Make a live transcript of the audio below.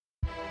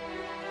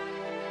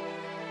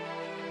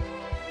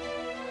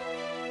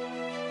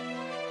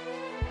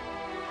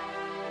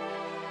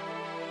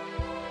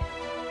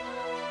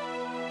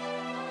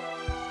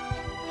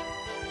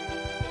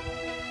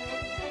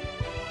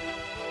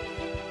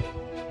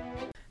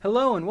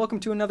Hello and welcome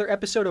to another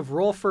episode of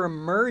Roll for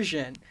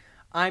Immersion.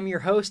 I'm your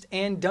host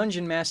and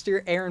Dungeon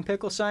Master, Aaron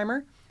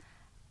Picklesheimer.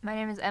 My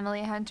name is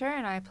Emily Hunter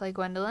and I play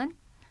Gwendolyn.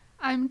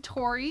 I'm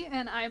Tori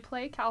and I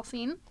play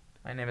Calcine.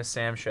 My name is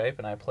Sam Shipe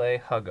and I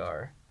play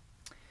Hagar.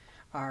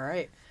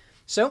 Alright,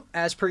 so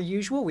as per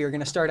usual, we are going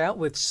to start out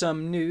with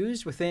some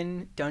news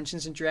within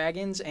Dungeons &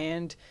 Dragons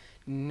and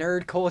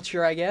nerd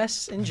culture, I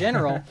guess, in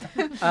general.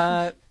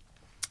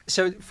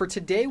 So for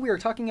today, we are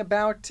talking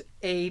about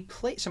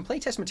some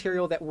playtest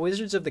material that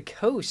Wizards of the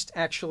Coast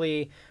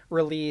actually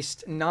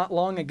released not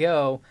long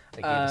ago.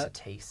 They gave us a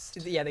taste.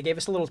 Yeah, they gave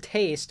us a little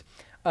taste.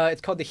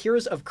 It's called The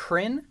Heroes of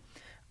Krynn.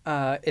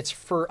 It's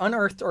for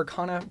Unearthed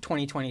Arcana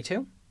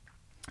 2022.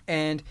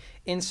 And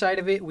inside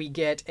of it, we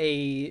get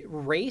a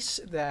race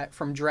that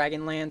from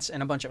Dragonlance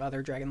and a bunch of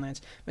other Dragonlance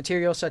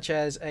material, such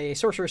as a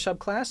sorcerer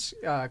subclass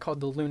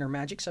called the Lunar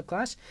Magic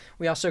subclass.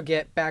 We also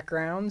get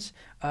backgrounds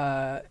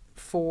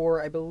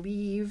for, I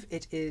believe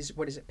it is,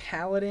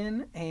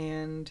 Paladin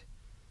and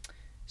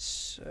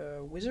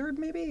Wizard,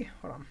 maybe?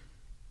 Hold on.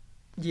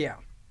 Yeah.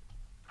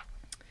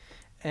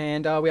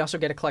 And we also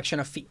get a collection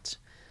of feats.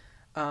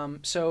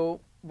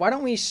 So why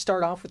don't we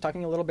start off with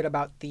talking a little bit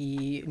about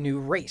the new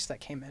race that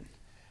came in?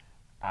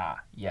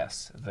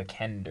 Yes, the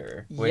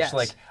Kender, which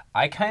Yes.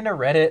 I kind of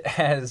read it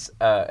as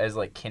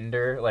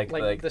Kinder, like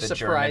the the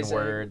surprise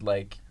German egg.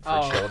 word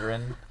for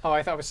children. Oh,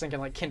 I thought I was thinking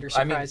like Kinder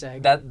Surprise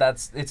Egg.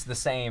 It's the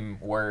same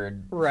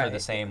word Right. for the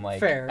same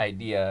Fair.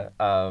 idea.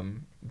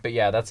 But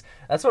yeah, that's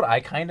what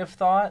I kind of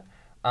thought.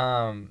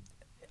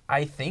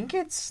 I think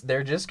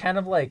they're just kind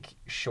of like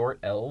short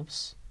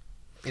elves,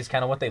 is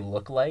kind of what they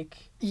look like.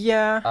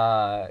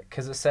 Yeah.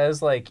 Because it says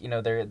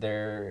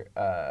they're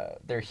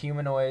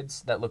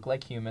humanoids that look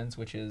like humans,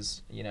 which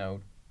is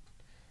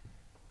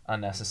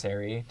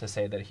unnecessary to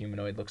say that a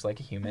humanoid looks like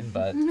a human,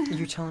 but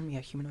You're telling me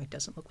a humanoid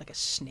doesn't look like a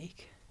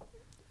snake?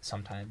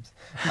 sometimes.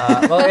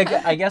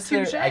 I guess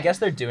Touche.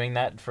 they're doing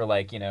that for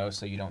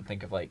so you don't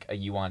think of like a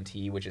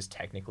Yuan-Ti, which is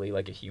technically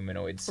like a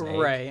humanoid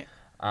snake. Right.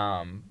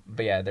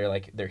 But yeah,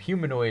 they're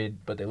humanoid,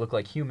 but they look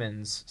like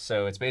humans.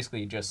 So it's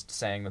basically just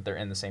saying that they're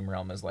in the same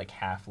realm as like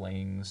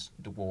halflings,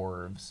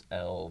 dwarves,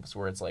 elves,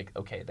 where it's like,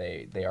 okay,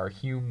 they are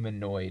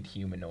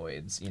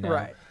humanoids,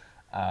 Right.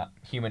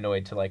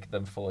 Humanoid to like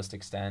the fullest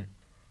extent.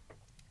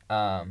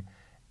 And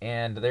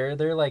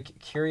they're like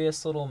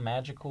curious little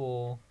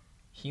magical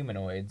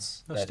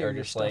humanoids They'll that steal are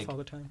your just stuff like, all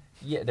the time.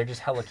 yeah, they're just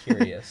hella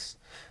curious.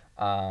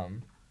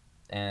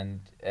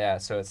 And yeah,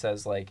 so it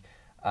says like,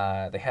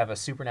 they have a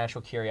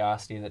supernatural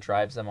curiosity that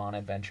drives them on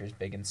adventures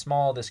big and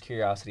small. This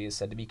curiosity is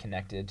said to be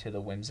connected to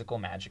the whimsical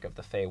magic of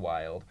the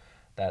Feywild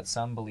that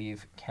some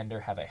believe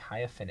Kender have a high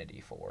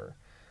affinity for.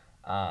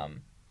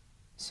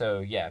 So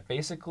yeah,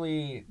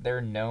 basically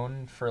they're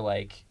known for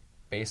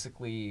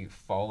basically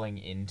falling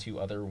into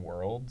other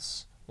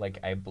worlds,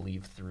 I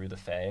believe through the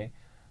Fey.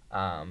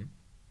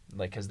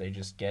 Because they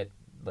just get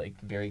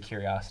very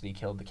curiosity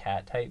killed the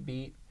cat type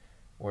beat.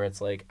 Where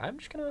it's like, I'm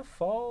just going to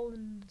fall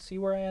and see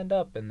where I end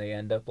up. And they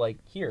end up,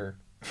 here,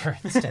 for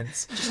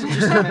instance.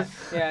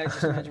 just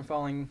imagine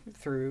falling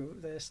through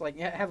this.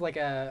 Have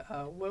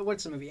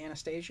what's the movie,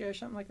 Anastasia or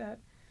something like that?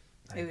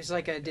 It was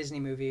like a Disney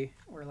movie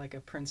where, a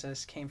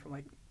princess came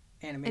from,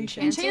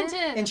 animation.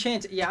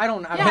 Enchanted. Yeah, I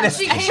don't know. Yeah,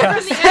 she came from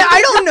the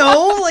I don't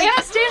know.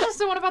 Anastasia's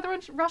the one about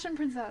the Russian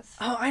princess.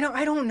 Oh, I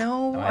don't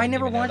know. Oh, I I didn't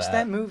never even know watched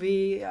that. that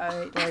movie.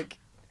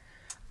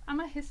 I'm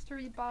a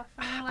history buff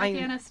and I I- like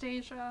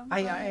Anastasia.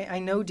 I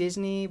know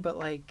Disney, but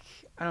I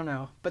don't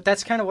know. But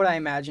that's kind of what I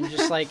imagine.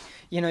 Just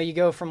you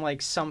go from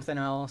something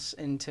else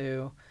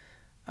into,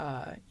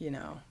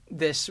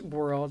 this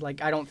world.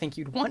 I don't think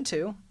you'd want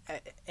to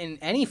in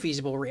any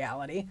feasible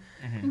reality.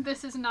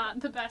 This is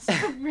not the best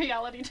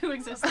reality to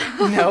exist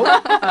in. No,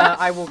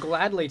 I will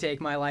gladly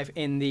take my life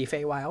in the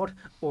Feywild,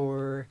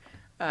 or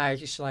I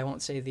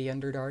won't say the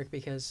Underdark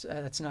because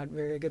that's not a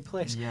very good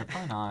place. Yeah,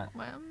 probably not.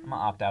 Well, I'm going to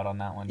opt out on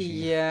that one, too.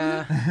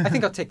 Yeah, I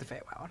think I'll take the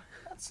Feywild.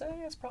 I'd say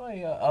it's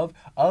probably,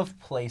 of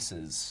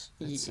places,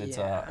 it's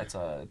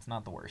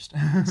not the worst.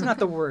 It's not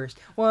the worst.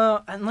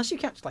 Well, unless you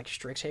count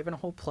Strixhaven, a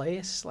whole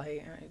place.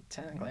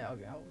 Technically,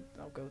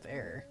 I'll go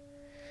there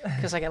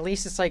because at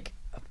least it's a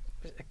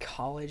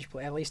college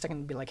place. At least I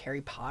can be Harry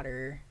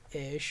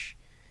Potter-ish.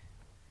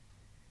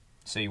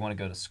 So you want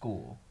to go to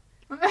school?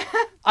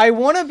 I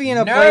want to be in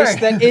a Nerd. place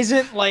that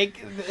isn't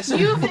like this.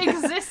 You've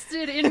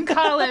existed in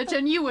college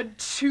and you would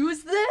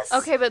choose this?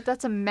 okay, but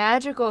that's a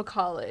magical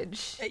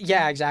college.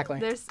 Yeah, exactly.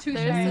 There's Touche.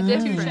 a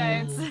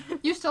difference.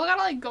 You still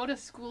gotta go to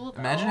school though.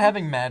 Imagine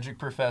having magic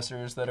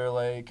professors that are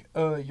like,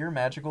 oh, you're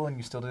magical and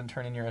you still didn't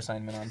turn in your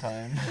assignment on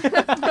time.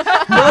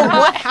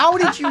 What? How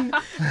did you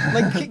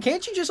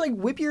can't you just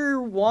whip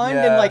your wand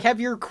Yeah. and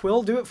have your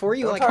quill do it for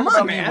you? Don't Come talk on,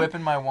 about me man.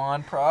 whipping my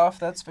wand, prof.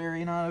 That's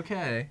very not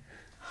okay.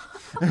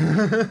 All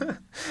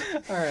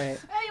right.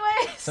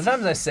 Anyways.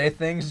 Sometimes I say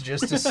things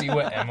just to see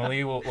what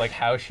Emily will,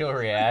 how she'll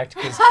react,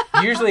 because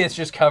usually it's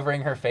just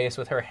covering her face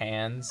with her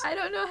hands. I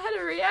don't know how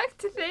to react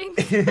to things.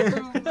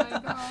 Oh my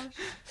gosh.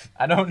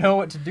 I don't know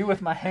what to do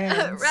with my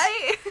hands.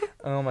 Right?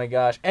 Oh my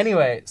gosh.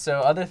 Anyway, so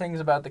other things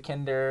about the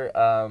Kinder,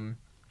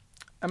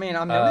 I mean,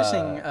 I'm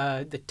noticing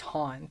the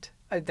taunt.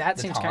 That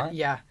The seems kind taunt? of,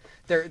 yeah.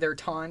 Their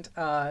taunt.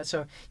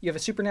 So you have a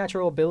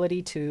supernatural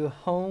ability to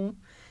hone.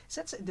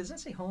 Does that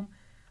say home?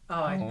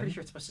 Oh, I'm pretty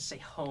sure it's supposed to say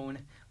hone.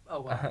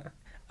 Oh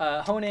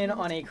well. Hone in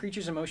on a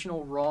creature's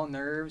emotional raw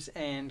nerves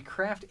and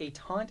craft a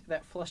taunt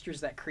that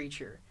flusters that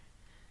creature.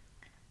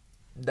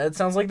 That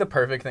sounds like the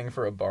perfect thing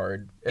for a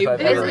bard. If It I've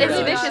really ever It's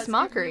heard. vicious does. It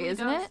mockery, really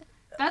isn't does. it?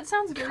 That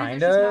sounds very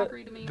vicious Kinda,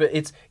 mockery to me. but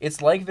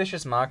it's like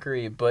vicious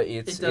mockery, but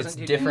it's doesn't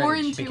do different More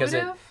because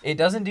intuitive? it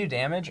doesn't do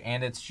damage,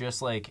 and it's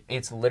just like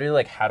it's literally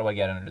like, how do I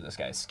get under this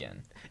guy's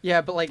skin?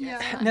 Yeah, but like,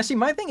 Yeah. now see,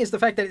 my thing is the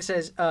fact that it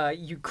says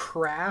you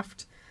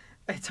craft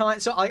a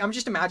taunt. So like, I'm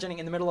just imagining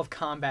in the middle of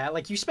combat,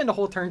 like you spend a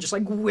whole turn just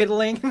like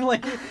whittling,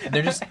 like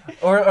They're just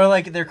or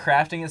like they're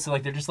crafting it so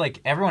like they're just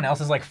like everyone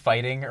else is like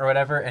fighting or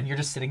whatever, and you're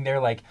just sitting there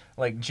like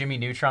Jimmy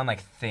Neutron,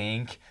 like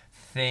think.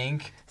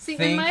 See,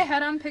 in my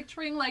head, I'm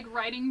picturing like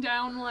writing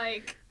down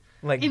like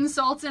like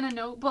insults in a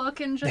notebook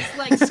and just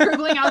like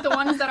scribbling out the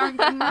ones that aren't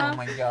good oh enough.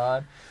 my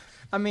god.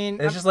 I mean,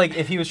 It's just like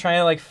if he was trying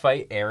to like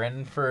fight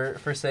Aaron for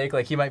sake,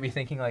 like he might be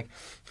thinking like,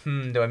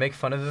 do I make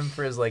fun of him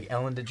for his like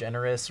Ellen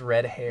DeGeneres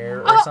red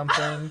hair or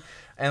something?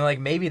 And like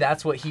maybe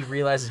that's what he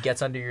realizes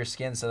gets under your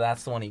skin, so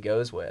that's the one he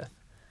goes with.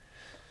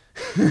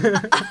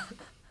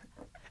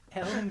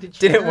 Ellen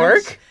Did it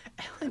work?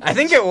 I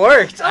think it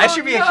worked. I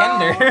should be a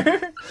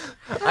Kender.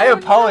 I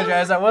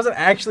apologize. I wasn't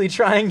actually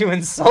trying to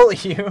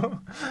insult you.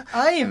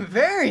 I am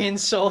very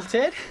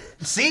insulted.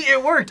 See,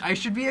 it worked. I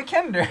should be a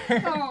Kender.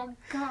 Oh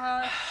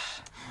gosh.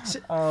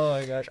 Oh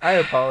my gosh. I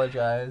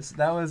apologize.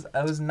 That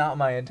was not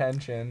my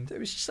intention. It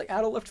was just like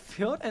out of left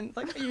field, and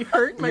like you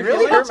hurt my You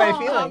really feelings. hurt my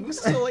feelings.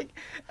 So like,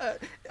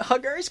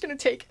 Hagar is gonna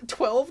take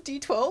 12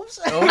 d12s.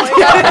 Oh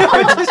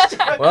my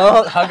god.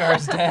 Well,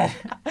 Hagar's dead.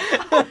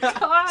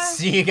 God.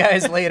 See you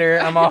guys later.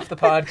 I'm off the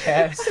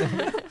podcast.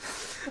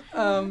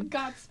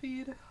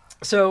 Godspeed.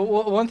 So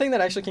one thing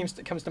that actually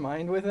comes to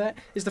mind with that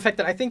is the fact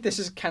that I think this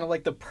is kind of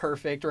like the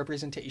perfect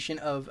representation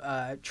of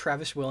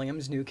Travis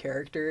Williams' new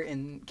character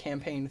in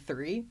Campaign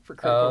 3 for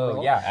Critical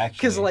Role. yeah, actually.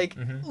 Because like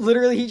Mhm.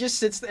 literally he just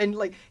sits and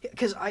like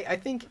because I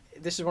think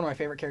this is one of my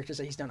favorite characters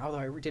that he's done. Although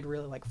I did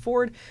really like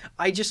Ford,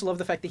 I just love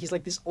the fact that he's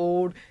like this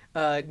old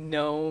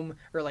gnome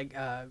or like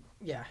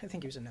yeah, I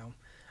think he was a gnome.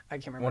 I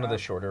can't remember. One of how. the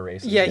shorter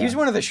races. Yeah, he was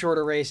one of the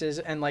shorter races,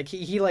 and like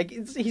he like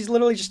he's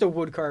literally just a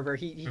wood carver.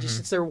 He Mm-hmm. just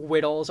sits there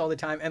whittles all the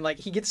time, and like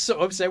he gets so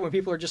upset when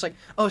people are just like,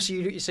 "Oh, so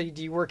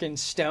do you work in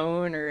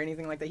stone or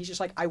anything like that?" He's just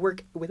like, "I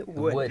work with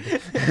wood."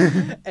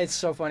 It's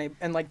so funny,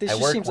 and like this I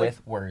just work seems with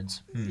like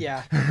words.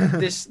 yeah,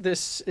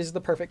 this is the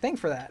perfect thing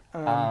for that.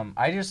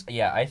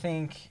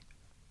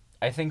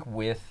 I think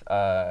with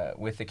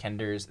the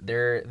Kenders,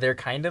 they're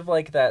kind of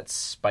like that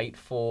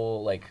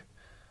spiteful like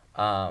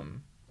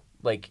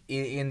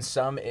in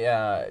some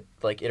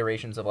like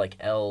iterations of like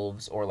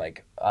elves or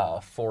like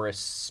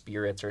forest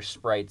spirits or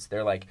sprites,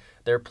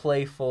 they're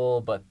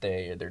playful, but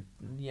they're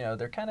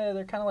kind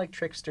of like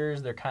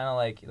tricksters. They're kind of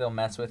like they'll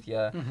mess with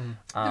you.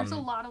 There's a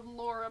lot of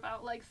lore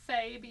about like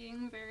Fae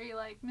being very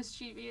like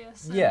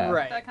mischievous. And Yeah.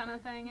 Right. That kind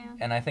of thing. Yeah.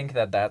 And I think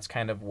that that's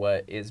kind of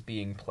what is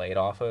being played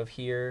off of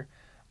here.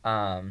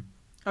 I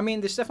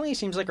mean, this definitely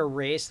seems like a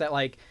race that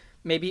like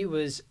maybe it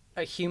was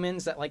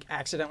humans that like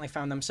accidentally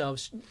found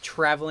themselves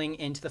traveling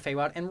into the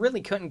Feywild and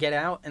really couldn't get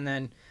out, and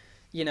then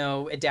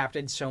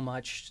adapted so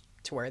much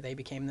to where they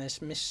became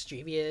this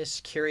mischievous,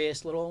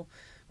 curious little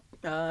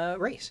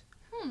race.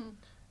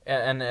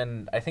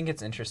 And I think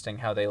it's interesting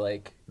how they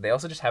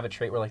also just have a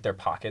trait where like their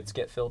pockets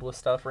get filled with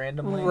stuff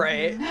randomly.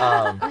 Right.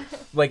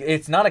 Like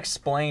it's not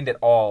explained at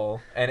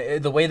all,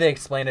 and the way they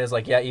explain it is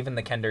like, yeah, even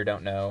the Kender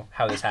don't know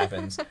how this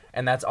happens,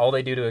 and that's all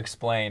they do to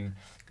explain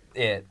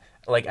it,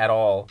 like at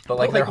all. But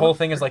like their whole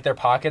thing is like their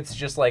pockets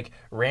just like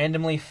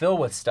randomly fill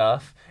with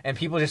stuff, and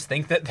people just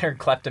think that they're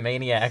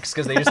kleptomaniacs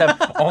because they just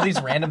have all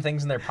these random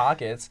things in their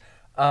pockets.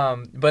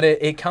 But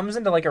it comes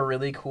into like a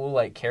really cool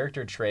like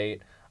character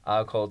trait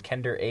called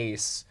Kender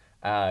Ace.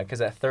 Because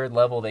at third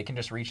level, they can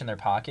just reach in their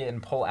pocket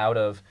and pull out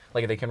of,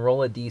 like, they can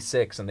roll a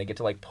d6 and they get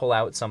to, like, pull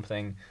out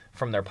something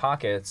from their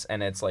pockets,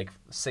 and it's, like,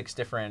 6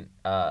 different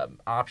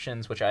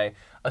options, which I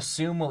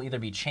assume will either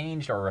be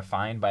changed or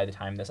refined by the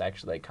time this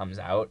actually, like, comes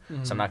out.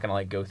 Mm-hmm. So I'm not going to,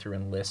 like, go through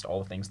and list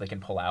all the things they can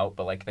pull out,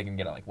 but, like, they can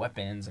get, like,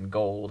 weapons and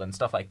gold and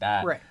stuff like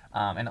that. Right.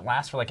 And it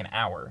lasts for, like, an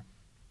hour.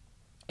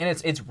 And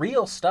it's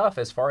real stuff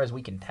as far as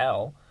we can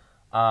tell.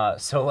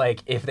 So,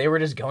 like, if they were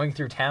just going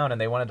through town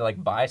and they wanted to,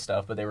 like, buy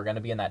stuff, but they were going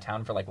to be in that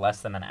town for, like, less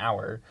than an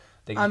hour,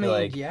 they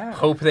could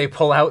hope they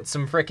pull out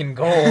some freaking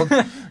gold.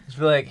 Just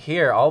be like,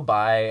 here, I'll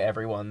buy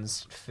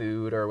everyone's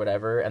food or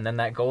whatever, and then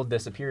that gold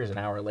disappears an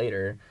hour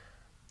later.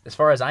 As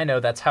far as I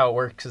know, that's how it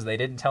works, because they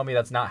didn't tell me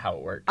that's not how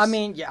it works. I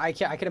mean, yeah, I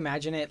could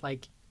imagine it,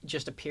 like,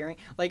 just appearing.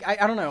 Like,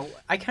 I don't know.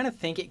 I kind of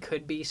think it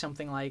could be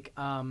something like,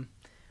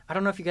 I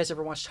don't know if you guys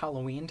ever watched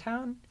Halloween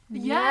Town.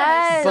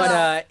 Yes. But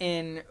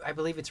I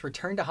believe it's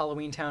Return to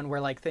Halloween Town,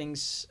 where like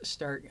things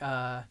start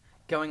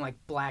going like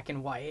black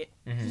and white,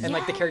 and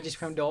like the characters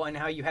become dull, and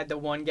how you had the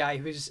one guy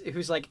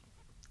who's like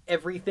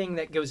everything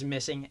that goes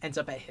missing ends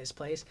up at his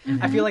place.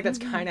 I feel like that's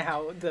kind of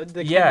how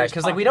the Yeah, Kender's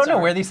because like we don't know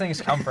pockets where are. these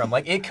things come from.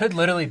 Like it could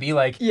literally be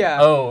like, Yeah.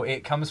 oh,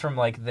 it comes from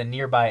like the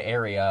nearby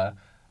area,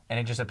 and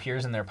it just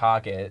appears in their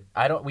pocket.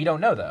 We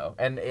don't know though,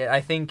 and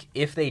I think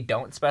if they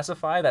don't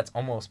specify, that's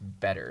almost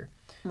better.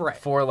 Right.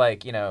 For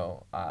like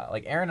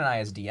like Aaron and I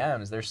as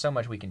DMs, there's so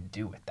much we can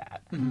do with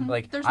that.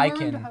 Like There's I more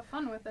room to can, have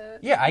fun with it.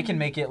 yeah, I can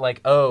make it like,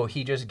 oh,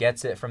 he just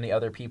gets it from the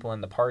other people in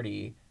the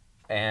party,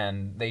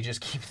 and they just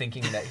keep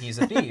thinking that he's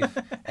a thief,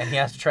 and he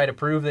has to try to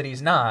prove that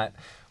he's not.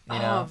 You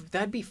know. Oh,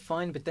 that'd be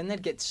fun, but then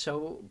that'd get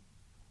so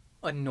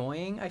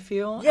annoying, I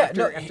feel. Yeah,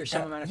 after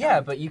some amount of time. yeah,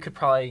 but you could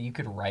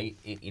write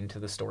it into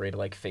the story to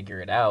like figure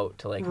it out,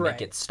 to like Right.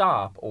 make it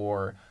stop,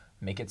 or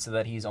make it so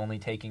that he's only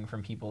taking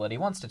from people that he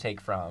wants to take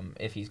from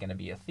if he's going to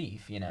be a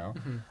thief, you know.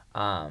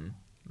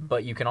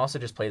 But you can also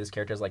just play this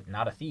character as like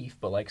not a thief,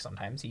 but like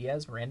sometimes he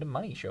has random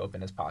money show up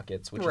in his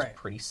pockets, which Right. is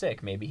pretty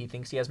sick. Maybe he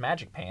thinks he has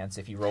magic pants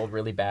if he rolled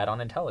really bad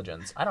on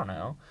intelligence. I don't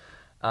know.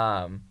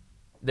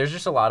 There's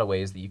just a lot of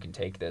ways that you can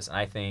take this, and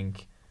I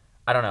think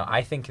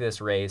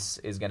this race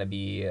is going to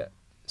be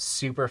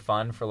super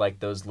fun for like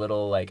those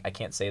little, like, I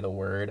can't say the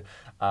word,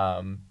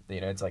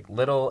 it's like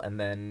little and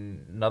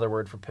then another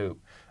word for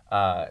poop,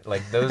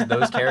 like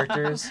those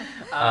characters,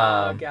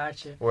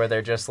 Gotcha. where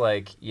they're just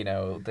like,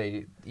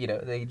 they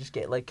just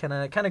get like kind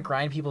of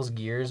grind people's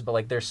gears, but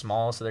like they're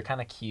small, so they're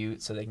kind of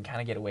cute, so they can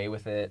kind of get away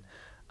with it.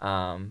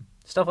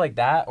 Stuff like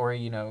that, or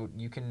you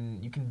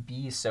can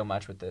be so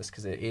much with this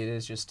because it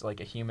is just like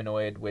a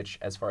humanoid, which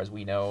as far as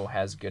we know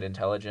has good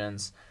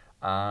intelligence.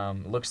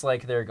 Looks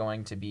like they're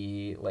going to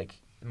be like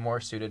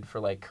more suited for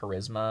like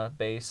charisma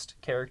based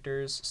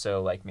characters,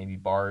 so like maybe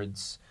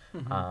bards.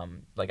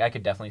 Like I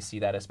could definitely see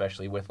that,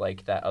 especially with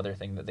like that other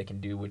thing that they can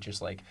do, which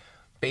is like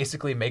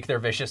basically make their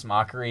vicious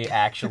mockery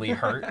actually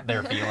hurt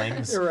their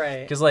feelings.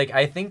 Right. Because like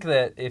I think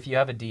that if you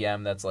have a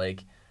DM that's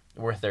like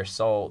worth their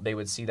salt, they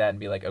would see that and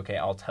be like, okay,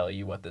 I'll tell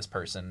you what this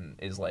person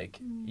is like,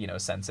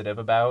 sensitive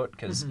about,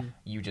 because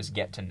you just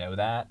get to know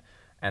that,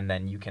 and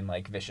then you can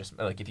like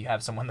if you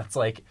have someone that's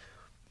like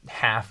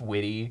half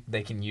witty,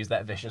 they can use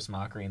that vicious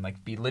mockery and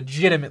like be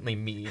legitimately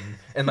mean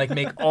and like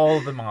make all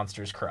the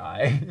monsters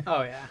cry.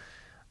 Oh yeah.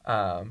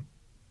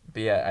 But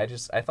yeah,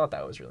 I thought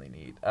that was really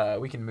neat.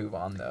 We can move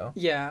on though.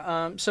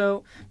 Yeah.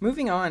 So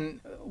moving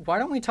on, why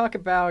don't we talk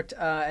about,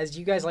 as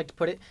you guys like to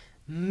put it,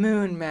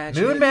 moon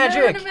magic? Moon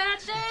magic. Moon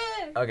magic!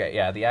 Okay,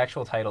 yeah, the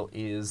actual title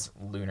is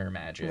Lunar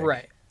Magic.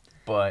 Right.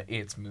 But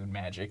it's moon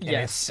magic, and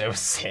Yes. it's so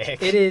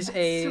sick. It is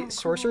a So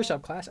sorcerer cool.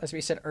 subclass, as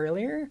we said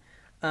earlier.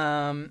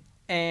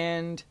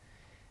 And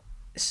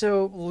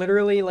so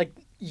literally, like,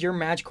 your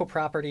magical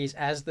properties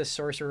as the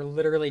sorcerer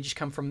literally just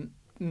come from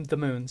the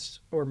moons,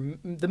 or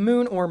the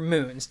moon or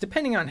moons,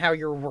 depending on how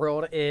your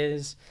world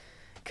is.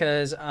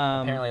 Because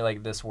Apparently,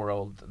 like, this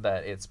world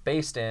that it's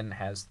based in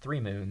has 3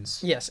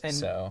 moons. yes, and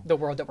So, the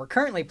world that we're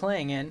currently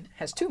playing in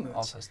has 2 moons.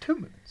 also has 2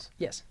 moons.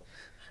 Yes.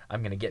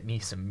 I'm gonna get me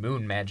some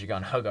moon magic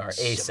on Hugar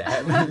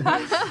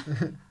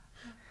ASAP.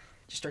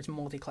 Just starts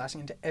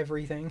multi-classing into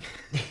everything.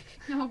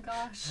 Oh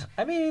gosh.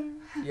 I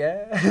mean,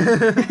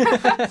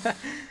 yeah.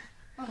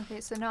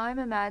 Okay, so now I'm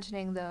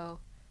imagining though,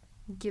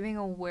 giving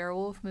a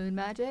werewolf moon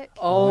magic.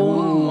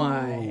 Oh Ooh.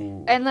 my.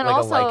 And then like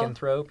also- a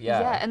lycanthrope,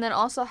 yeah. and then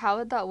also, how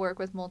would that work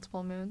with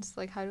multiple moons?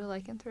 Like, how do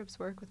lycanthropes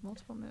work with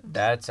multiple moons?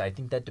 I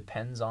think that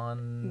depends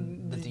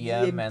on the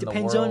DM It and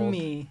depends the world, on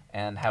me.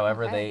 and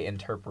however Okay. they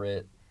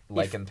interpret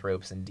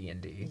lycanthropes in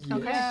D&D.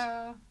 Okay.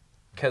 Yeah.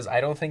 Because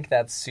I don't think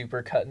that's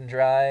super cut and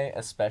dry,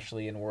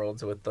 especially in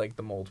worlds with like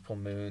the multiple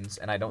moons,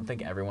 and I don't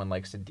think everyone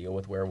likes to deal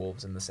with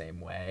werewolves in the same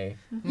way.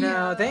 No,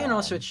 Yeah. they and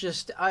also it's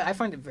just I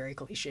find it very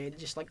cliched.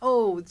 Just like,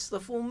 oh, it's the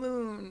full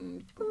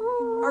moon.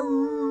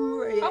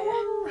 Arr,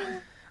 yeah.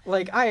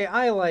 Like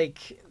I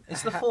like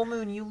It's the full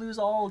moon, you lose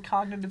all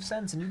cognitive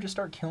sense, and you just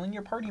start killing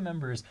your party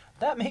members.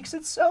 That makes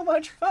it so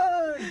much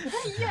fun.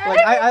 like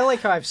I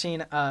like how I've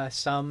seen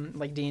some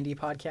like D&D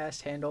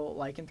podcasts handle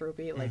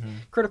lycanthropy, like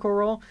Critical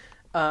Role.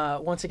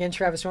 Once again,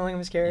 Travis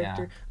Williams'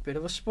 character. Yeah. Bit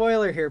of a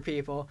spoiler here,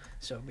 people.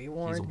 So be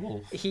warned. He's a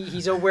wolf.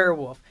 He's a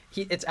werewolf.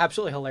 It's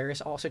absolutely hilarious.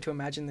 Also, to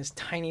imagine this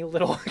tiny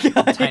little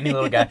guy. Tiny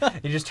little guy.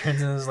 He just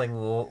turns into this like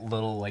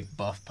little like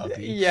buff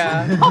puppy.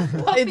 Yeah,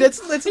 Puppy.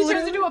 that's He turns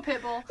literally. into a pit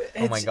bull.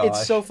 Oh my It's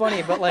gosh. so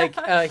funny, but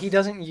like he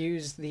doesn't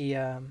use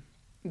the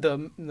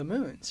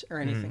moons or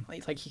anything.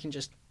 Like he can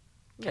just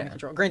kind Yeah. of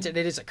control. Granted,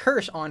 it is a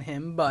curse on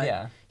him, but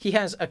Yeah. he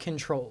has a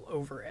control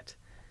over it.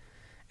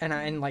 And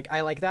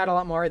I like that a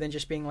lot more than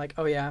just being like,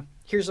 oh yeah,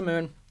 here's the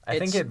moon. I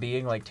think It's- it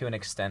being like to an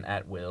extent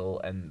at will,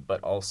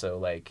 but also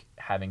like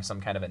having some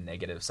kind of a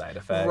negative side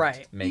effect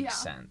Right. makes Yeah.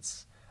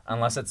 sense.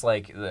 Unless it's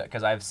like,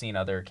 because I've seen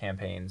other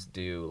campaigns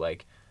do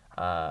like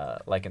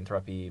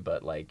lycanthropy,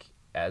 but like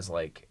as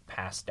like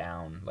passed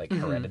down like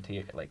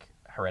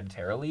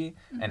hereditarily,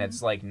 and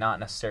it's like not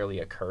necessarily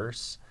a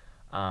curse.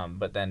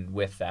 But then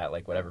with that,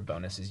 like whatever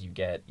bonuses you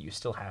get, you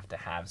still have to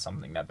have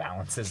something that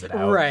balances it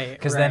out. Right.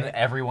 Because then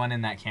everyone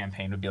in that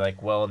campaign would be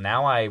like, well,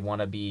 now I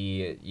want to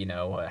be, you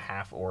know, a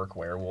half orc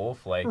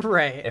werewolf. Like,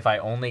 Right. if I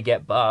only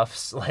get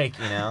buffs, like,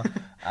 you know.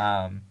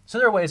 So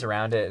there are ways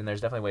around it, and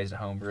there's definitely ways to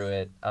homebrew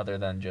it other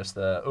than just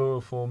the,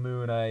 full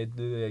moon, I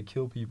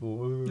kill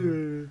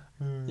people.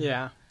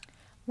 Yeah.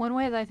 One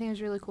way that I think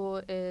is really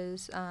cool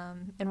is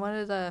in one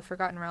of the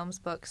Forgotten Realms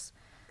books,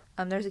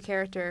 there's a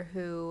character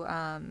who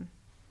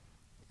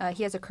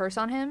he has a curse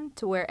on him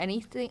to where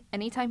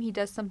anytime he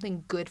does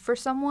something good for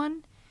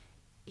someone,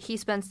 he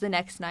spends the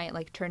next night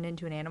like turned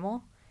into an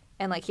animal,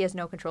 and like he has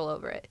no control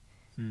over it.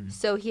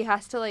 So he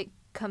has to like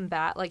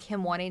combat like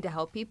him wanting to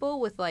help people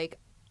with like,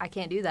 I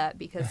can't do that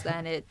because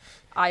then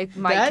I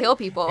might kill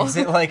people. Is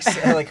it like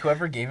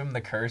whoever gave him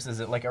the curse? Is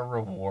it like a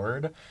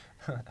reward?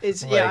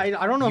 It's Like,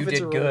 I don't know if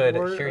it's a you did good.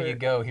 reward Here you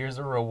go. Here's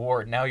a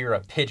reward. Now you're a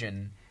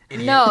pigeon.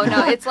 Idiot. No,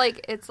 it's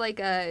like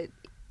a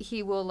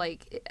he will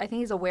like I think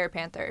he's a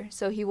werepanther,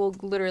 so he will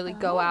literally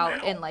go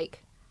out and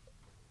like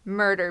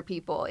murder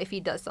people if he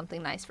does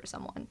something nice for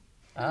someone.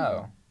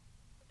 Oh.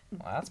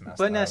 Well, that's messed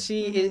But up. now,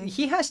 see,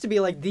 he has to be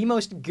like the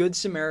most good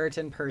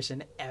Samaritan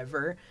person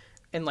ever,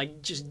 and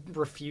like just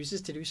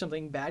refuses to do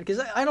something bad. Because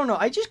I don't know,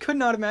 I just could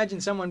not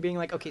imagine someone being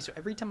like, okay, so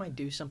every time I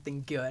do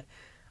something good,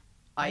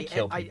 I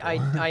kill people.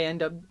 I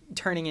end up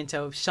turning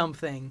into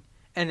something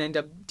and end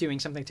up doing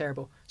something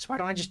terrible. So why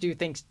don't I just do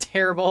things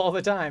terrible all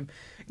the time?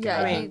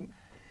 Yeah, I he- mean,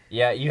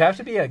 Yeah, you have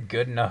to be a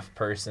good enough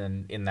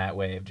person in that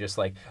way of just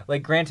like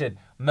granted,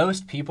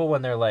 most people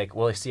when they're like,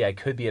 well, see, I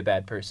could be a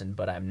bad person,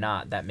 but I'm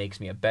not. That makes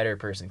me a better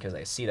person because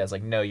I see that. It's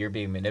like, no, you're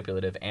being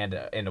manipulative and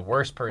a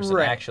worse person,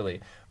 Right.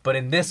 actually. But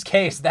in this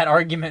case, that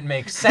argument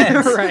makes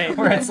sense. Right,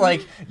 Where right. it's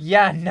like,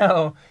 yeah,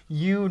 no,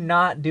 you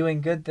not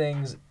doing good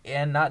things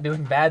and not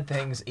doing bad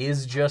things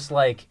is just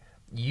like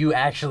you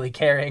actually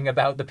caring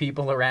about the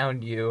people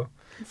around you.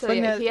 So But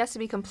yeah, now- he has to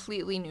be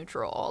completely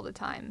neutral all the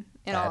time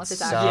in all That of his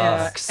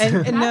sucks. actions. yeah,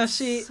 and now That's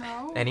see,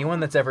 so... Anyone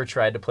that's ever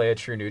tried to play a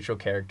true neutral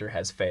character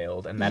has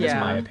failed, and that is Yeah.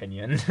 my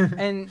opinion.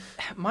 and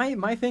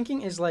my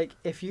thinking is like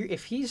if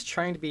he's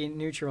trying to be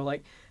neutral,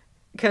 like,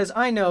 because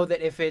I know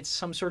that if it's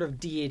some sort of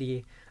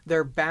deity,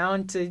 they're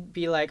bound to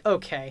be like,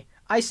 okay,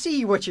 I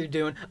see what you're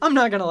doing, I'm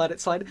not gonna let it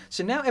slide.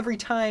 So now every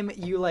time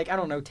you like, I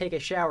don't know, take a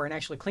shower and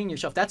actually clean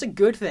yourself, that's a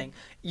good thing.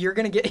 You're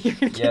gonna get Yeah,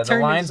 the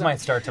turned lines into might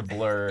start to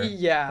blur.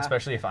 Yeah.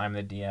 Especially if I'm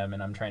the DM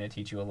and I'm trying to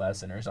teach you a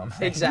lesson or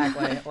something.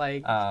 exactly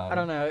like I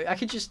don't know. I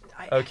could just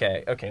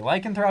Okay.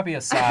 Lycanthropy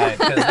aside,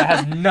 because that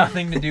has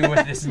nothing to do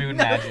with this moon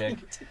magic.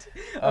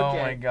 Oh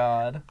Okay. my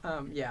god.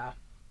 yeah,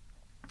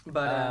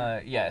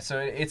 but Yeah, so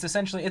it's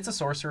essentially, it's a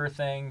sorcerer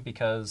thing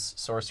because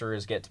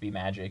sorcerers get to be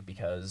magic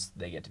because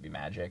they get to be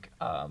magic.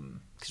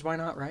 because why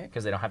not, right?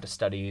 Because they don't have to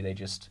study, they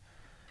just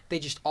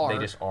are. They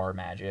just are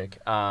magic.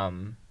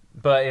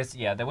 But it's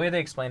the way they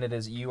explain it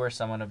is you or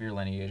someone of your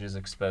lineage is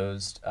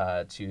exposed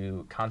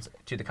to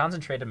the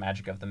concentrated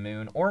magic of the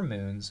moon or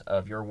moons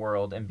of your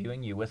world,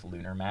 imbuing you with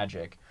lunar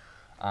magic.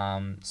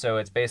 So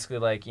it's basically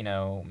like, you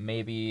know,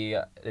 maybe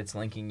it's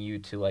linking you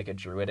to like a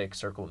druidic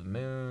circle of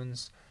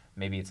moons.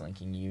 Maybe it's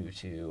linking you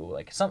to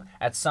like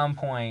at some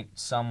point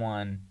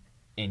someone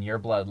in your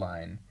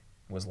bloodline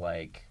was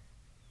like,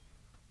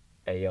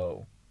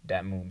 "Ayo,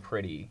 that moon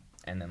pretty,"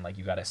 and then like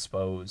you got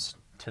exposed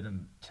to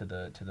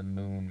the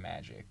moon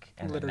magic,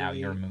 and then now Literally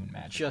you're moon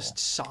magical. just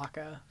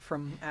Sokka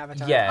from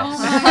Avatar. Yes. Oh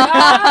my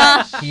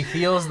gosh. He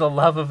feels the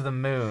love of the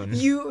moon.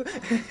 You.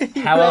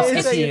 How else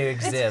It's does he like-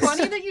 exist? It's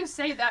funny that you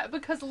say that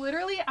because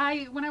literally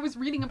when I was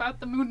reading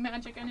about the moon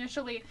magic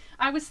initially,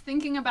 I was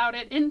thinking about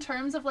it in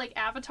terms of like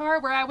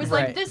Avatar, where I was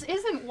Right. like, this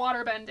isn't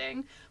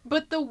waterbending,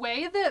 but the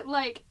way that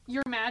like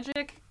your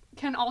magic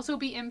can also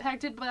be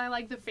impacted by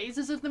like the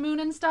phases of the moon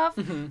and stuff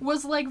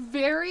was like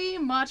very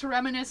much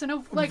reminiscent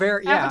of like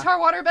Very- yeah. Avatar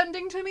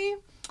waterbending to me.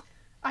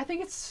 I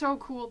think it's so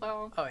cool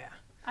though. Oh yeah.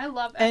 I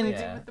love And-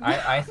 everything Yeah, with the moon.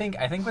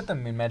 I think with the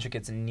moon magic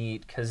it's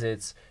neat because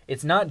it's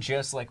not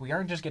just like we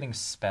aren't just getting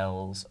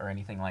spells or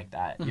anything like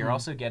that. You're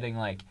also getting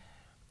like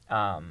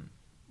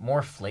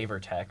more flavor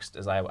text,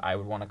 as I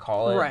would want to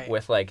call it, Right.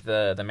 with like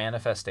the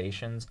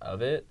manifestations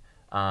of it,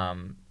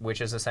 which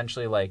is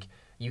essentially like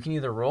you can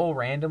either roll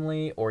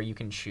randomly or you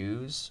can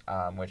choose,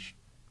 which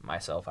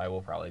myself I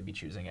will probably be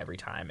choosing every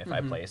time if I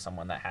play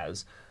someone that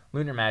has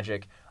lunar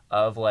magic,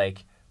 of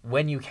like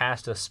when you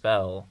cast a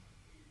spell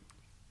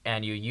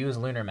and you use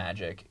lunar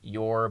magic,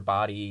 your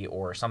body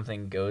or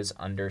something goes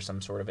under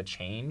some sort of a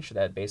change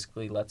that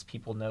basically lets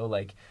people know,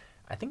 like,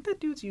 I think that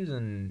dude's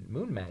using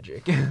moon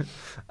magic.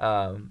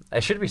 I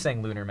should be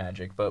saying lunar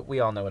magic, but we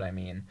all know what I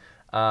mean.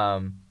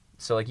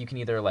 So, like, you can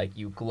either, like,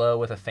 you glow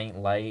with a faint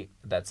light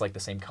that's, like, the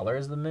same color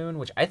as the moon,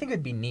 which I think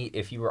would be neat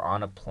if you were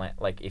on a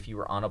if you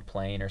were on a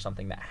plane or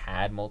something that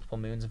had multiple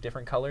moons of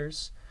different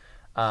colors.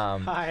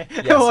 Hi.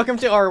 yes. Welcome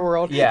to our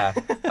world. Yeah.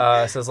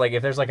 So it's like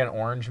if there's like an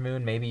orange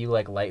moon, maybe you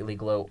like lightly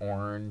glow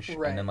orange,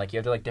 Right. and then like you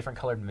have to like different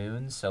colored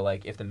moons. So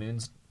like if the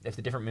moon's if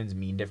the different moons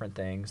mean different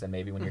things, then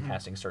maybe when you're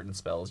casting certain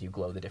spells, you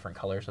glow the different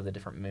colors of the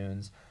different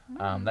moons.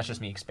 That's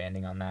just me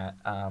expanding on that.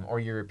 Or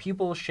your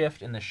pupils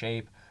shift in the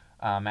shape,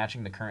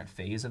 matching the current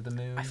phase of the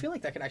moon. I feel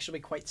like that could actually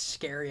be quite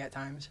scary at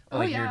times.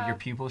 Like yeah. your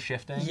pupils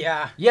shifting.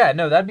 Yeah. Yeah,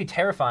 no, that'd be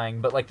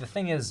terrifying. But like the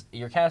thing is,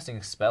 you're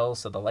casting spells,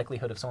 so the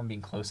likelihood of someone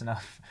being close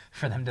enough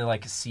for them to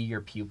like see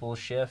your pupils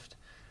shift.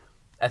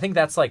 I think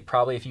that's like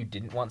probably if you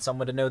didn't want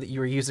someone to know that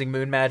you were using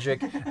moon magic,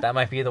 that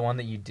might be the one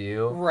that you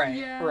do. Right.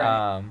 Yeah.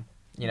 Right.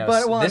 You know,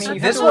 But, well, I this, mean,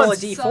 you this have to roll a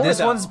one's D4, this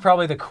though. one's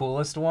probably the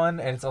coolest one,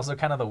 and it's also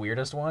kind of the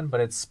weirdest one. But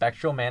it's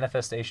spectral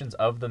manifestations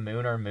of the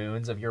moon or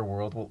moons of your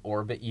world will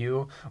orbit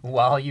you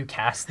while you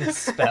cast this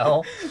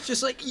spell. It's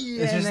just like,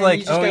 yeah. It's and just then like,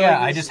 you oh go yeah, like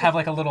I this. just have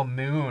like a little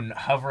moon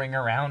hovering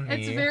around me.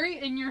 It's very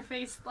in your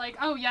face, like,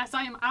 oh yes,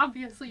 I am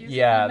obviously using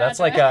Yeah, moon that's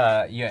like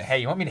magic. hey,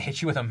 you want me to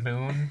hit you with a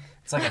moon?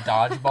 It's like a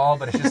dodgeball,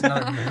 but it's just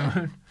another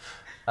moon.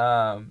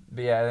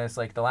 But yeah, and it's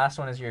like the last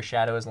one is your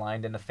shadow is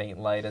lined in a faint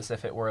light as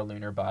if it were a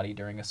lunar body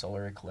during a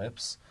solar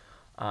eclipse.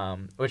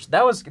 Which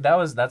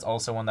that's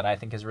also one that I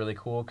think is really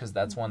cool because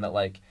that's one that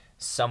like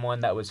someone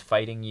that was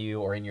fighting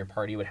you or in your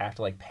party would have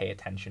to like pay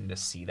attention to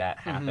see that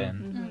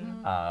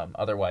happen.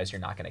 Otherwise,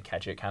 you're not going to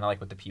catch it. Kind of like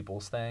with the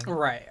pupils thing.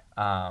 Right.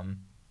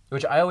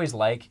 Which I always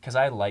like because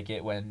I like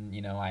it when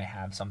you know I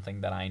have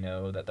something that I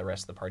know that the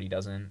rest of the party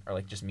doesn't, or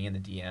like just me and the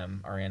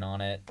DM are in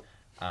on it.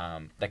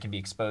 That can be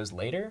exposed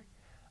later.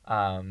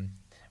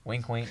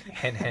 Wink, wink,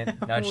 hint,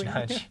 hint, nudge, Wink.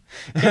 nudge.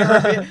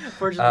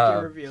 Fortunately,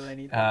 can't reveal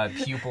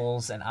anything.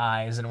 Pupils and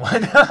eyes and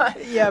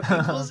whatnot. Yeah,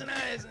 pupils and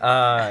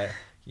eyes.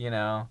 You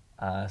know,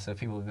 so if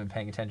people have been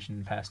paying attention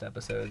in past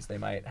episodes, they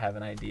might have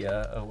an idea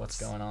of what's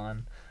going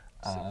on.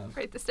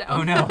 Write this down.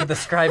 Oh no, the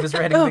scribe is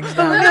writing things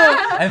down.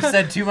 I've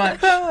said too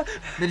much.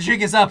 The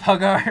jig is up,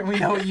 Hagar. We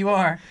know what you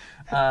are.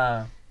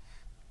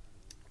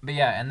 But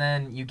yeah, and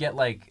then you get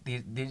like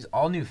these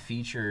all new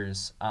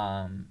features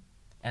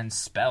and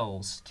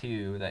spells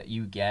too that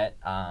you get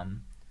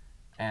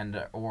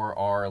and or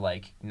are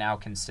like now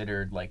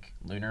considered like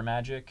lunar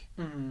magic.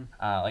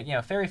 Like you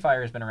know, fairy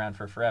fire has been around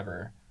for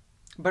forever.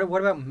 But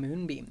what about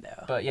Moonbeam,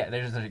 though? But yeah,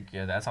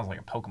 that sounds like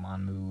a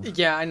Pokemon move.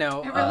 Yeah, I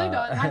know. It really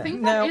does. I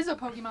think no. that is a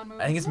Pokemon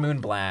move. I think it's Moon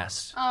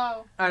Blast.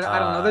 Oh. I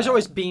don't know. There's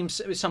always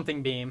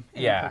something beam.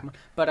 In Yeah. Pokemon.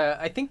 But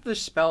I think the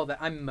spell that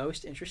I'm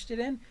most interested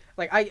in,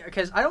 like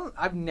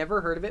I've never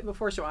heard of it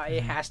before, so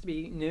it has to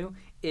be new.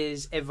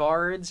 Is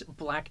Evard's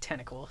Black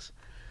Tentacles.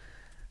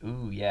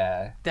 Ooh,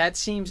 yeah. That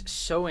seems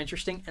so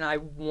interesting, and I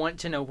want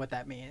to know what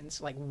that means,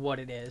 like what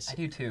it is. I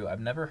do too.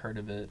 I've never heard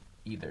of it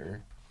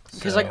either.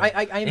 Because So, like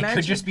I imagine it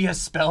could just be a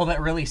spell that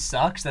really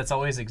sucks that's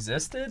always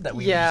existed that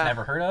we've Yeah. just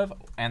never heard of,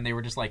 and they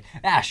were just like,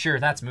 sure,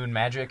 that's moon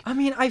magic. I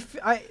mean, like,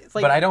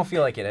 But I don't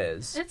feel like it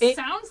is. It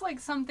sounds like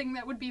something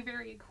that would be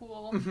very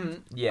cool.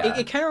 Yeah.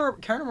 It kind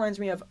of reminds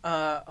me of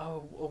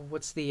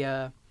what's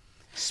the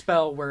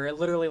spell where it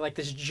literally like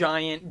this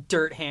giant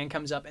dirt hand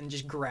comes up and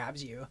just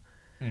grabs you.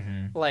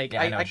 Like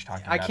Yeah, I know what you're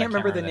talking I about. can't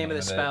remember the name of the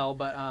of it. spell,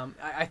 but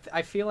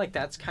I feel like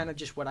that's kind of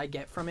just what I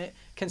get from it.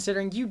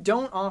 Considering you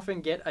don't often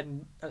get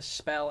a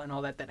spell and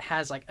all that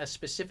has like a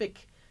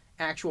specific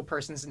actual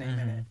person's name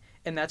in it,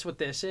 and that's what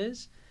this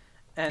is.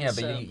 And Yeah,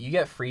 so, but you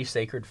get free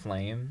Sacred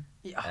Flame,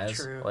 yeah,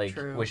 true,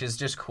 which is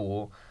just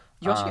cool.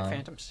 You also get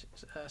Phantom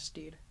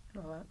Steed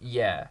and all that.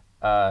 Yeah,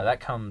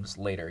 that comes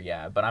later.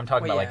 Yeah, but I'm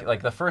talking Well, about yeah,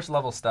 like the first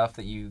level stuff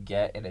that you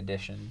get in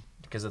addition,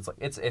 because it's like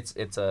it's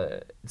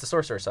a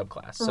sorcerer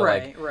subclass. So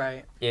right,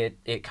 like right.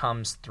 it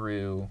comes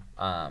through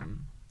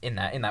in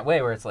that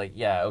way where it's like,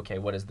 yeah, okay,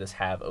 what does this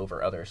have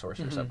over other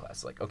sorcerer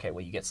subclasses? Like, okay,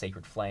 well, you get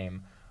Sacred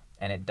Flame,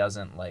 and it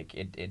doesn't like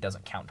it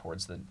doesn't count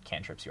towards the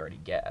cantrips you already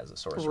get as a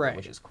sorcerer, Right.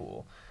 which is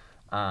cool.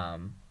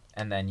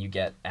 And then you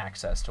get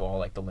access to all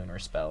like the lunar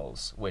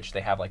spells, which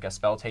they have like a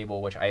spell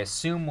table, which I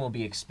assume will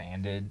be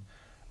expanded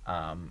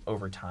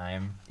over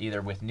time,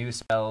 either with new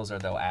spells or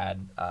they'll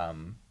add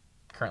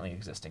currently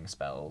existing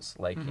spells,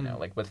 like you know,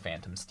 like with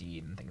Phantom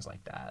Steed and things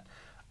like that.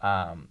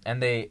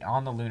 And they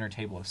on the lunar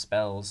table of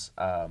spells,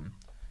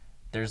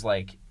 there's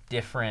like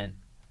different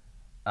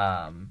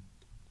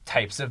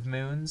types of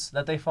moons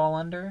that they fall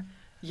under.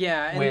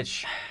 Yeah, and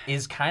Which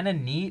is kind of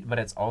neat, but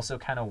it's also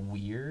kind of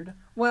weird.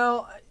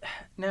 Well,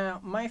 now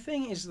my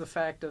thing is the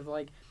fact of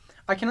like,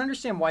 I can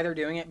understand why they're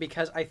doing it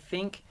because I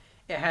think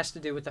it has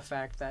to do with the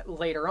fact that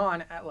later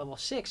on at level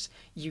 6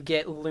 you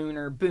get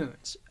lunar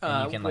boons.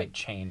 And you can like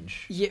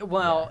change. Yeah,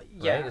 well,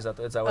 yeah. Right? Is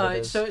that what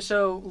it is?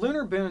 So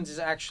lunar boons is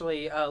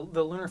actually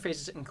the lunar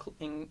phases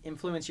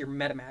influence your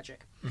meta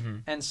magic,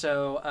 and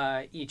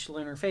so each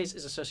lunar phase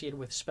is associated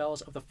with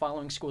spells of the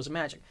following schools of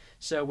magic.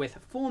 So with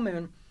full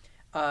moon.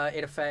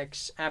 It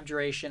affects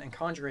abjuration and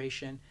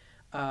conjuration.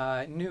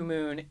 New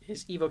moon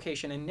is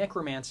evocation and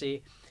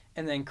necromancy,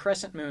 and then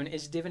crescent moon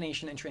is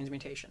divination and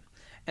transmutation.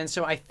 And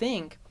so I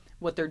think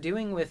what they're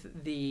doing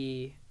with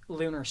the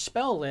lunar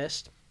spell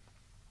list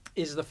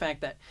is the fact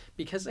that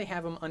because they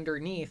have them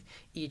underneath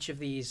each of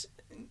these,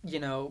 you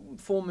know,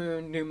 full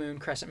moon, new moon,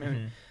 crescent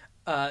moon,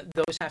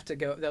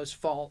 those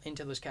fall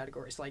into those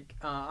categories. Like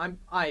I'm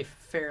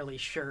fairly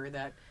sure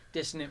that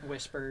Dissonant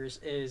Whispers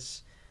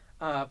is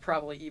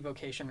Probably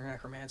evocation or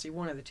necromancy,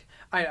 one of the two.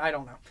 I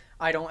don't know.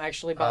 I don't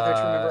actually bother to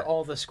remember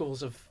all the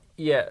schools of.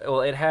 Yeah,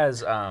 well, it has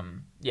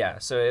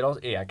so it also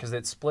because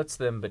it splits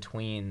them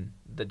between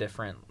the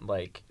different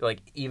like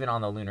even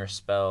on the lunar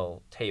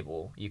spell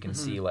table, you can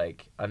see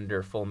like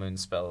under full moon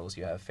spells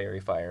you have Fairy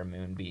Fire,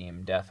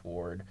 Moonbeam, Death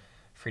Ward,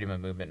 Freedom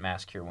of Movement,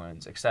 Mass Cure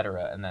Wounds,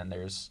 etc. And then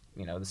there's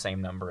the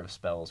same number of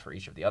spells for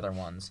each of the other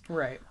ones.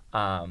 Right.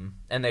 And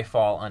they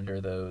fall under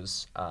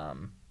those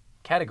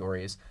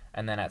categories.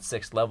 And then at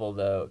 6th level,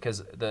 though,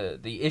 because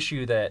the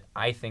issue that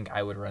I think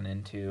I would run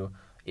into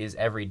is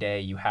every day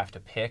you have to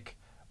pick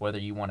whether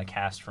you want to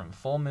cast from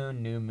full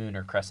moon, new moon,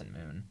 or crescent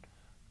moon.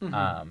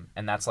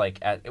 And that's like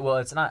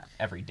it's not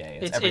every day.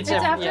 It's every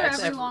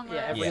long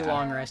rest. Every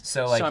long rest.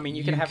 So like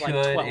you can have like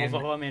 12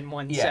 of them in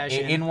one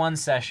session. In one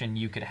session,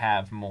 you could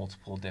have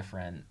multiple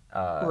different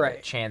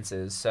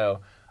chances.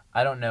 So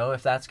I don't know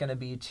if that's going to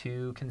be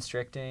too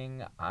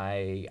constricting.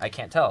 I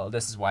can't tell.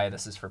 This is why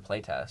this is for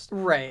playtest.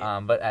 Right.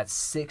 But at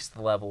 6th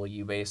level,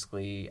 you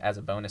basically, as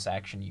a bonus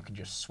action, you can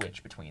just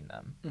switch between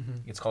them.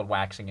 It's called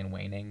waxing and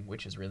waning,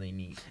 which is really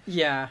neat.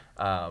 Yeah.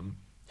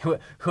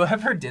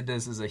 Whoever did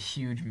this is a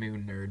huge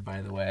moon nerd,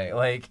 by the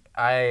way.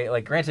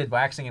 Granted,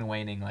 waxing and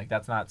waning,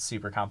 that's not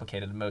super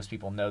complicated. Most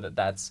people know that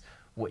that's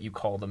what you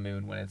call the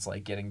moon when it's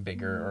getting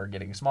bigger or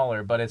getting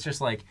smaller. But it's just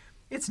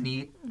it's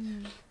neat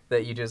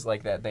that you just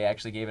that they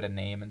actually gave it a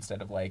name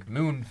instead of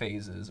moon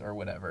phases or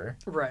whatever.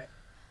 Right.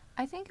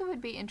 I think it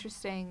would be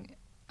interesting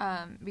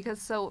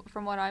because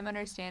from what I'm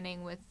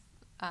understanding with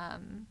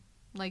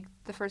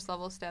the first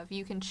level stuff,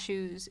 you can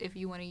choose if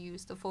you want to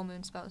use the full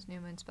moon spells, new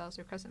moon spells,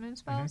 or crescent moon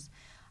spells.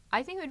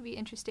 I think it would be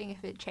interesting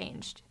if it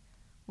changed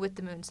with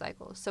the moon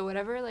cycle. So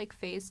whatever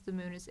phase the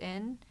moon is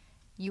in,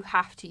 you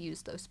have to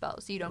use those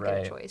spells. You don't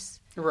get a choice.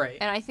 Right.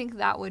 And I think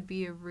that would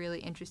be a really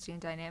interesting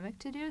dynamic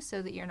to do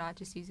so that you're not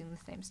just using the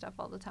same stuff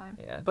all the time.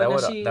 Yeah,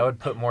 that would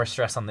put more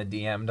stress on the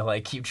DM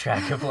to keep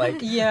track of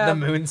the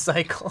moon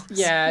cycles.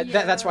 Yeah,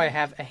 that's why I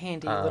have a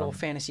handy little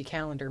fantasy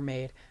calendar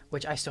made,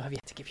 which I still have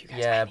yet to give you guys.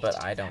 Yeah,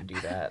 but I don't do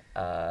that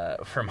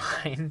for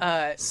mine.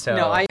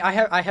 No,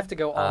 I have to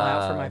go all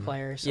out for my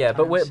players. Yeah,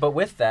 but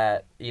with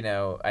that,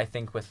 I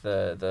think with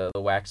the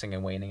waxing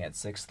and waning at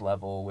 6th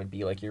level would be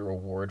your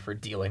reward for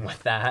dealing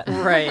with that.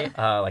 Right.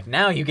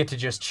 Now you get to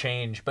just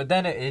change, but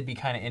then it'd be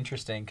kind of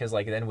interesting because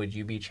then would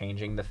you be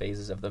changing the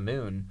phases of the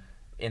moon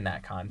in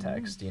that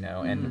context,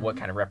 and what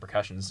kind of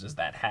repercussions does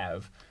that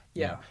have?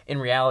 Yeah. In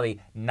reality,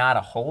 not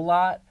a whole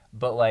lot,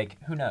 but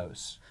who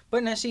knows?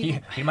 But Nessie,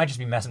 you might just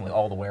be messing with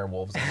all the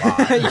werewolves a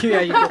lot.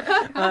 Yeah, you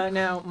could.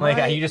 Now,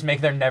 you just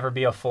make there never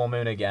be a full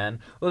moon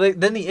again. Well,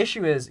 then the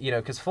issue is,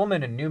 because full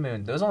moon and new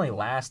moon, those only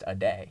last a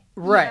day.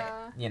 Right.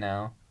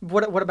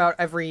 What about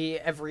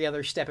every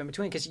other step in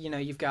between? Because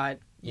you've got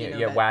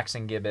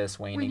waxing gibbous,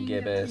 waning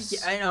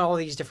gibbous, and all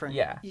these different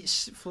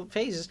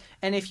phases.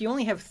 And if you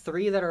only have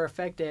 3 that are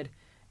affected,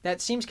 that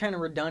seems kind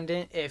of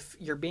redundant. If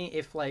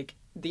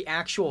the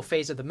actual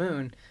phase of the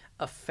moon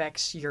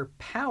affects your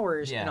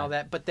powers and all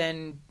that, but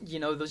then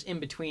those in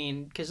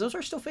between, because those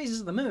are still phases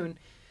of the moon,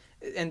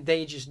 and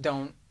they just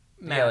don't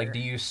matter. Do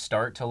you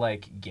start to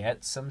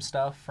get some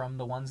stuff from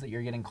the ones that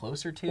you're getting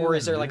closer to, or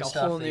is there a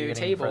whole new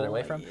table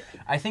away from?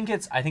 I think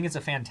it's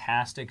a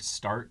fantastic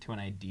start to an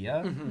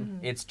idea.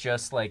 It's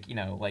just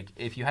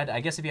if you had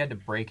to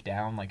break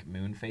down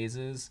moon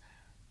phases,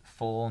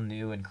 full,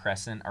 new, and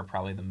crescent are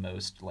probably the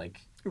most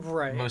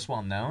most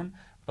well known,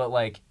 but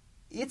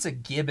it's a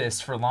gibbous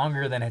for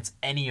longer than it's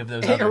any of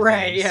those other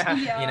things.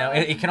 Yeah.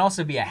 It can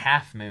also be a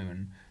half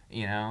moon,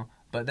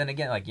 But then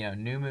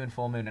again, new moon,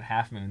 full moon, and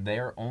half moon, they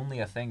are only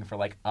a thing for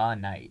a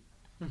night.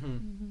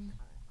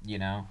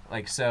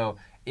 So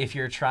if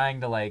you're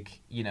trying to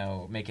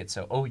make it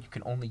so you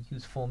can only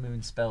use full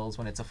moon spells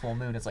when it's a full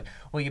moon, it's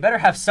well, you better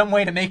have some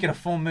way to make it a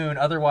full moon,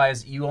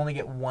 otherwise you only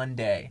get one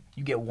day.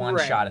 You get one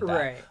shot at that.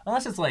 Right.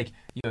 Unless it's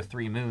you have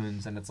 3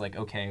 moons and it's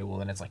okay, well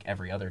then it's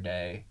every other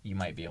day you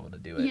might be able to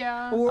do it.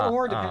 Yeah.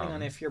 Or depending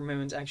on if your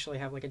moons actually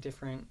have a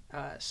different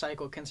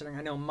cycle, considering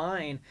I know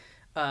mine,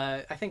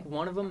 I think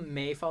one of them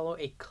may follow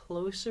a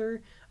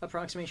closer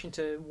approximation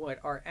to what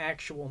our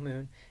actual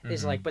moon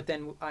is but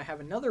then I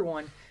have another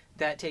one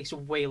that takes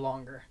way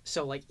longer.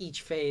 So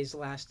each phase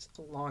lasts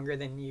longer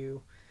than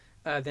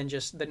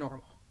just the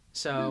normal.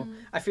 So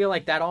I feel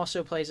that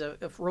also plays a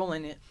role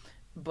in it,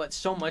 but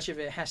so much of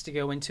it has to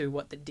go into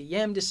what the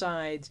DM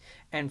decides,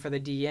 and for the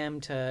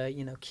DM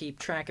to keep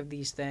track of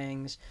these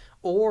things,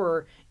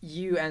 or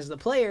you as the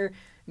player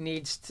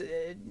needs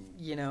to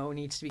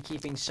be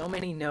keeping so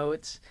many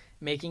notes,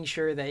 making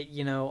sure that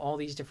all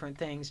these different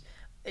things.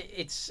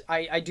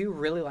 I do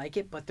really like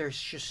it, but there's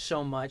just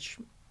so much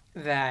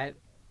that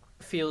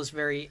feels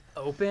very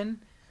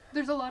open.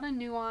 There's a lot of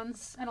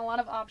nuance and a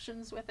lot of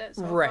options with it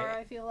so Right. far,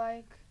 I feel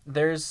like.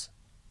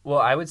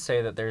 I would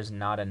say that there's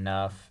not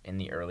enough in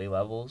the early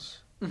levels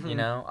You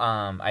know,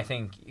 I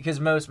think because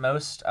most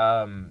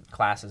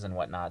classes and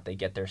whatnot, they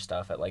get their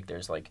stuff at like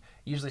there's like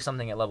usually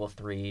something at level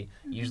 3,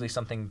 usually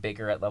something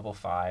bigger at level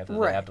 5 that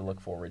Right. they have to look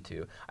forward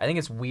to. I think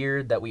it's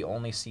weird that we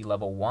only see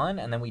level 1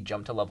 and then we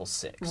jump to level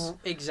 6.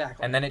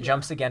 Exactly. And then it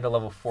jumps again to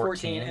level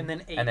 14, and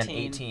then 18. and then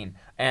 18.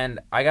 And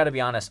I got to be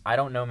honest, I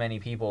don't know many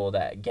people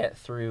that get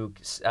through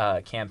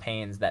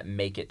campaigns that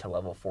make it to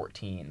level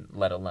 14,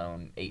 let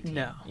alone 18.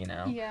 No. You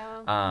know?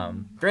 Yeah.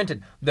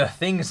 Granted, the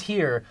things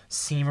here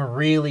seem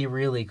really,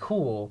 really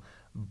cool,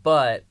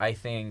 but I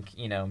think,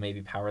 you know,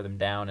 maybe power them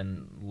down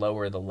and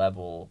lower the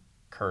level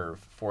curve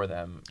for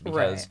them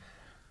because Right.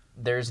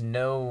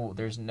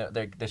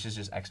 this is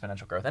just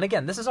exponential growth. And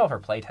again, this is all for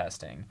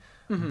playtesting.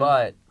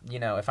 But, you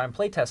know, if I'm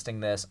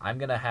playtesting this, I'm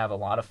going to have a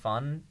lot of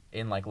fun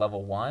in like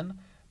level 1,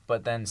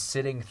 but then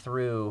sitting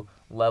through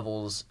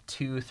levels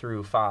 2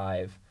 through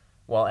 5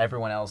 while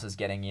everyone else is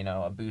getting, you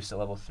know, a boost at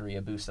level 3,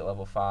 a boost at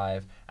level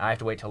 5, and I have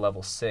to wait till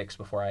level 6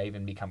 before I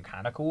even become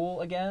kind of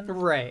cool again.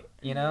 Right.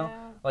 You know?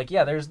 Yeah. Like,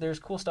 yeah, there's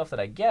cool stuff that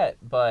I get,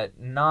 but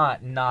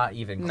not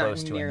even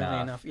close Not to nearly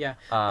enough. enough. Yeah.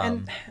 Um,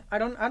 And I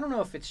don't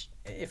know if it's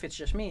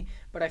just me,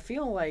 but I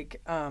feel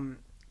like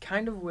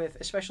kind of with,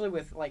 especially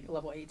with like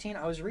level 18,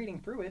 I was reading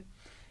through it,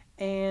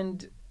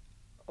 and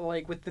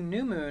like with the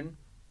new moon,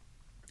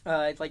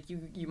 like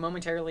you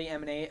momentarily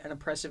emanate an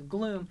oppressive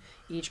gloom.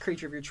 Each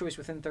creature of your choice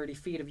within 30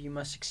 feet of you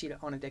must succeed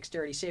on a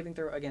dexterity saving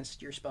throw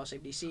against your spell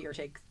save DC or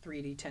take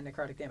 3d10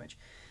 necrotic damage.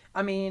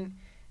 I mean,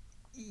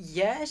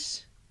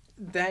 yes,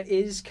 that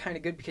is kind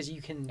of good because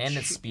you can and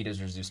its speed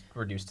is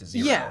reduced to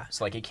 0. Yeah.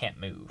 So, like, it can't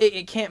move.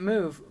 it can't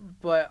move,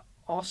 but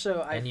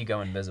also and you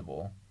go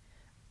invisible.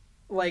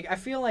 I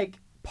feel like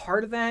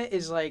part of that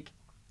is like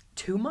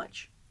too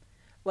much.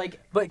 Like,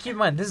 But keep in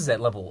mind, this is at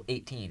level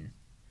 18.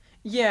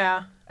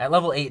 yeah. At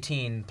level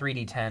 18,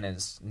 3d10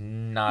 is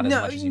not as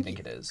much as you think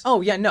it is. Oh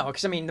yeah, no,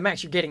 because I mean the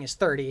max you're getting is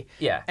 30,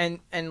 Yeah. and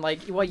like,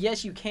 well,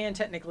 yes, you can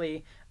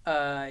technically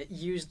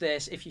use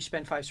this if you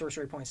spend 5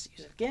 sorcery points to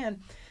use it again.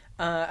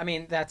 I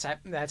mean that's at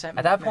At that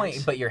max.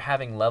 point, but you're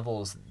having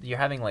levels, you're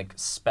having like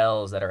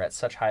spells that are at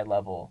such high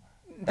level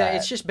that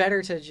it's just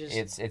better to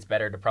just it's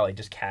better to probably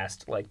just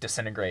cast like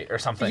Disintegrate or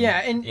something. yeah,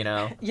 and you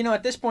know,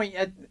 at this point,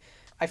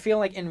 I feel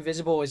like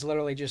invisible is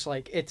literally just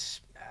like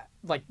it's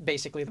like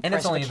basically the and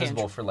price it's only of a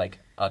invisible cantrip. for like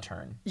a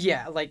turn.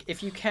 Yeah, like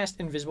if you cast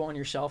invisible on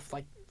yourself,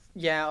 like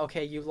yeah,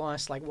 okay, you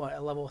lost like what, a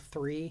level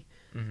 3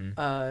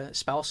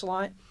 spell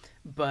slot,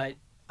 but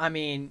I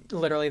mean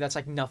literally that's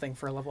like nothing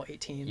for a level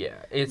 18. Yeah,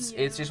 it's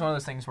just one of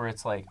those things where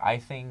it's like I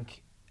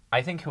think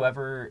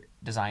whoever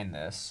designed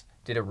this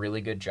did a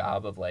really good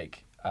job of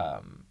like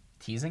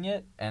teasing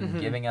it and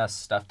giving us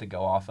stuff to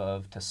go off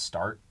of to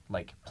start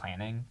like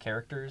planning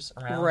characters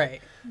around.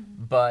 Right.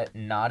 But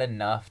not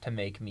enough to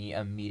make me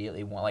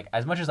immediately want, like,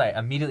 as much as I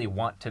immediately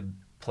want to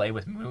play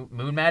with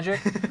moon magic,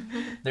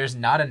 there's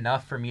not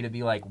enough for me to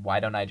be like,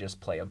 why don't I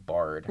just play a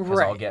bard? Because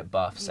I'll Right. get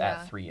buffs Yeah.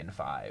 at 3 and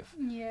 5.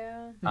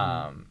 Yeah.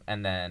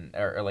 And then,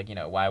 or like, you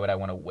know, why would I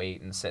want to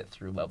wait and sit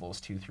through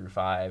levels 2 through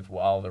 5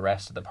 while the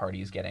rest of the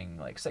party is getting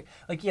like sick?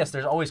 Like, yes,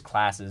 there's always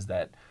classes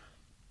that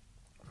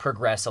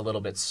progress a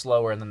little bit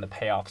slower and then the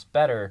payoff's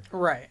better,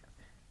 Right.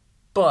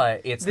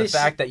 but it's This- the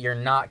fact that you're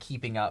not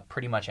keeping up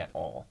pretty much at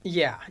all.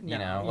 Yeah. You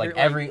no, know,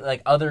 you're,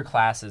 like other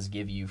classes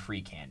give you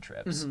free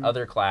cantrips. Mhm.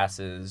 Other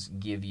classes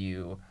give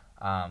you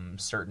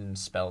certain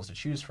spells to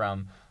choose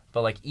from.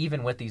 But like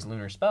even with these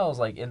lunar spells,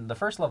 like in the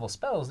first level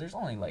spells, there's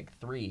only like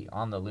 3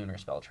 on the lunar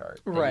spell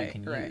chart that you Right,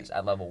 can right. use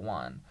at level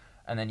 1.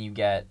 And then you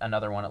get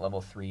another one at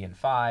level 3 and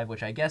 5,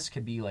 which I guess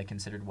could be like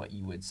considered what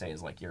you would say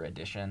is like your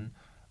addition.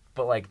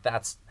 But like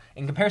that's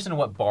in comparison to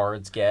what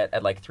bards get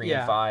at like 3 Yeah.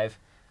 and 5.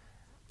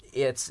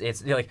 It's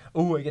they're like,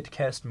 oh, I get to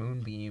cast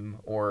Moonbeam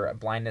or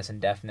Blindness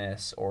and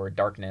Deafness or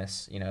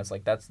Darkness. You know, it's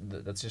like that's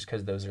just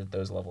because those are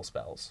those level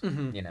spells.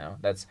 Mhm. You know,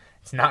 it's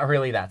not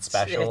really that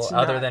special, it's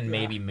other not, than yeah.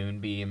 maybe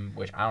Moonbeam,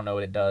 which I don't know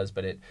what it does,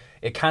 but it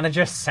kind of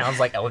just sounds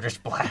like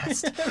Eldritch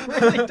Blast.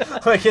 really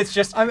does. Like it's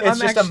just I'm a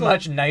actually-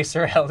 much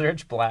nicer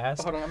Eldritch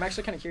Blast. Hold on, I'm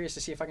actually kind of curious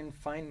to see if I can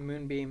find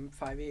Moonbeam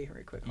 5e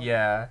right quick. Hold on.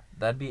 Yeah,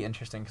 that'd be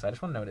interesting because I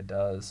just want to know what it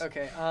does.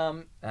 Okay.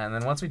 And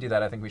then once we do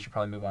that, I think we should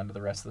probably move on to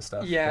the rest of the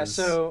stuff. Yeah. 'cause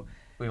So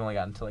we've only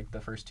gotten to like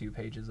the first 2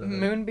 pages of it.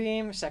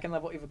 Moonbeam, second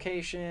level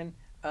evocation.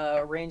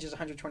 Range is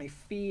 120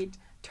 feet.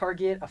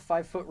 Target a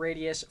 5-foot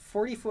radius,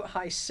 40-foot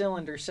high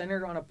cylinder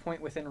centered on a point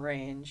within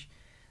range.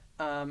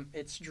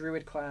 It's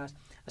Druid class.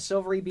 A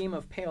silvery beam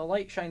of pale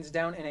light shines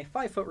down in a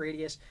 5-foot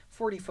radius,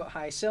 40-foot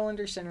high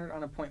cylinder centered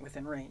on a point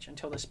within range.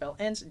 Until the spell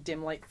ends,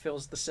 dim light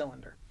fills the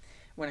cylinder.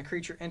 When a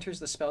creature enters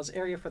the spell's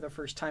area for the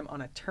first time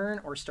on a turn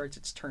or starts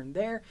its turn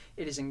there,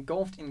 it is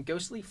engulfed in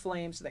ghostly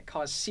flames that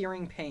cause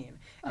searing pain,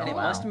 and Oh, it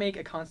wow. must make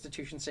a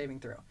Constitution saving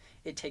throw.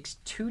 It takes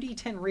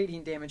 2d10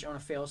 radiant damage on a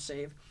fail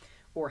save,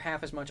 or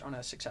half as much on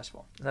a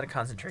successful. Is that a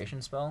concentration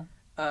spell?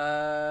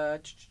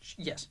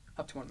 Yes,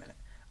 up to 1 minute.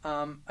 A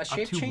Up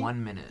shape to change.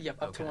 1 minute.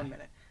 Yep, up to Okay. 1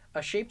 minute.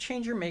 A shape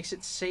changer makes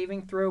its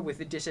saving throw with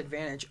a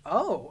disadvantage.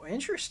 Oh,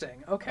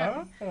 interesting.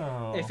 Okay.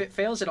 Oh. If it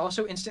fails, it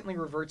also instantly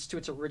reverts to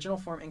its original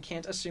form and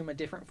can't assume a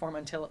different form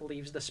until it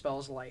leaves the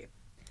spell's light.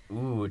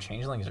 Ooh,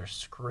 changelings are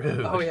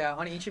screwed. Oh yeah,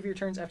 on each of your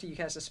turns after you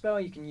cast a spell,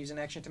 you can use an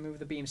action to move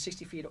the beam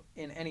 60 feet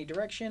in any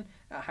direction.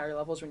 At higher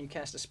levels, when you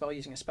cast a spell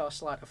using a spell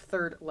slot of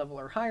 3rd level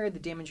or higher, the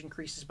damage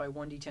increases by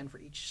 1d10 for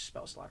each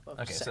spell slot above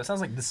Okay, so 2nd. it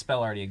sounds like this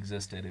spell already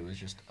existed. It was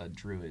just a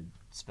druid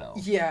spell.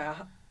 Yeah,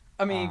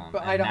 I mean,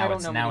 but I don't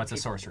know. Now many it's a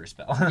people. sorcerer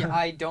spell. Yeah,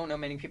 I don't know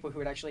many people who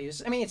would actually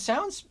use. I mean, it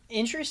sounds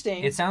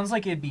interesting. It sounds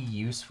like it'd be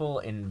useful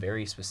in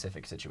very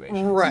specific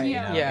situations. Right, You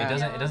know? yeah.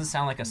 It doesn't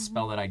sound like a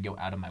spell that I'd go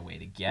out of my way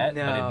to get,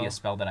 but it'd be No. a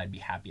spell that I'd be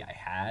happy I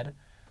had.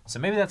 So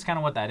maybe that's kind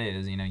of what that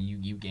is. You know,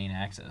 you gain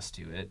access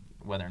to it,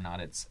 whether or not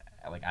it's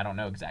like, I don't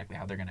know exactly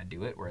how they're gonna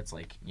do it. Where it's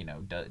like, you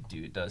know,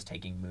 does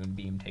taking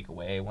Moonbeam take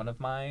away one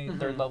of my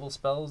 3rd level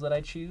spells that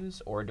I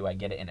choose, or do I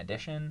get it in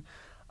addition?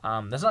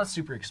 That's not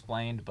super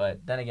explained,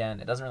 but then again,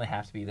 it doesn't really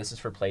have to be. This is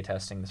for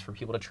playtesting. This is for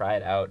people to try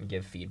it out and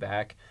give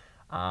feedback,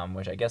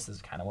 which I guess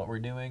is kind of what we're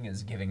doing,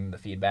 is giving the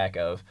feedback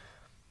of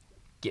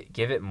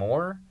give it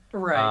more.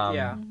 right.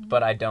 Yeah.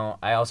 But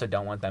I also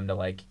don't want them to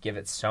like give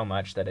it so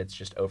much that it's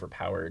just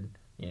overpowered.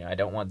 You know, I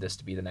don't want this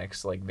to be the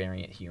next like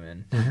variant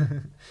human.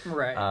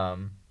 Right.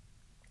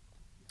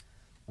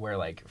 Where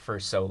like for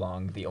so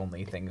long the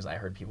only things I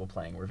heard people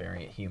playing were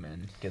variant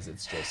human, because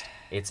it's just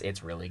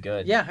it's really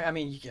good. yeah. I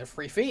mean, you get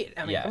free feet.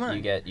 I mean, yeah, come on.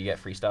 you get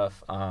free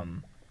stuff.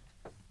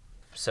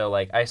 So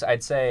like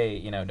I'd say,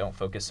 you know, don't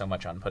focus so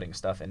much on putting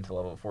stuff into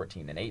level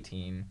 14 and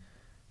 18.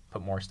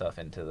 Put more stuff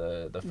into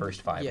the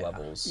first 5 yeah.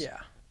 levels. Yeah.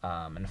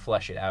 And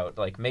flesh it out.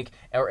 Like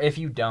or if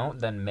you don't,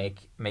 then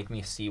make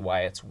me see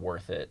why it's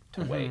worth it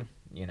to wait.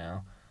 You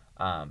know,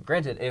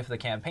 granted, if the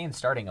campaign's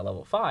starting at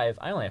level 5,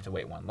 I only have to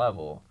wait 1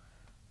 level.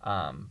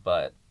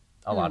 But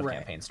a lot of Right.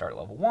 campaigns start at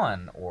level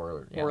 1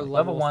 or Or level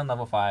level 1,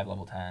 level 5,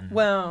 level 10.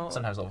 Well,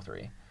 sometimes level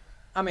 3.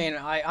 I mean,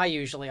 I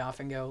usually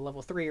often go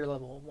level 3 or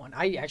level 1.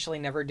 I actually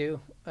never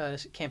do a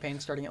campaign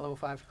starting at level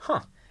 5.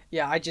 Huh.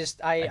 Yeah, I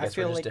just I I guess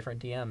feel we're just like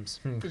different DMs.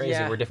 Crazy.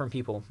 Yeah. We're different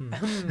people.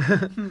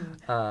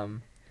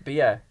 But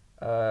yeah,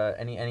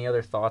 any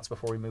other thoughts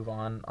before we move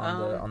on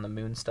the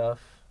moon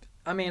stuff?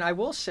 I mean, I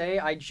will say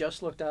I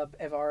just looked up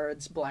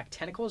Evard's Black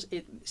Tentacles.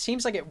 It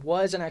seems like it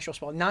was an actual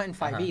spell, not in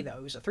 5e though.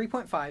 It was a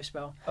 3.5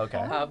 spell.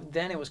 Okay.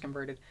 Then it was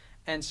converted,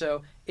 and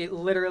so it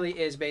literally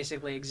is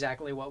basically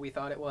exactly what we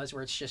thought it was.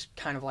 Where it's just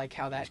kind of like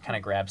how that. Kind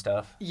of grab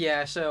stuff.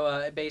 Yeah.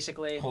 So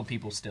basically. Hold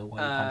people still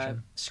while you punch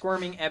them.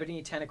 Squirming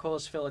ebony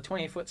tentacles fill a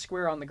 20-foot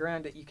square on the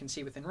ground that you can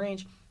see within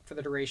range. For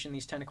the duration,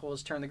 these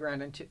tentacles turn the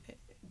ground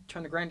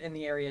in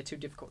the area to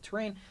difficult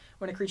terrain.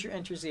 When a creature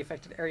enters the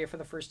affected area for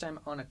the first time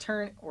on a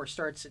turn or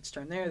starts its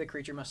turn there, the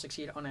creature must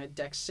succeed on a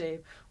dex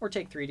save or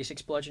take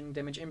 3d6 bludgeoning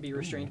damage and be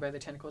restrained by the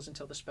tentacles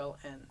until the spell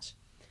ends.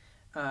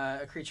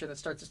 A creature that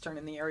starts its turn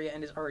in the area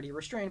and is already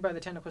restrained by the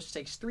tentacles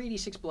takes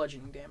 3d6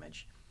 bludgeoning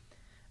damage.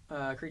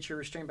 A creature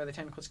restrained by the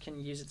tentacles can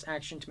use its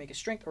action to make a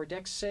strength or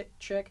dex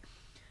check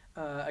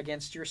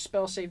against your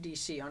spell save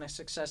DC. On a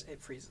success,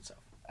 it frees itself.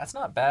 That's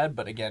not bad,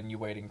 but again, you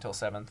waiting till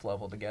 7th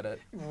level to get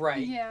it.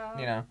 Right. Yeah.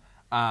 You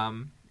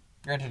know.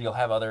 Granted, you'll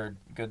have other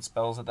good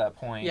spells at that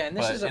point. Yeah, and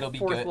this but is a it'll be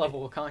 4th good.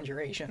 level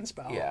conjuration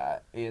spell. Yeah,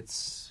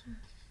 it's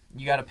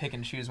you got to pick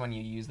and choose when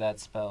you use that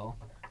spell.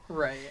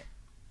 Right.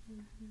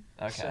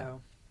 Okay.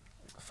 So,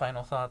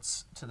 Final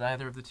thoughts to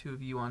either of the two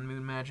of you on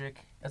moon magic?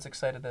 As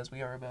excited as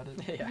we are about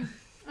it. yeah.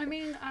 I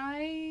mean,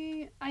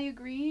 I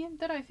agree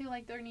that I feel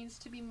like there needs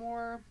to be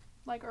more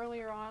like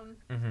earlier on,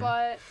 Mhm.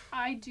 but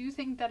I do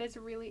think that it's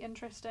really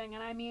interesting,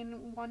 and I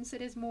mean, once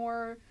it is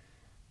more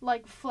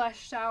like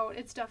fleshed out,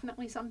 it's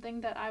definitely something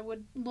that I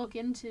would look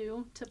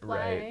into to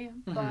play.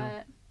 Right.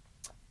 But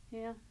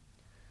yeah,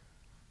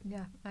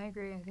 Yeah, I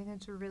agree. I think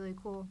it's really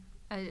cool.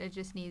 It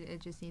just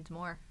needs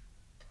more.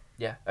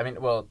 Yeah, I mean,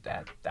 well,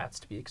 that's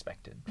to be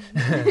expected.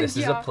 This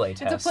is a Yeah, play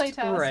test. it's a play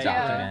test. Right.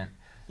 Yeah. Document.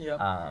 Yep.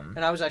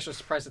 And I was actually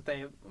surprised that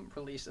they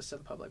released this to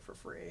the public for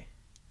free.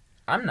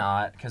 I'm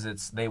not,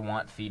 because they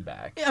want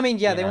feedback. I mean,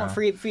 yeah, You they want know?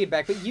 free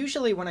feedback, but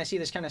usually when I see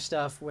this kind of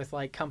stuff with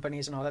like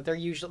companies and all that,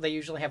 they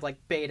usually have like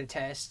beta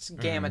tests,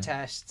 gamma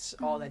tests,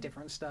 all that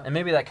different stuff. And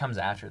maybe that comes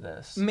after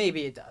this.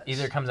 Maybe it does.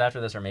 Either it comes after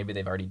this, or maybe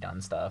they've already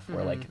done stuff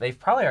where like they've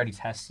probably already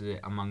tested it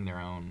among their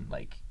own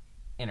like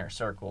inner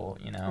circle,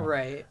 you know.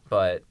 Right.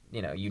 But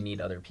you know, you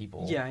need other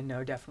people. Yeah, I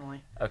know,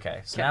 definitely.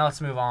 Okay, so Okay. now let's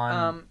move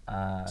on.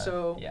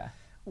 So- yeah,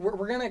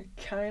 We're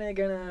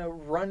gonna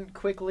run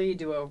quickly,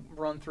 do a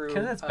run through.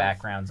 because it's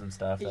backgrounds and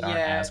stuff that aren't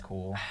yeah. as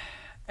cool.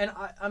 And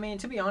I mean,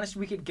 to be honest,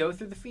 we could go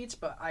through the feats,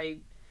 but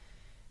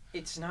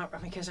it's not. I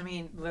mean, because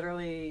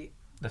literally,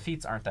 The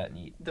feats aren't that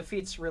neat. the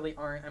feats really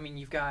aren't. I mean,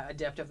 you've got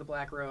Adept of the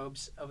Black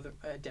Robes,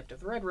 Adept of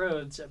the Red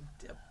Robes,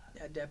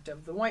 Adept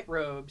of the White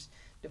Robes,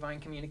 Divine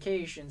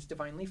Communications,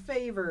 Divinely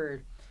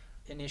Favored,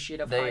 Initiate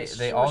of High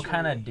They all Sorcery.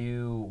 kind of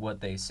do what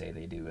they say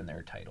they do in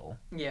their title.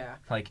 Yeah.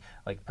 Like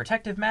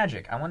protective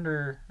magic. I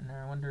wonder,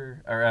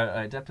 or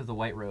Adept of the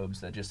White Robes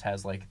that just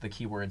has like the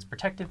keywords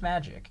protective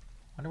magic.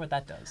 Wonder what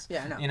that does.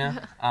 Yeah, I know. You know,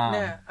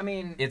 Nah, I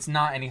mean, it's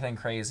not anything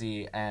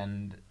crazy,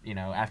 and you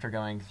know, after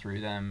going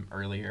through them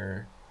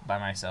earlier by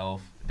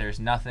myself, there's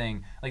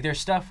nothing like there's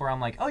stuff where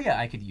I'm like, oh yeah,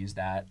 I could use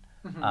that.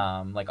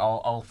 Mm-hmm. Like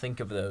I'll think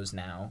of those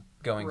now,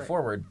 going Right.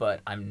 forward,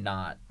 but I'm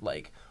not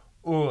like,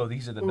 oh,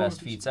 these are the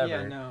best feats ever.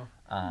 Yeah, no.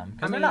 Because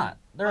I they're mean, not.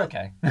 They're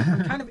okay.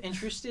 I'm kind of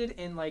interested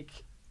in like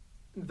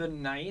the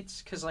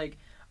knights because like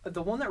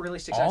the one that really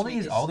sticks out to me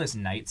is All this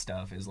knight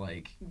stuff is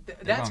like they're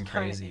that's going kinda-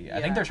 crazy. I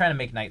yeah. think they're trying to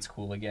make knights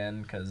cool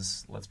again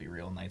because let's be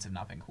real, knights have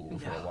not been cool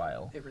for a No.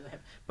 while. It really have.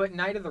 But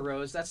Knight of the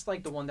Rose, that's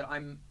like the one that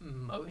I'm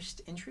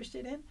most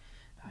interested in.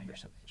 Oh, you're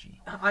so edgy.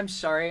 I'm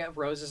sorry,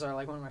 roses are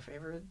like one of my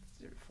favorite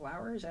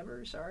flowers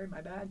ever. Sorry,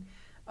 my bad.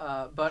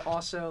 But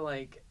also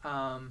like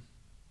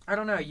I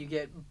don't know. You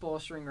get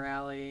bolstering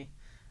rally,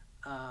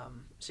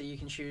 so you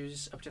can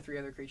choose up to 3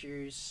 other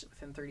creatures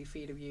within 30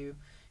 feet of you,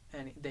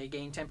 and they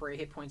gain temporary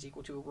hit points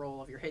equal to a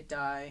roll of your hit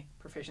die,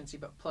 proficiency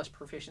plus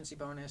proficiency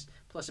bonus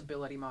plus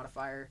ability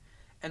modifier,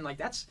 and like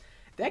that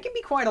can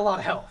be quite a lot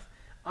of health.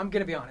 I'm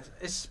gonna be honest,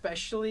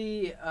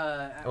 especially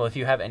Well, if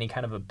you have any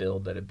kind of a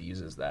build that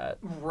abuses that,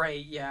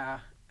 right, yeah,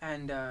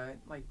 and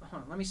like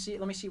hold on, let me see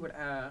what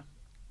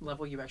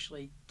level you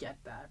actually get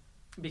that,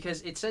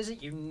 because it says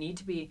that you need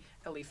to be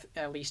at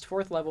least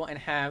 4th level and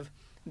have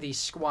the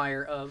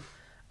Squire of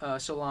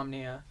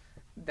Solamnia,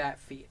 that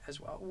feat as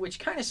well, which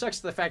kind of sucks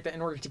to the fact that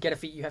in order to get a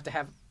feat you have to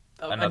have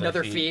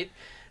another feat.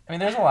 I mean,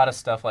 there's a lot of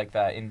stuff like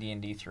that in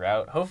D&D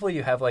throughout. Hopefully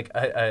you have like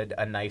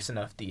a nice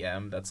enough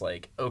DM that's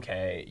like,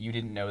 okay, you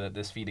didn't know that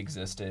this feat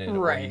existed, or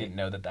Right. you didn't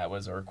know that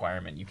was a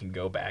requirement. You can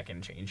go back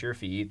and change your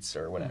feats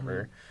or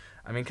whatever.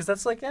 Mm-hmm. I mean, because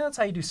that's like, that's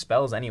how you do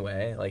spells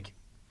anyway. Like,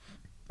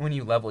 when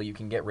you level, you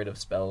can get rid of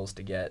spells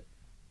to get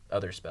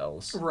other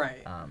spells.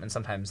 Right. And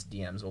sometimes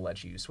DMs will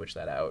let you switch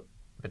that out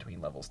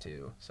between levels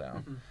too. So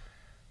Mhm.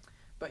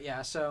 But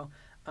yeah, so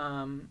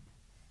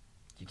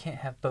you can't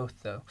have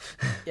both though.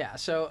 yeah,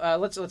 so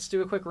let's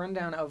do a quick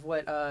rundown of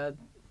what the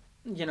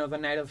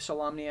Knight of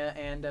Solamnia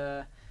and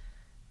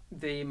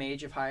the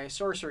Mage of High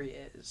Sorcery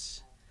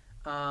is.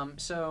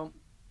 So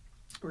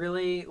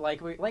really,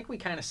 like we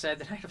kind of said,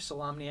 the Knight of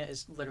Solamnia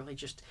is literally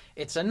just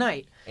it's a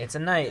knight. It's a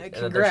knight.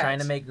 They're Congrats. trying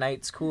to make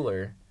knights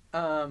cooler.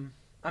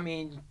 I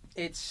mean,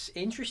 it's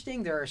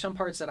interesting. There are some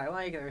parts that I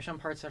like. There are some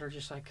parts that are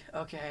just like,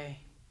 okay.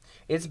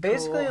 It's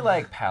basically Cool.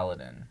 like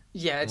Paladin.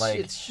 Yeah, Like-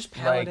 it's just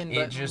Paladin,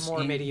 like, but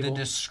more medieval. The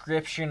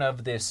description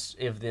of this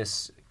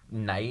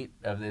knight,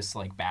 of this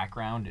like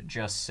background, it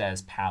just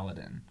says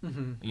Paladin.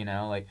 Mm-hmm. You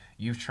know, like,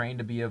 you've trained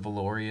to be a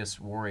valorous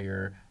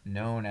warrior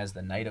known as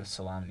the Knight of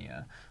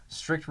Solamnia.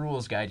 Strict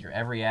rules guide your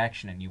every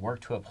action, and you work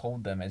to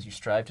uphold them as you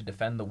strive to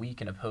defend the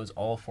weak and oppose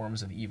all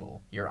forms of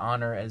evil. Your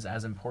honor is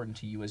as important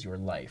to you as your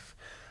life.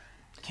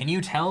 Can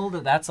you tell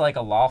that that's like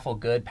a lawful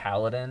good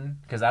paladin?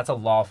 Because that's a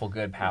lawful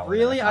good paladin.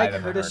 Really, if I I've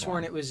ever could have heard sworn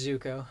one. it was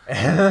Zuko.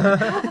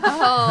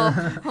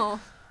 Oh.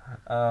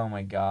 Oh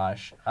my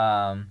gosh.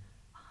 Yeah,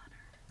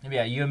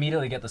 you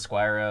immediately get the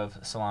Squire of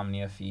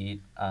Solamnia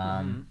feat.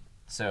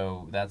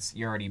 So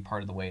you're already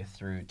part of the way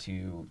through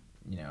to,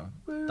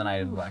 the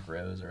Knight of the Black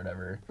Rose or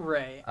whatever.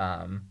 Right.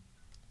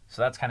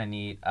 So that's kind of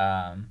neat.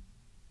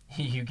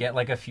 You get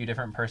like a few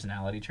different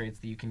personality traits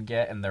that you can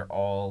get, and they're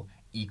all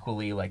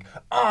equally like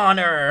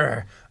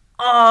honor.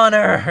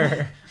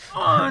 Honor.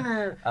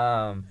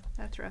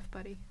 That's rough,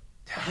 buddy.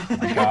 Oh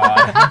my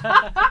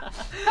god.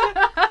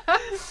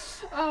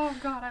 Oh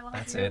God, I love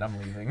That's you. it. I'm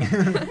leaving.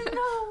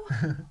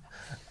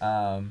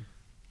 No.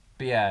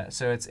 But yeah,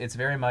 so it's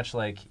very much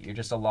like you're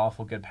just a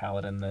lawful good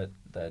paladin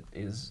that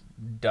is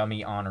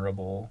dummy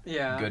honorable.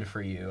 Yeah. Good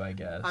for you, I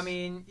guess. I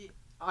mean,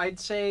 I'd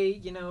say,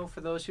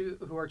 for those who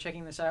are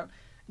checking this out,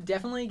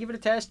 definitely give it a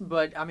test,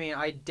 but I mean,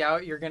 I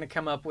doubt you're going to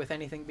come up with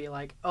anything be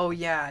like, oh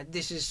yeah,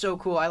 this is so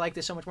cool, I like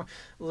this so much more.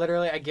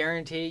 Literally, I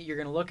guarantee you're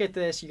going to look at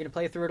this, you're going to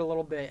play through it a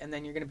little bit, and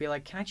then you're going to be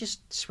like, can I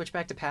just switch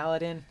back to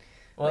Paladin?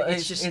 well, like,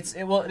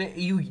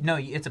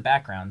 it's a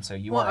background, so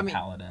you Well, are I mean- a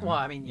paladin. Well,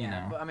 I mean, you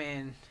yeah, know. but I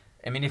mean,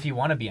 If you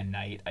want to be a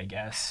knight, I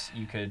guess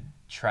you could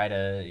try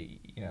to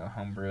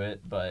homebrew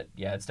it, but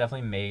yeah, it's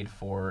definitely made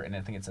for, and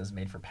I think it says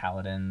made for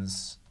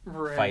paladins,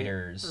 right,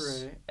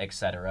 fighters, right.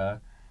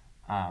 etc.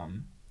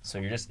 So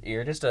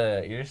you're just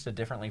a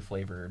differently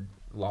flavored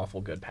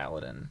lawful good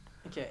paladin.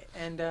 Okay,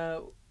 and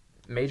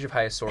Mage of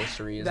High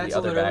Sorcery is that's the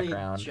other literally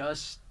background.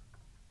 just,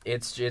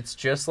 It's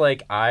just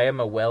like I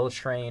am a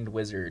well-trained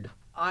wizard.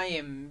 I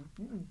am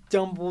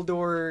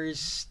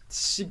Dumbledore's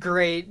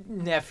great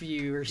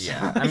nephew or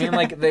something. Yeah, I mean,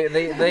 like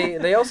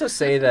they also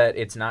say that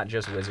it's not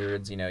just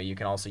wizards. You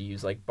can also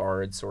use like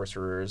bards,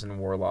 sorcerers, and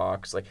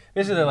warlocks. Like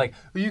basically, they're like,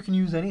 well, you can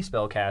use any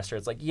spellcaster.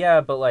 It's like,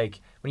 yeah, but like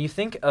when you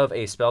think of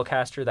a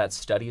spellcaster that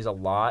studies a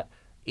lot,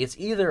 it's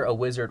either a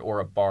wizard or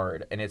a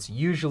bard, and it's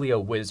usually a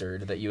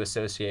wizard that you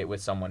associate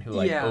with someone who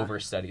like Yeah.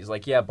 overstudies.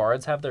 Like, yeah,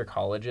 bards have their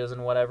colleges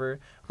and whatever,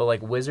 but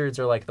like wizards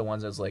are like the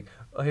ones that's like,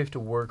 I have to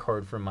work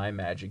hard for my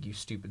magic, you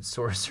stupid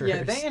sorcerers.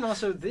 Yeah, and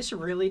also this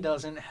really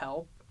doesn't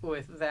help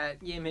with that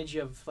image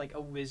of like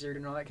a wizard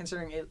and all that,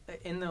 considering it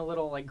in the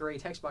little like gray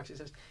text box it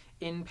says,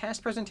 in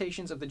past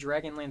presentations of the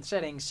Dragonland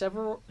setting,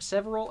 several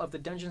of the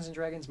Dungeons and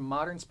Dragons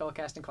modern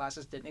spellcasting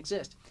classes didn't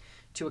exist.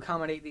 To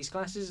accommodate these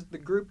classes, the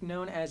group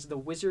known as the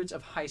Wizards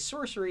of High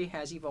Sorcery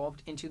has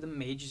evolved into the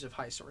Mages of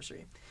High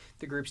Sorcery.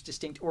 The group's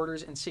distinct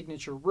orders and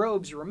signature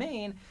robes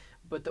remain,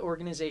 but the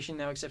organization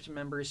now accepts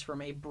members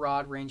from a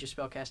broad range of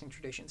spellcasting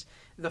traditions.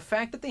 The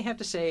fact that they have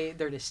to say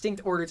their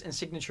distinct orders and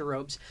signature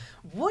robes,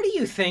 what do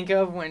you think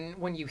of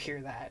when you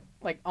hear that?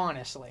 Like,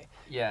 honestly.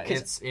 Yeah,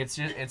 'Cause-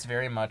 it's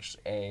very much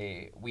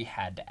we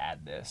had to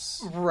add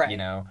this, Right. You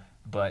know,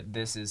 but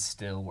this is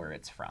still where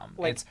it's from.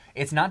 Like-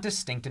 it's not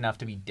distinct enough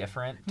to be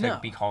different, to No.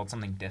 be called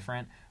something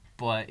different,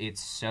 but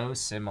it's so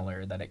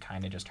similar that it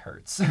kind of just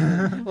hurts.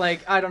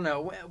 Like, I don't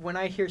know. When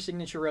I hear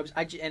signature robes,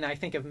 and I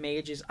think of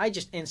mages, I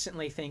just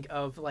instantly think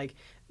of, like,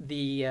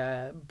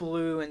 the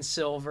blue and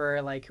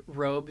silver, like,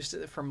 robes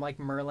from, like,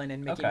 Merlin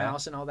and Mickey Okay.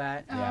 Mouse and all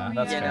that. Yeah, Oh,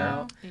 that's You fair.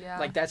 know? Yeah.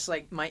 Like, that's,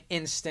 like, my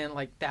instant,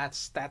 like,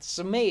 that's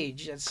a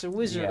mage. That's a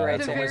wizard Yeah, right The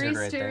that's a there. very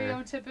wizard right there.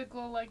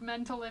 stereotypical, like,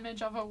 mental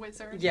image of a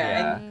wizard. Yeah,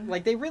 Yeah. and,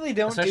 like, they really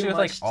don't Especially do with,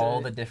 like, much all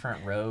to... the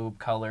different robe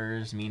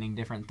colors meaning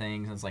different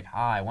things. It's like,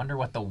 I wonder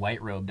what the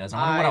white robe does. I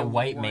wonder what a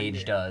white mage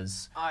wonder.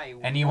 does. I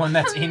Anyone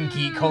that's in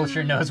geek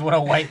culture knows what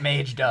a white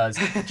mage does.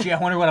 Gee, I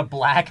wonder what a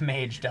black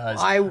mage does.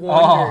 I wonder.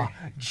 Oh,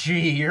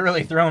 gee, you're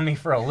really throwing me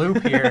for a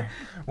loop here.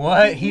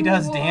 What? He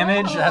does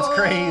damage? That's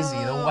crazy.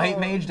 The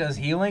white mage does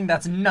healing?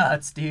 That's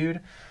nuts,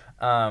 dude.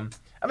 I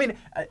mean,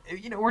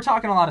 you know, we're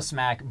talking a lot of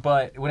smack,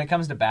 but when it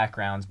comes to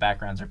backgrounds are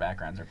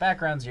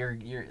backgrounds.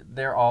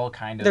 They're all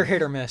kind of They're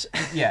hit or miss.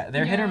 yeah,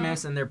 they're hit or Yeah.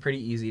 miss, and they're pretty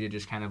easy to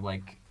just kind of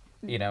like,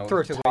 you know,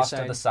 Throw to the toss to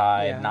wayside. the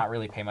side, Yeah. not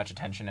really pay much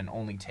attention, and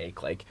only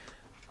take like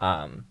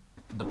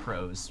the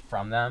pros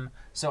from them.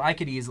 So I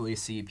could easily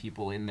see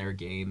people in their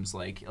games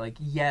like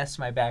yes,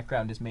 my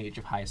background is mage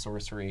of high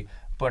sorcery,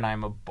 but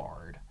I'm a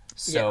bard.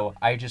 So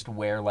I just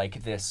wear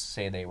like this.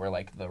 Say they were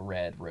like the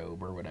red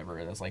robe or whatever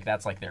it is. Like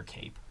that's like their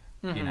cape.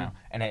 You know,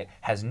 and it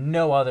has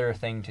no other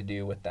thing to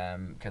do with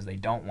them because they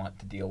don't want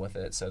to deal with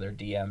it. So their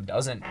DM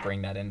doesn't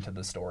bring that into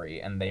the story,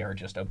 and they are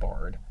just a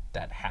bard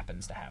that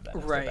happens to have that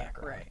as their Right,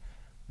 background. right.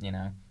 You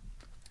know,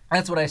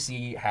 that's what I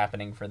see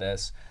happening for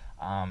this.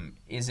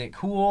 Is it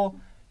cool?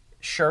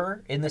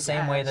 Sure, in the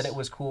same way that guess. it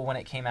was cool when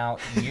it came out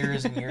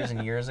years and years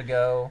and years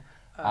ago.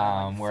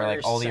 Like Where like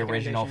first, all the second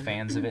original edition.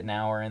 fans of it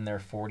now are in their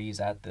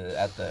 40s at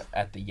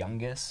the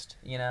youngest.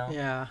 You know,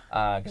 Yeah.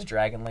 because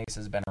Dragon Lace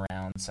has been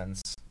around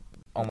since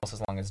almost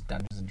as long as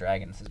Dungeons and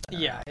Dragons has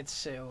been Yeah, around. it's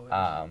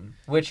so...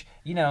 Which,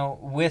 you know,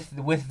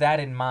 with that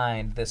in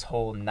mind, this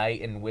whole knight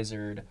and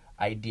wizard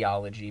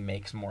ideology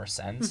makes more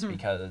sense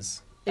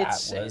because that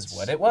was It's-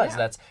 what it was.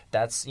 yeah.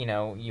 That's you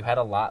know, you had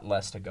a lot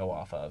less to go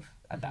off of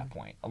at that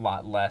point. A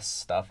lot less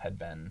stuff had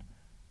been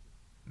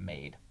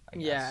made. I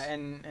guess. Yeah,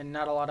 and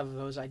not a lot of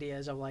those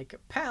ideas of, like,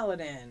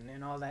 paladin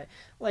and all that.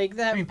 Like,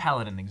 that... I mean,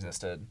 paladin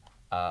existed,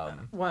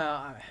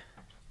 well,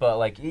 but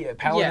like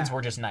paladins Yeah.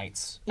 were just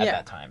knights at Yeah.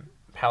 that time.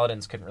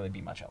 Paladins couldn't really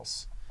be much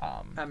else.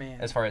 I mean...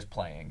 As far as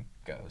playing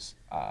goes,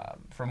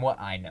 from what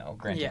I know,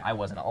 granted, Yeah. I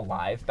wasn't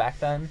alive back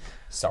then.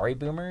 Sorry,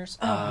 boomers.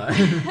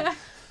 I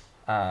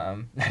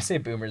say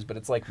boomers, but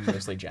it's like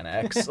mostly Gen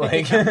X.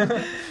 Like,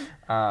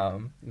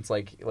 it's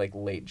like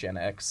late Gen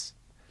X,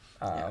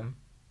 or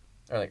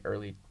like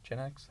early Gen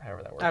X,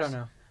 however that works. I don't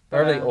know.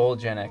 Whatever the But, old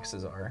Gen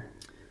X's are.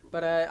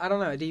 But I don't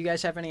know. Do you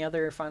guys have any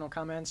other final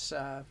comments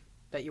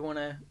that you want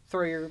to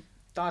throw your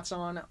thoughts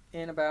on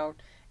in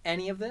about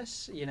any of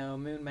this? You know,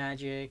 moon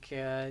magic,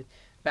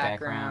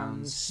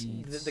 backgrounds,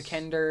 Backgrounds, the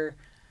Kender.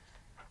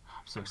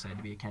 I'm so excited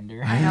to be a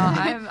Kender. I know.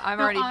 I'm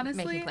No, already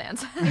honestly, making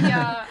plans.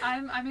 Yeah,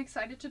 I'm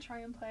excited to try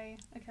and play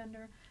a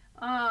Kender.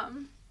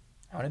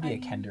 I want to be a I-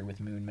 Kender with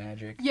moon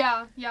magic.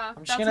 Yeah. I'm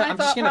That's just my gonna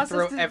thought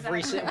throw process every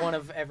exactly. one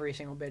of every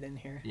single bit in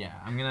here. Yeah,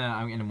 I'm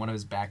gonna one of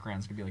his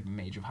backgrounds could be like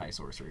mage of high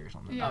sorcery or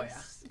something.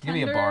 Yes. Give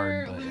me a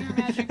bard, Kender, but- lunar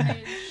magic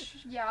mage.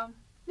 Yeah.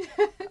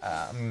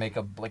 I'm gonna make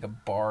a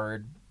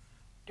bard.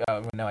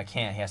 Oh no, I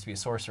can't. He has to be a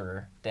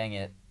sorcerer. Dang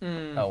it.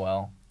 Mm. Oh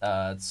well.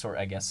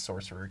 I guess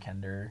sorcerer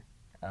Kender.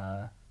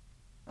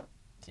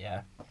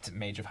 Yeah,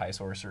 mage of high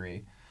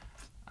sorcery.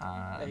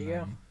 There you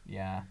go.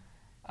 Yeah.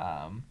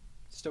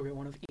 Still get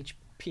one of each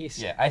piece.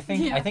 Yeah, I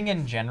think Yeah.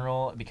 in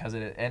general because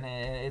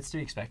it's to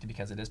be expected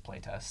because it is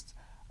playtest,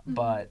 Mm-hmm.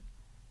 but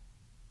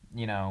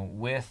you know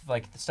with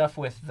like the stuff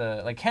with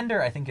the like Kender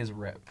I think is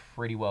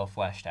pretty well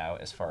fleshed out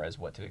as far as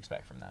what to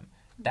expect from them.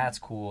 That's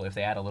cool. If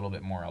they add a little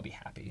bit more, I'll be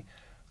happy.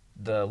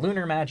 The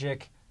lunar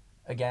magic,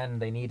 again,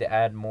 they need to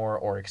add more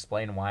or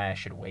explain why I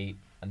should wait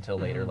until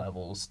later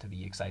levels to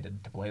be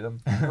excited to play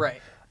them.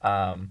 Right.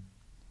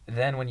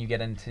 Then when you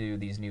get into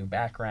these new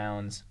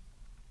backgrounds,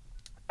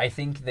 I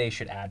think they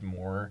should add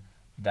more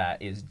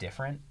that is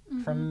different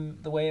from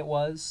the way it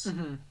was.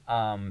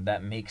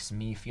 That makes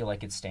me feel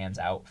like it stands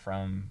out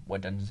from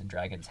what Dungeons and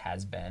Dragons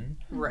has been.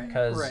 Right.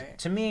 Because Right.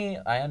 to me,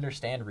 I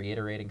understand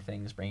reiterating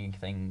things, bringing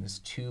things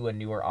to a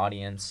newer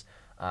audience,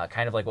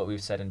 kind of like what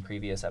we've said in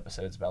previous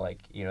episodes about like,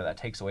 you know, that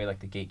takes away like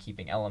the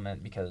gatekeeping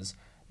element because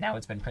now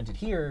it's been printed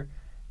here,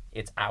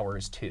 it's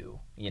ours too,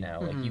 you know,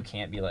 like you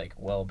can't be like,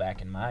 well,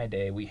 back in my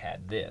day we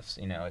had this,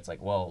 you know, it's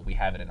like, well, we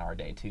have it in our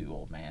day too,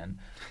 old man.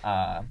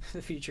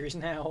 The future is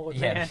now. Old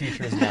Yeah, man. the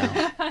future is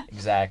now.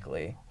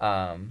 Exactly.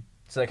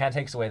 So it kind of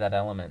takes away that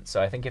element.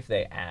 So I think if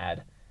they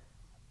add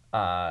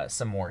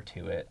some more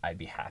to it, I'd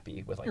be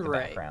happy with like the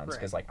Right, backgrounds,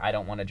 because right. like I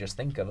don't want to just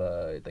think of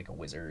a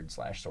wizard /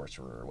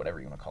 sorcerer or whatever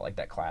you want to call it, like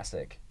that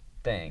classic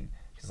thing,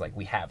 because like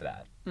we have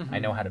that. I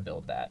know how to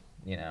build that,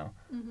 you know.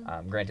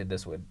 Granted,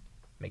 this would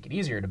make it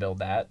easier to build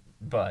that,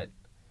 but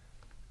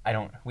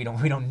we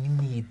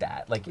don't need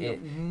that. Like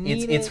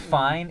it's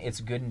fine,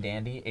 it's good and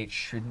dandy. It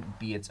shouldn't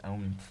be its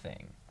own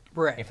thing.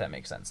 Right. If that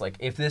makes sense. Like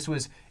if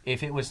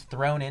it was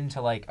thrown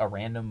into like a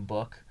random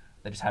book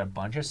that just had a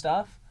bunch of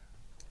stuff,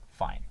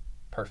 fine.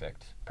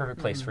 Perfect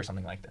place for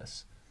something like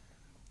this.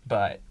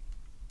 But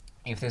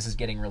if this is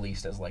getting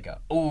released as like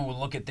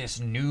look at this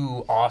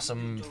new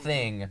awesome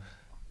thing,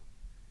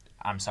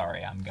 I'm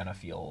sorry, I'm gonna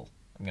feel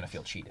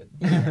cheated.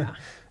 Yeah.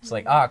 It's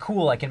like,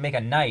 cool, I can make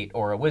a knight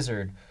or a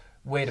wizard.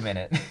 Wait a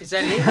minute. Is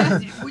that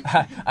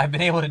it? I've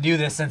been able to do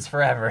this since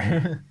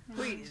forever.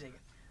 Wait a second.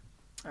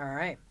 All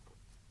right.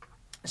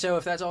 So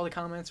if that's all the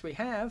comments we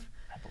have,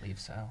 I believe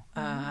so.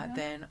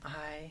 then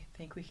I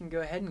think we can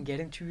go ahead and get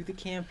into the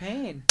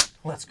campaign.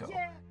 Let's go.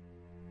 Okay.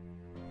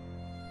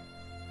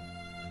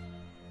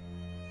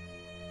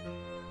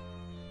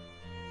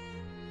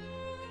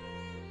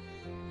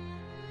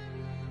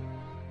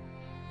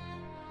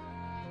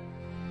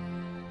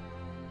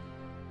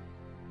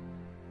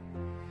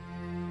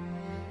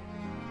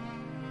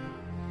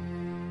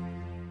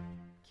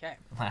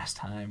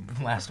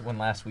 When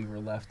last we were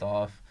left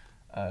off,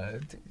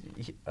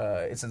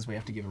 since we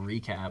have to give a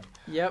recap.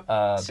 Yep.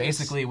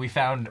 Basically, we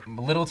found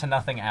little to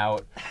nothing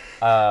out.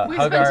 We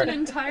spent an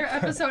entire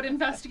episode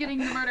investigating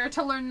the murder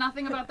to learn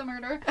nothing about the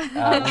murder.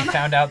 We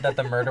found out that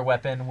the murder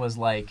weapon was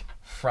like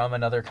from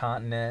another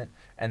continent,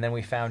 and then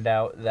we found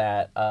out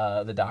that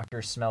the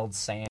doctor smelled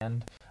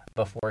sand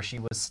before she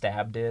was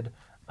stabbed.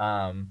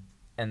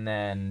 And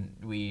then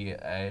we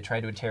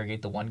tried to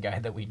interrogate the one guy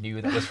that we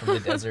knew that was from the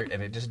desert,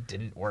 and it just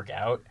didn't work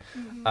out.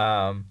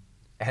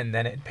 And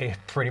then it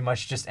pretty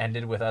much just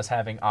ended with us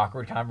having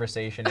awkward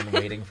conversation and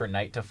waiting for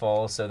night to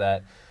fall so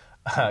that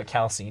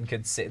Calcine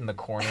could sit in the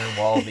corner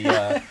while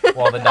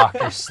the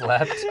doctor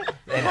slept,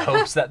 in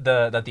hopes that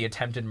the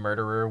attempted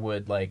murderer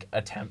would like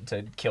attempt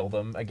to kill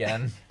them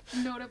again.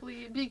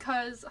 Notably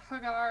because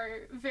Hagar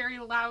very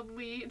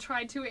loudly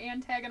tried to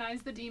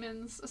antagonize the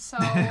demons, so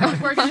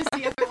we're gonna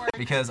see if it works.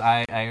 Because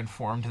I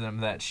informed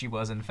them that she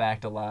was in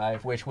fact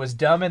alive, which was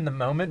dumb in the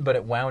moment, but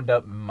it wound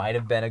up might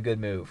have been a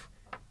good move.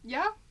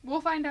 Yeah,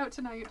 we'll find out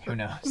tonight. Who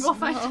knows? We'll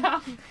find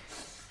out.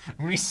 I'm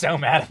gonna be so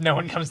mad if no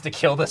one comes to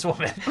kill this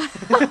woman.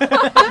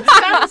 That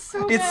sounds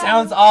so It bad.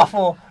 sounds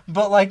awful,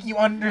 but like you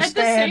understand, At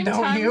the same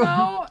don't time, you?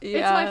 though, it's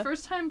Yeah. my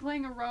first time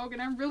playing a rogue,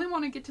 and I really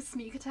want to get to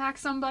sneak attack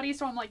somebody,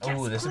 so I'm like, yes,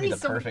 Oh, this would please, be the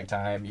somebody- perfect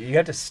time. You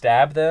have to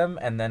stab them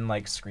and then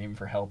like scream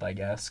for help, I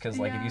guess, because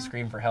like if Yeah. you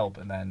scream for help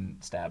and then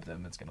stab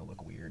them, it's gonna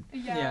look weird.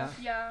 Yeah.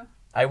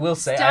 I will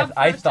say, Stab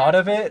I first, thought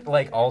stab of it second.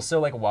 like also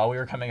like while we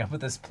were coming up with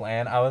this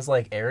plan, I was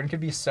like, Aaron could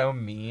be so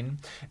mean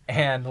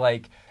and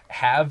like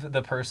have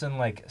the person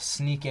like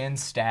sneak in,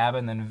 stab,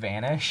 and then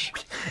vanish,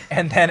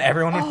 and then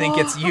everyone would think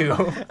it's you.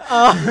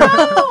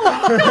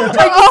 I did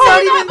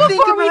not even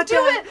think about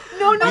that.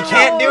 No, You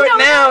can't do it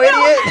now,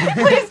 idiot.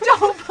 Please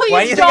don't. Please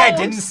Why do you don't. think I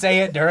didn't say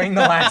it during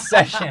the last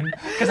session?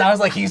 Because I was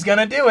like, he's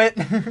gonna do it.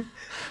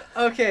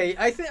 Okay,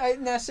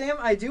 now Sam,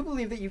 I do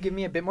believe that you give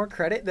me a bit more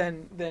credit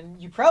than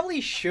you probably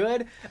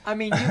should. I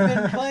mean, you've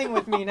been playing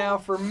with me now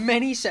for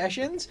many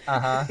sessions.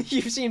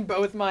 You've seen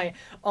both my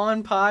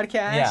on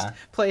podcast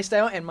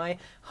playstyle and my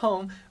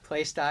home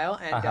playstyle,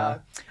 and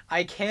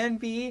I can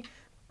be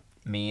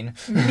Mean.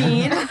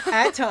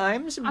 at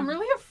times. I'm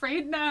really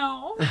afraid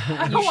now.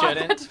 I You don't want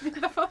shouldn't. that to be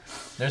the-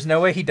 There's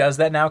no way he does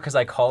that now because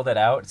I called it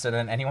out. So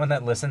then anyone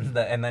that listens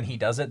and then he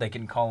does it, they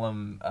can call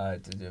him. You're a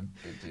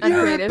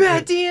Uncreative.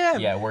 bad DM.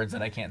 Yeah, words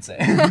that I can't say.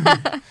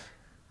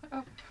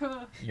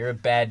 Oh, You're a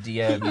bad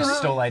DM. You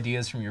stole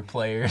ideas from your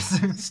players.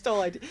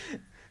 Stole idea.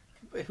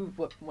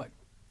 What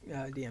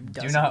DM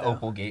doesn't? Do not though?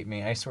 Opalgate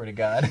me. I swear to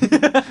God.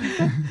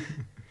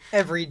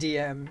 Every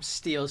DM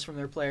steals from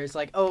their players.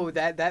 Like, oh,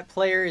 that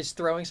player is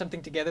throwing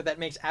something together that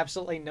makes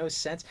absolutely no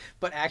sense,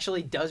 but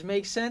actually does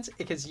make sense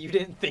because you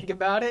didn't think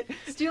about it.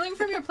 Stealing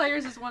from your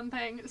players is one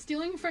thing.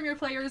 Stealing from your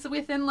players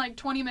within like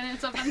 20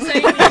 minutes of them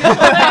saying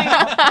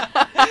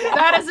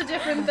that is a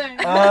different thing.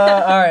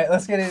 All right,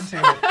 let's get into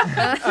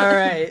it. All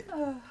right.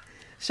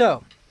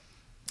 So,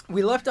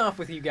 we left off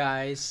with you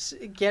guys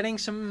getting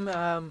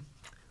some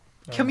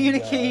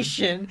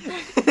communication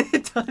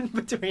done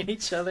between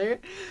each other.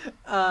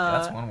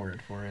 That's one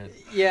word for it.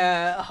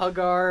 Yeah,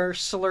 Hagar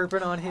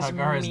slurping on his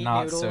Hagar is meat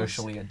not noodles.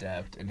 socially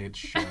adept, and it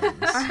shows.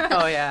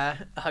 Oh yeah,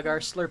 Hagar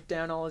slurped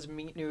down all his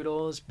meat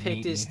noodles, picked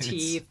Meat his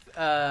noodles. teeth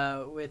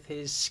with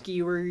his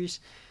skewers.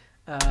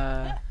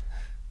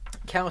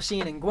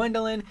 Calcine and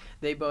Gwendolyn,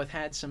 they both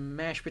had some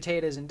mashed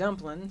potatoes and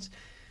dumplings,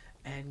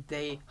 and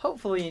they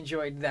hopefully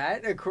enjoyed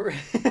that,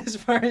 as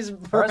far as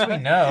we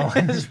know.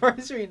 as far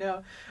as we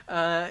know.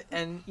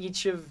 And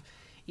each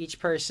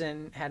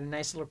person had a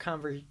nice little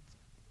conversation.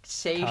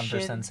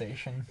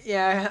 Conversation.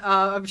 Yeah,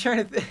 I'm trying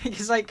to think,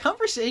 because like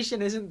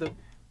conversation isn't the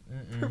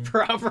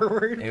proper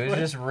word. It was for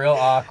just real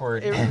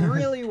awkward. It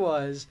really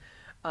was.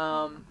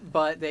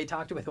 but they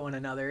talked with one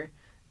another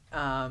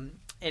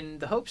in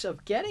the hopes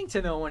of getting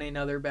to know one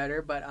another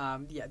better. But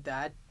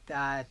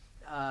that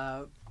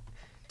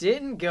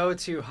didn't go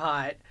too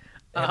hot.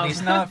 At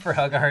least not for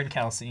Hagar and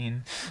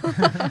Calcine.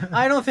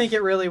 I don't think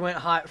it really went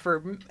hot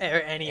for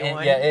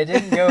anyone. It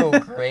didn't go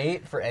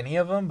great for any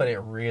of them, but it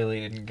really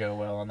didn't go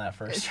well on that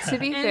first try. To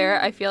be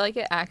fair, I feel like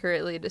it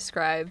accurately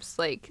describes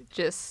like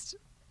just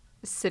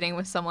sitting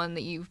with someone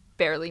that you've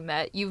barely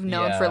met, you've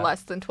known for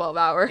less than 12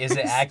 hours. Is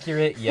it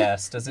accurate?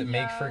 Yes. Does it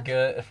make for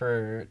Yeah.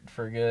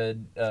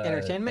 good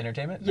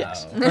Entertainment?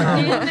 Yes. No.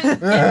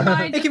 In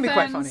my It can be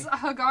quite defense,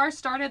 Hagar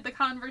started the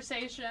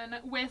conversation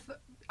with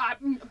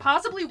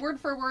possibly word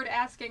for word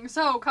asking,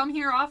 "So, come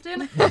here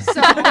often?" So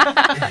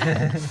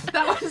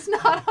that was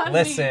not on me.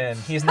 Listen,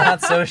 he's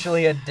not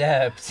socially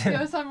adept.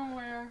 Yes, I'm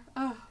aware.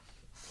 Oh,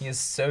 He is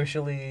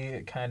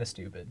socially kind of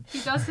stupid.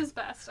 he does his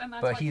best, and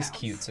that's But what he's counts.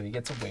 cute, so he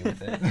gets away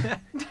with it.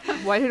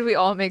 Why did we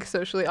all make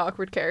socially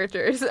awkward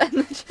characters? And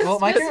then just Well,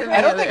 my miss character, me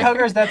I don't think there?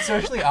 Hagar's that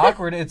socially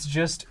awkward. It's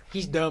just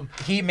He's dumb.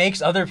 he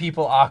makes other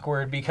people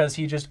awkward because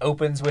he just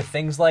opens with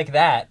things like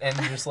that and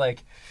just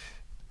like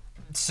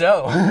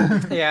so.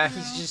 Yeah,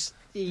 he's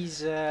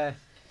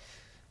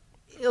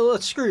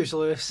screws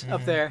loose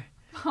up there.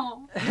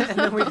 Oh. And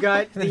then we've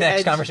got The next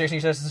Edge. conversation he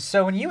says,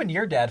 "So when you and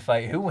your dad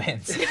fight, who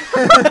wins?"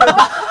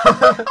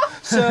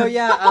 So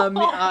yeah,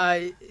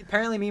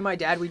 apparently me and my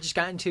dad, we just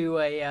got into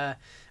a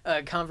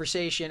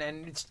conversation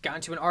and it's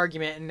gotten to an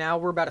argument, and now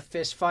we're about to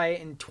fist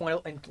fight in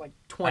 20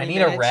 I need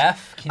minutes. a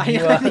ref. Can I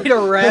you? need a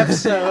ref.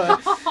 So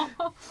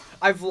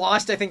I've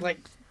lost, I think, like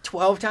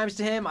 12 times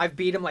to him. I've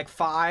beat him like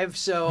 5.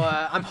 So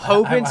I'm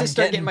hoping to I'm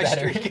start getting my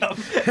getting streak up.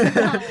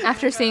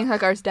 After seeing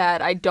Hagar's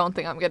dad, I don't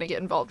think I'm gonna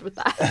get involved with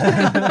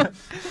that.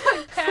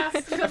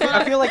 Pass.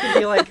 I feel like it'd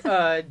be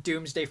like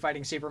Doomsday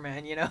fighting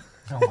Superman, you know?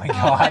 Oh my Oh my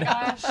god.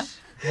 gosh.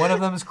 One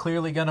of them is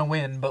clearly gonna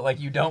win, but like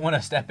you don't want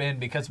to step in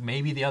because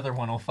maybe the other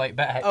one will fight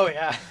back. Oh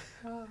yeah.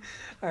 Oh.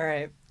 All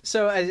right.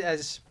 So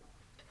as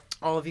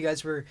all of you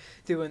guys were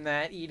doing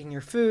that, eating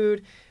your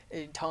food,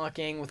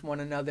 talking with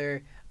one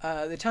another,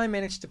 the time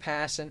managed to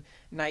pass and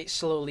night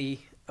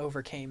slowly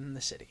overcame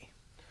the city.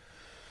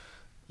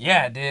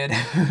 Yeah, it did.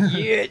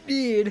 Yeah, it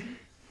did.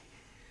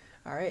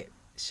 All right.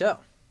 So,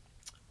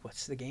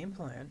 what's the game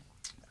plan?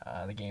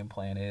 The game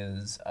plan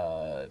is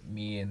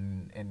me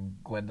and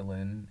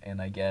Gwendolyn and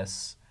I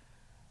guess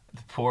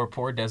the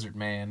poor desert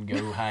man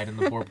go hide in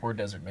the poor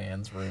desert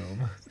man's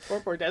room.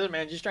 Poor desert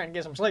man just trying to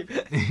get some sleep.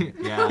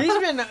 Yeah.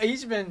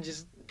 He's been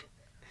just,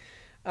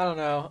 I don't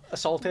know,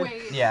 assaulted.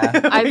 Wait. Yeah.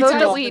 I Way vote too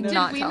that often. we Did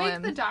not we tell make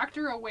him. the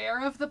doctor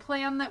aware of the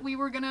plan that we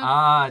were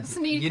gonna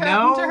sneak you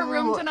out know, into her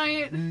room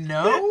tonight?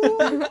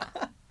 No.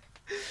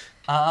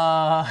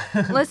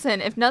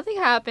 Listen, if nothing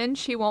happened,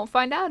 she won't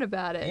find out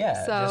about it.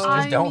 Yeah, So just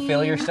I don't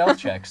fail your mean- stealth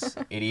checks,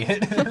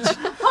 idiot.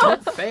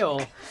 Don't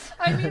fail.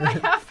 I mean, I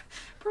have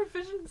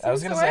proficiency. I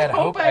was gonna so say I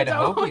hope I'd I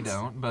hope you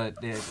don't. don't, but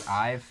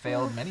I've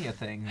failed many a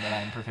thing that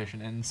I'm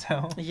proficient in.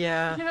 So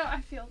Yeah. Yeah,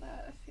 I feel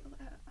that.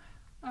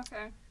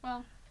 Okay,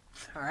 well.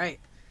 All right.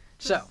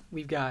 So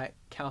we've got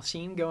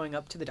Calcine going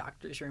up to the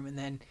doctor's room, and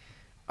then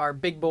our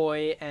big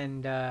boy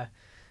and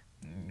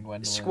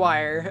Gwendolyn,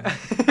 Squire,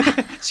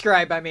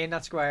 Scribe. I mean,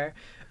 not Squire.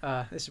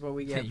 This is what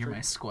we get. You're for-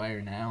 my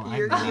squire now.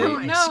 You're, I'm you're Oh,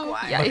 my no.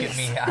 Squire. Look at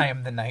me. I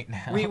am the knight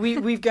now.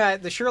 We've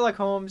got the Sherlock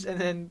Holmes and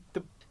then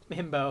the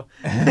himbo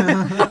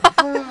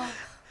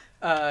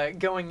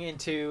going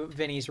into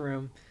Vinny's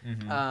room.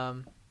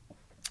 Mhm.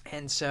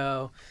 And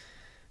so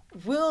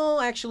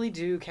we'll actually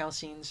do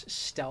Calcine's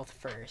stealth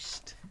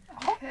first.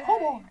 Okay.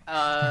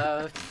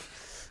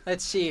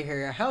 Let's see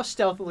here. How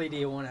stealthy do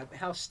you want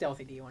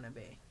to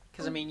be?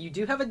 Because I mean, you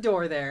do have a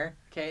door there.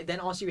 Okay. Then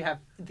also you have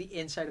the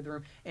inside of the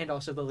room and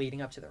also the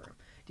leading up to the room.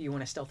 Do you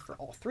want to stealth for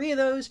all 3 of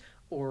those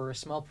or a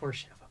small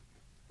portion of them?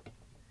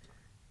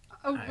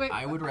 Oh, wait.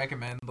 I would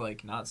recommend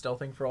like not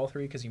stealthing for all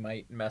 3 because you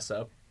might mess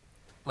up.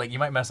 Like you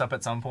might mess up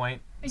at some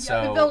point. Yeah,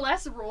 So the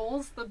less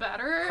rolls, the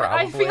better.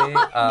 probably. I feel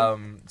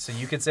like. So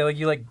you could say like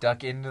you like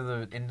duck into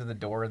the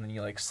door and then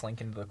you like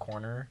slink into the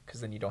corner because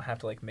then you don't have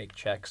to like make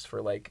checks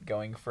for like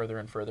going further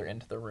and further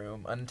into the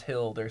room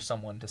until there's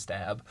someone to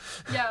stab.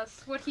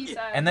 Yes, what he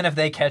said. And then if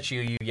they catch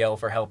you, you yell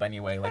for help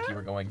anyway, like you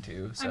were going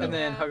to. So. mean, And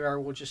then Yeah. Hagar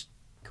will just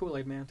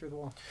Kool-Aid Man through the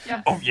wall.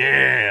 Yes. Oh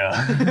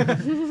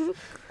yeah.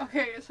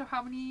 Okay, so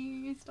how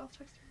many stealth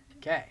checks do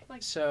you do? Okay.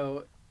 Like-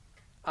 so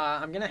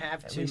I'm gonna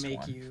have At to least make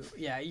one. you.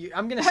 Yeah.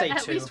 I'm gonna say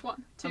At 2. least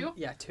one. 2?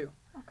 Yeah, 2.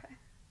 Okay.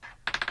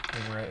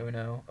 Numero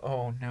uno.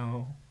 Oh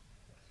no.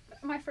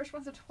 My first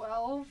one's a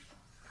 12.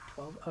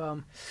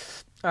 12.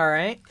 All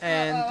right,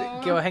 and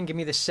Uh-oh. go ahead and give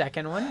me the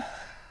second one.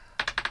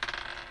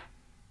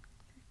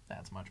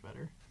 That's much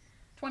better.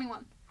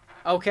 21.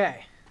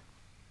 Okay.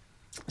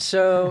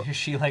 So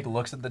She like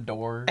looks at the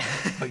door,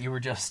 but you were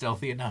just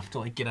stealthy enough to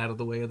like get out of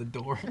the way of the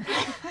door.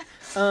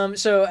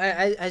 So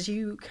as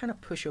you kind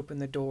of push open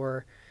the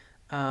door,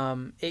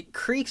 it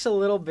creaks a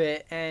little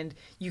bit, and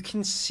you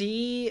can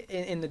see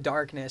in the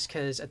darkness,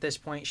 because at this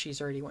point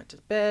she's already went to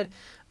bed,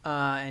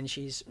 and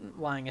she's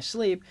lying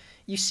asleep.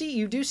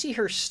 You do see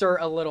her stir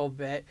a little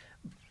bit,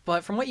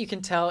 but from what you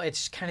can tell,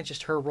 it's kind of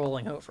just her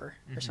rolling over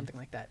or something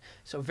like that.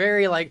 So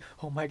very like,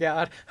 oh my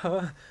god,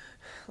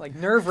 like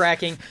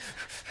nerve-wracking,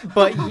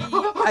 but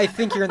I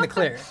think you're in the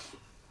clear.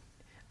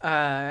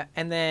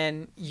 And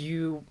then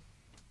you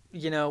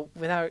know,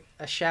 without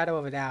a shadow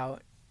of a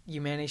doubt, you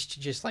manage to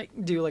just like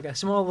do like a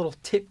small little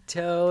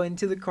tiptoe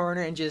into the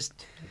corner and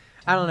just,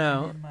 I don't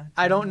know.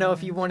 I don't know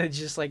if you want to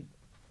just like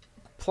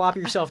plop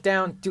yourself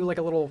down, do like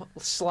a little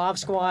Slav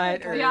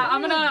squat. Or... Yeah,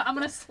 I'm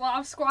gonna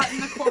Slav squat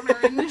in the corner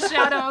in the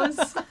shadows.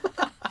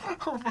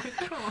 Oh my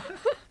god.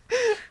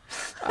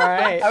 All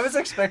right. I was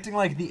expecting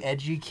like the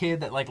edgy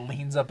kid that like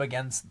leans up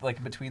against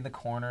like between the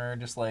corner,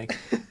 just like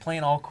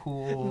playing all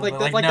cool. like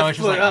but, the no, it's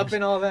just foot like, up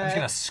and all I'm just that.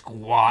 gonna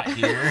squat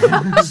here.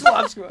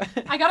 Slav squat.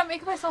 I gotta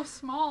make myself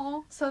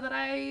small so that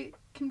I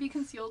can be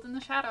concealed in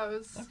the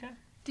shadows. Okay.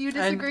 Do you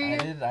disagree?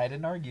 I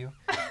didn't argue.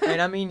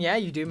 And I mean, yeah,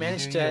 you do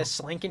manage do to you.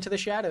 slink into the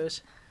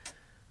shadows.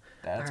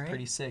 That's All right.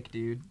 pretty sick,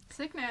 dude.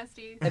 Sick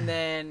nasty. And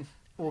then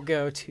we'll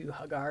go to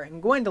Hagar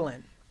and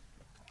Gwendolyn.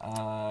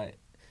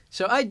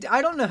 So I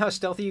don't know how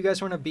stealthy you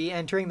guys want to be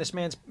entering this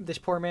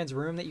poor man's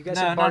room that you guys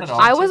No, have not barged at all.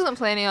 I into. wasn't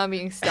planning on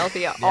being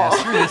stealthy at Yeah, all.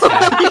 screw this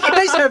guy. You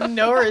guys have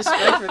no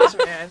respect for this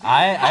man.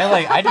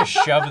 I just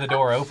shove the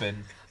door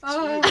open.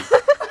 Oh,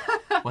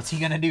 What's he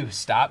gonna do?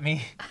 Stop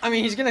me? I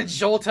mean, he's gonna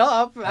jolt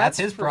up. That's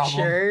his for problem.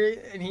 sure.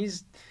 And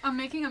he's I'm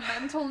making a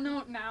mental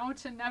note now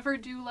to never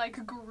do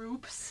like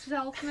group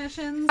stealth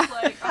missions.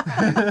 Like,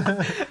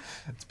 okay.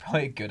 It's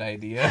probably a good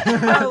idea.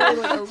 probably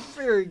like a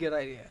very good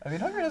idea. I mean,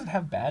 Hugger doesn't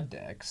have bad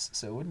decks,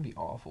 so it wouldn't be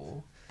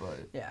awful. But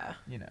Yeah.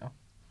 you know,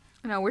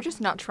 No, we're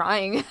just not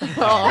trying at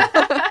all.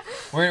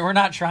 we're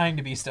not trying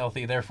to be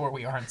stealthy, therefore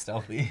we aren't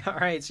stealthy. All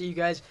right. So you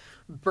guys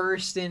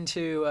burst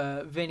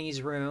into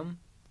Vinny's room.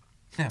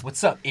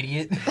 What's up,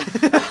 idiot? And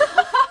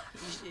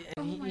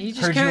Oh my he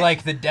just Heard kinda, you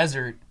like the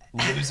desert,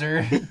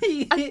 loser.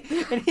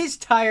 in his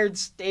tired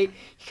state,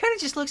 he kind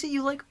of just looks at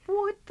you like,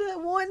 what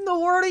in the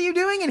world are you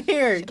doing in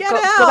here? Get Go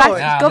out! back-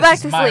 Nah, Go back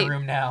this to is my sleep.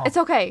 room now. It's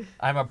okay.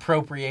 I'm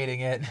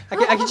appropriating it. I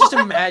can just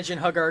imagine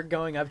Hagar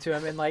going up to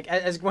him and like,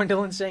 as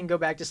Gwendolyn's saying, "Go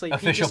back to sleep." he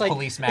Official just, like,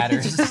 police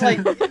matters. Just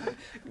like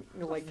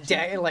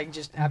just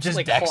Just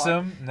absolutely decks claw-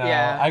 him? No,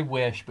 Yeah. I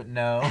wish, but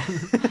no.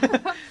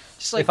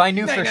 Just like, If I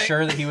knew for "Night, night."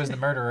 sure that he was the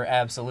murderer,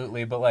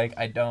 absolutely, but like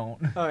I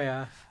don't. Oh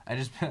yeah. I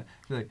just be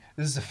like,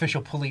 this is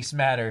official police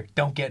matter.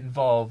 Don't get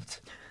involved.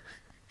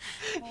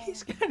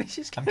 He's kind of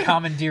just I'm kinda,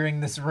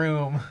 commandeering this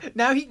room.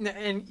 now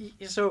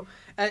so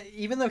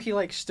even though he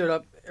like stood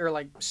up or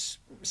like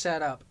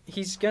sat up,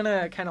 he's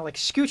gonna kind of like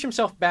scooch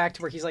himself back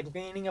to where he's like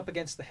leaning up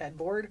against the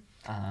headboard,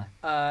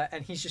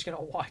 and he's just gonna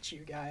watch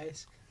you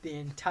guys the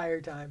entire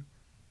time.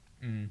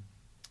 Mm.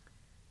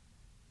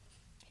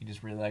 He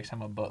just really likes how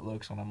my butt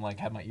looks when I'm like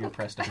have my ear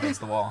pressed up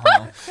against the wall,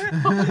 huh?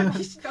 Oh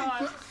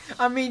God.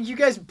 I mean, you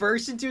guys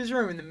burst into his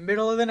room in the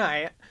middle of the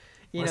night.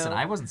 You Listen, know,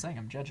 I wasn't saying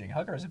I'm judging.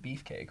 Hagar's a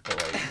beefcake, but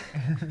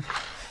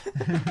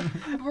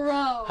like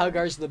Bro.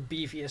 Hagar's the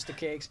beefiest of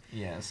cakes.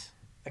 yes.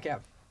 Okay.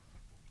 And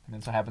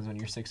that's what happens when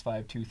you're 6'5",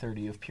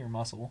 230 of pure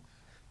muscle.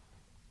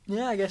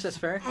 Yeah, I guess that's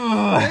fair.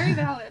 Very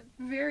valid.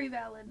 Very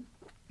valid.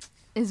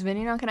 Is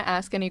Vinny not going to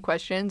ask any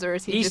questions, or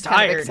is he He's just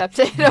kind of tired.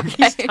 accepted?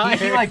 Okay. He's tired.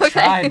 He like Okay.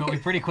 tried, but we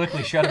pretty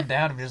quickly shut him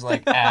down and was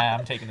like,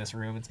 I'm taking this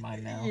room. It's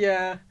mine now.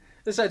 Yeah.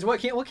 Besides, what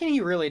can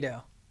he really do?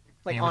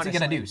 Like, Man, what's honestly, he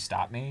gonna do?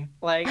 Stop me?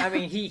 Like, I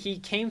mean, he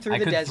came through I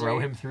the could desert. throw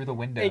him through the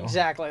window.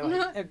 Exactly.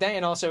 Like,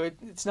 and also,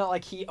 it's not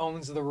like he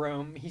owns the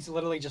room. He's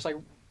literally just like,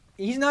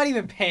 he's not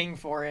even paying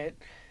for it.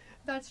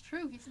 That's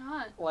true. He's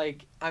not.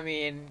 Like, I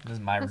mean, This is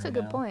my That's a room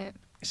good now. point.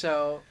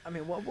 so I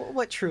mean,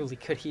 what truly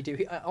could he do?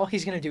 All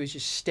he's gonna do is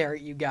just stare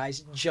at you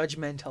guys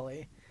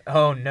judgmentally.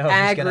 Oh no, he's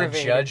gonna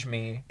Aggravated. judge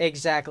me.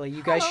 Exactly.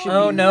 You guys should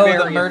Oh be no,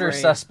 very the murder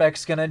afraid.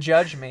 suspect's gonna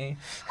judge me.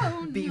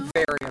 Oh Be no.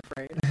 very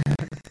afraid.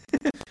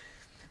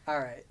 All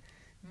right.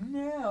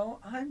 Now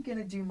I'm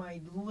gonna do my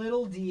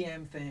little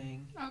DM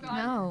thing. Oh God.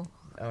 No.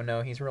 Oh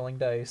no, he's rolling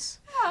dice.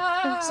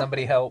 Ah.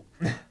 Somebody help.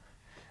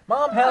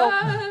 Mom, help.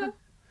 Ah.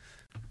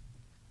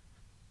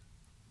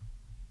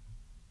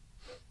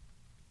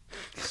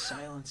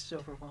 Silence is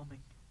overwhelming.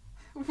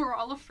 We're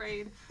all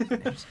afraid.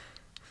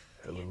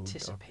 Hello,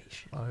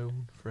 Anticipation. my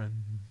old friend.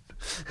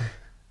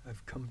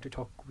 I've come to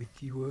talk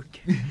with you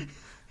again.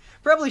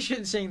 Probably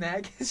shouldn't sing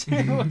that because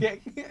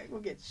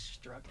we'll get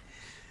struck.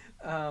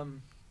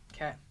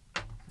 Okay.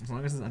 As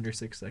long as it's under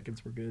 6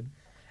 seconds, we're good.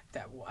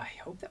 I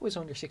hope that was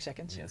under 6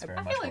 seconds. Yes, I very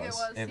feel much like it was.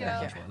 was, It yeah.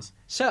 very much was.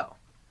 So,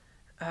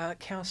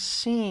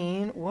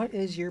 Calcine, what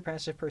is your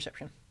passive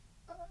perception?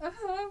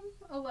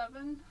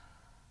 11.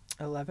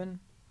 11.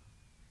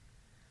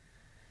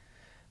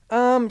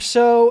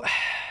 So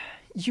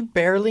you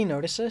barely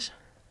notice this,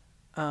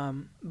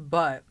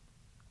 but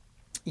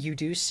you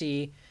do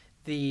see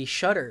the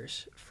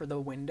shutters for the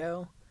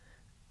window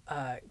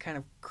kind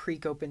of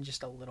creak open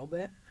just a little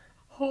bit,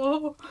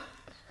 Oh.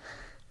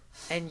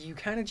 and you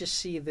kind of just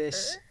see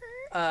this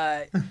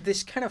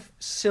this kind of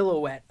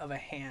silhouette of a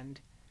hand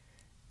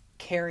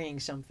carrying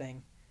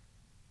something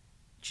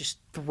just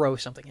throw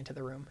something into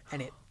the room,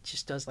 and it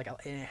just does and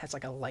it has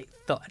like a light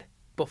thud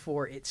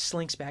before it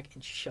slinks back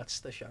and shuts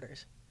the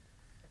shutters.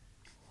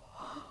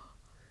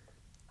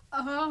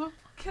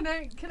 Can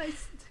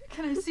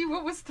I see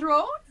what was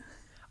thrown?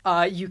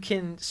 You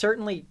can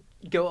certainly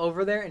go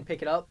over there and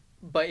pick it up,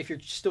 but if you're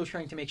still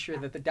trying to make sure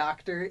that the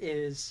doctor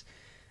is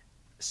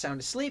sound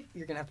asleep,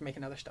 you're gonna have to make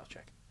another stealth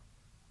check.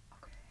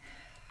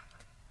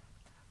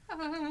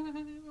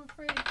 I'm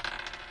afraid.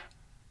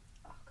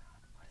 Oh god,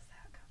 what does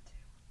that come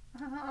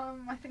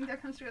to? I think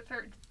that comes to a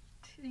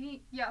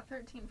 13. Yeah,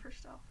 13 for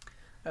stealth.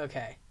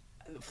 Okay.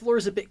 The floor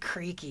is a bit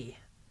creaky,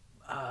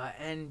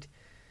 and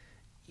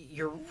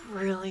you're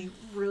really,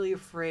 really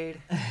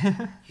afraid.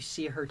 You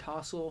see her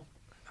tousle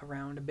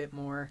around a bit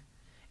more.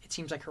 It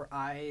seems like her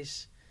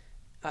eyes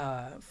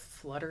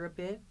flutter a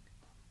bit,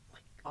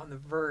 like on the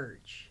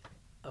verge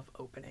of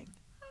opening,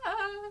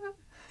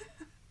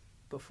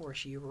 before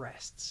she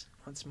rests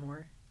once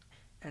more.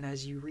 And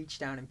as you reach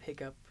down and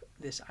pick up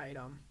this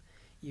item,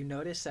 you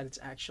notice that it's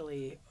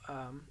actually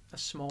a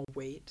small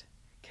weight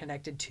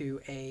connected to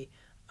a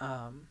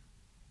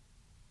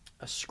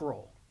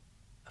scroll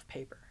of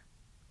paper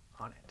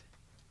on it.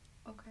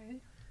 Okay.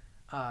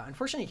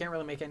 Unfortunately, you can't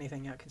really make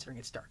anything out considering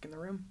it's dark in the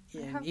room. I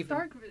have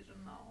dark vision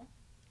though.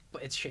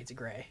 But it's shades of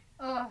gray.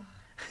 Ugh.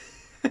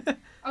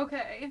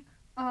 Okay.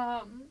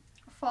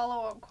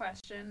 Follow-up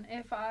question.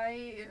 If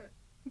I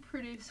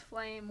produce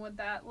flame, would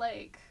that,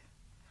 like,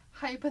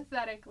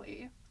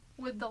 hypothetically,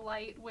 would the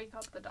light wake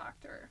up the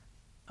doctor?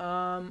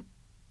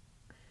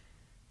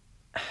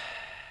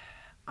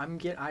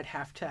 I'd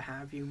have to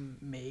have you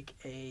make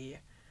a,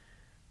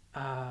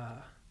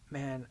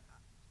 man,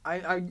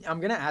 I'm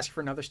gonna ask for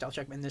another stealth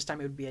check, and this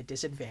time it would be a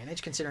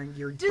disadvantage considering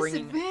you're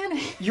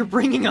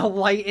bringing a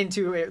light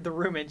into the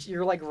room, and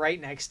you're like right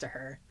next to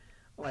her,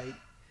 like.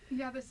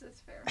 Yeah, this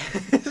is fair.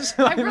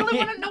 So, I really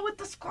want to know what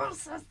the scroll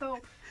says, though.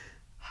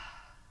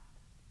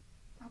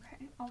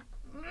 Okay.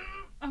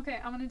 Okay,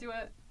 I'm gonna do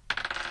it.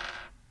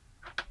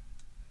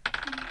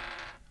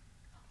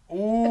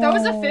 Ooh. That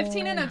was a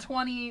 15 and a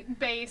 20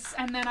 base,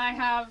 and then I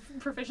have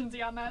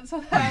proficiency on that,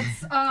 so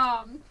that's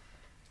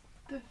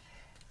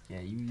Yeah,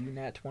 you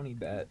nat 20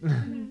 bet.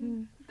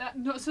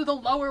 so the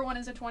lower one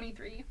is a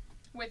 23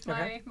 with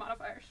my Okay.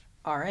 modifiers.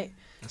 All right.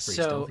 That's pretty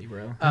So, stealthy,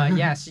 bro.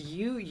 yes,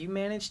 you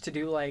managed to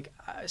do like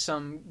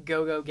some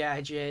go-go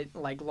gadget,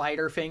 like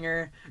lighter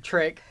finger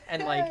trick,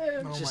 and like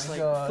Oh just my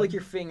like God. flick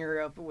your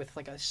finger up with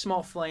like a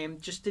small flame,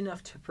 just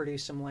enough to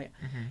produce some light.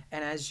 Mhm.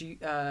 And as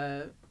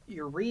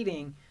you're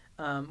reading,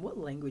 what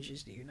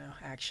languages do you know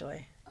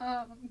actually?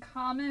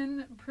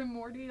 Common,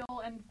 primordial,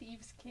 and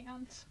thieves'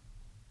 cant.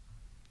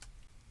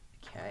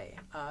 Okay.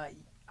 Hold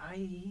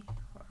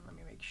on, let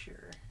me make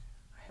sure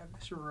I have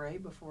this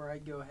right before I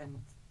go ahead and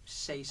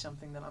say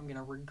something that I'm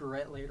gonna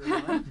regret later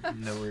on.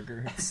 No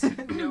regrets.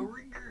 No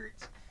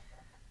regrets.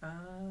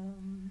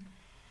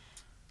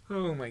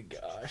 Oh my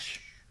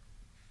gosh.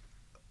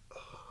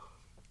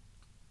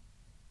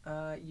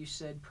 You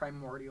said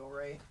primordial,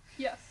 right?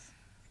 Yes.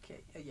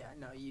 Okay. Yeah.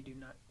 No, you do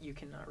not. You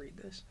cannot read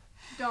this.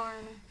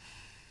 Darn.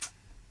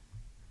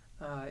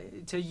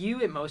 To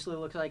you, it mostly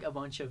looks like a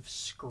bunch of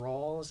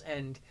scrawls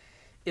and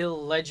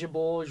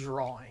illegible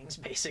drawings.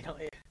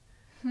 Basically,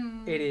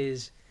 it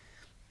is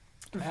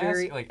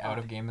very like out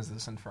of game. Is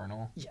this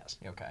infernal? Yes,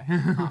 Okay.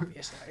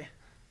 obviously.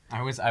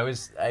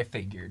 I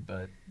figured,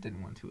 but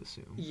didn't want to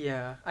assume.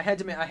 Yeah, I had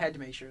to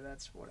make sure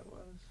that's what it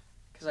was.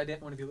 Because I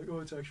didn't want to be like, oh,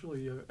 it's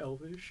actually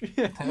Elvish.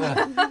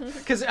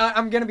 Because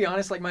I'm going to be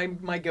honest, like,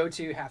 my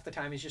go-to half the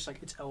time is just, like,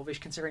 it's Elvish,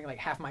 considering, like,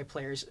 half my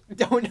players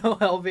don't know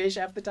Elvish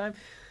half the time.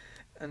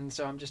 And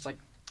so I'm just like,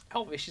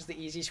 Elvish is the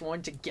easiest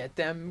one to get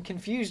them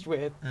confused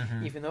with,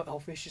 even though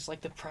Elvish is,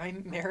 like, the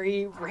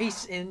primary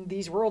race in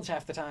these worlds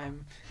half the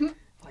time.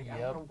 Like, I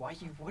don't know why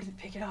you wouldn't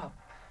pick it up.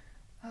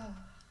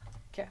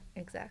 Okay.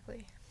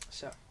 Exactly.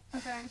 So.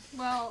 Okay,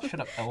 well, Shut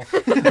up, elf.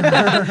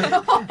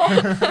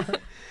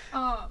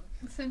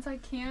 since I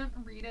can't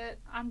read it,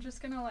 I'm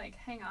just gonna, like,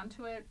 hang on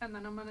to it, and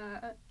then I'm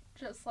gonna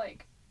just,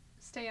 like,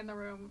 stay in the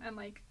room and,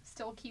 like,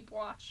 still keep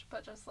watch,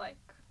 but just, like,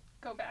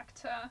 go back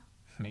to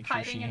Make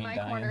sure she hiding in ain't my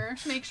dying. corner.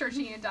 Make sure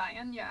she ain't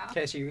dying, yeah.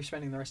 Okay, so you're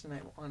spending the rest of the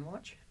night on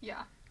watch?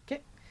 Yeah.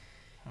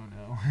 Oh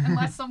no.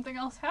 Unless something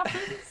else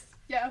happens.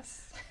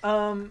 Yes.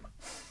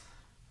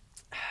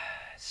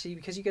 See,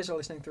 because you guys are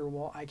listening through a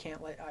wall, I can't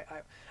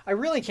I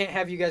really can't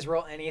have you guys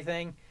roll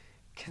anything,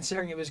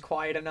 considering it was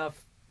quiet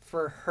enough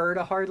for her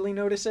to hardly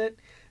notice it.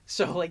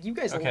 So, like, you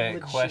guys Okay,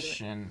 legit-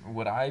 question.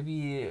 Would I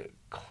be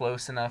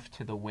close enough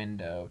to the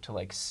window to,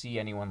 like, see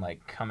anyone,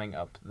 like, coming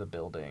up the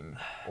building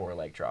or,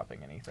 like,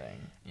 dropping anything,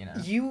 you know?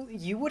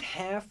 You would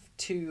have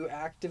to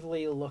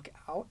actively look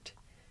out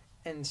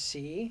and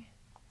see,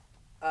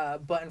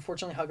 but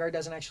unfortunately Hagar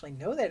doesn't actually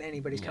know that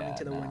anybody's coming Yeah,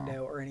 to the no.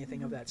 window or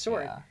anything of that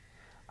sort. Yeah.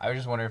 I was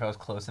just wondering if I was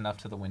close enough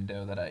to the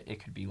window that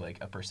it could be, like,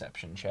 a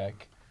perception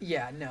check.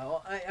 Yeah,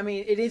 no. I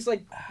mean, it is,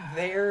 like,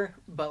 there,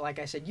 but like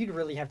I said, you'd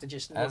really have to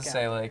just look I'd out.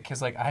 say, like,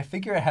 because, like, I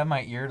figure I have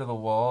my ear to the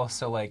wall,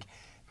 so, like,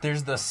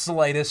 there's the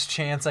slightest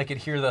chance I could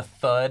hear the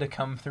thud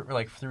come through,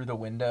 like, through the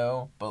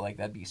window, but, like,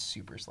 that'd be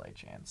super slight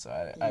chance,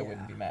 so I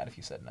wouldn't be mad if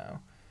you said no.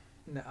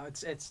 No,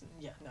 it's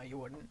yeah, no, you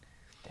wouldn't.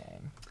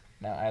 Dang.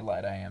 No, I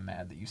lied. I am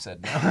mad that you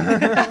said no.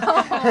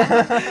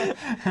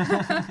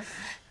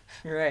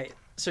 Right.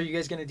 So you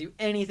guys gonna do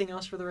anything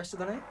else for the rest of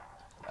the night?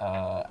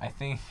 I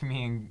think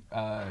me and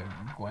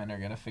Gwen are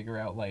gonna figure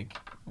out like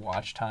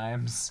watch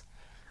times.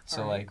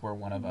 So Alright. like where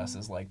one of us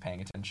is like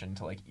paying attention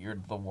to like ear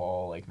to the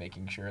wall, like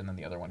making sure, and then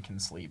the other one can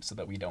sleep so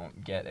that we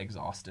don't get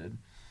exhausted.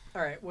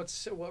 All right.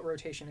 What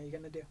rotation are you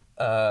gonna do?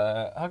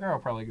 Hugger will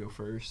probably go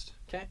first.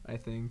 'Kay. I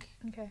think.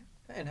 Okay.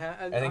 And how,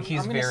 I think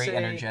he's very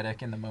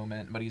energetic in the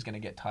moment, but he's gonna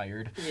get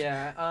tired.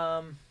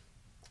 Yeah.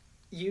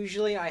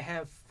 Usually I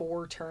have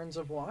 4 turns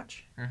of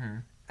watch Mm-hmm.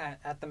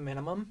 at the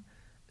minimum.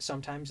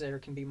 Sometimes there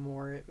can be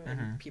more, and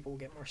Mhm. people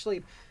get more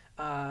sleep.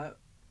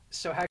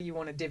 So how do you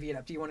want to divvy it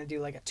up? Do you want to do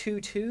like a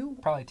 2-2,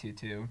 Probably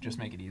 2-2. Just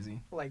make it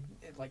easy. like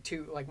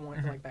two, like one,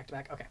 Mhm. like back to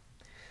back? Okay.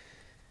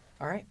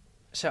 All right.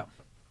 So,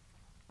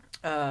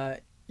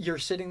 you're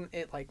sitting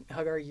at like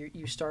Hagar.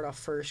 You start off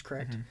first,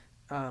 correct?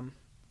 Mhm.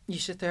 You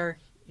sit there.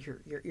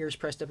 Your ears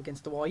pressed up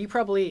against the wall. You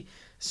probably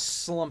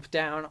slump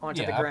down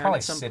onto the Yeah, I'm ground probably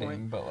at some sitting,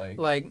 point. but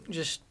Like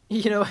just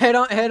head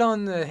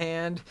on the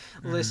hand,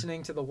 Mhm.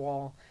 listening to the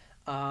wall.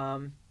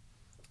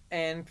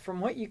 And from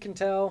what you can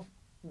tell,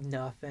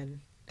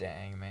 nothing.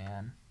 dang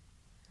man,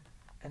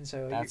 And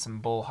so that's some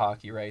bull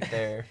hockey right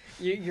there.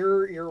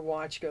 your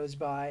watch goes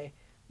by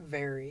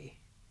very,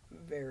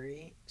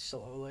 very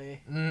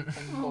slowly and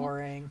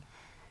boring.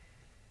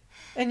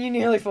 And you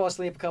nearly fall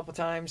asleep a couple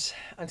times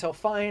until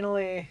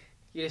finally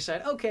you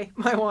decide, okay,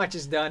 my watch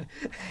is done.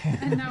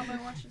 And now my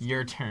watch is.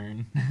 Your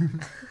turn.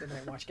 The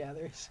night watch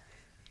gathers.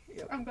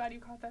 I'm glad you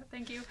caught that.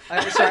 Thank you.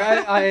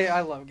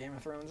 I love Game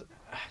of Thrones.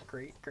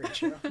 Great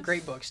show.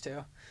 Great books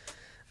too.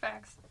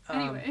 Facts.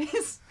 Um,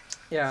 Anyways.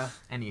 Yeah.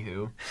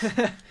 Anywho,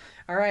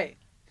 All right.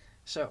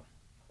 So,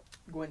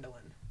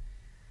 Gwendolyn.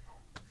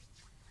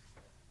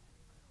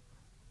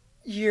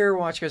 Your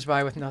watch goes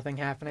by with nothing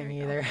happening There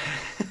you either.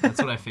 that's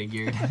what I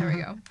figured. There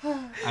we go.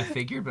 I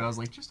figured, but I was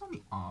like, just on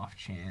the off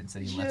chance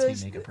that he lets me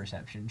Just- make a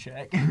perception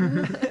check.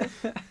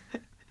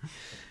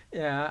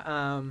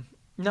 Yeah.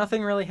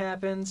 Nothing really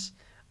happens.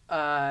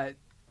 I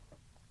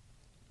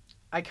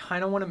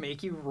kind of want to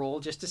make you roll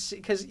just to see,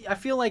 because I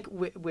feel like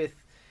with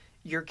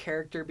your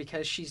character,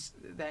 because she's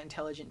that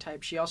intelligent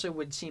type, she also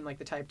would seem like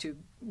the type to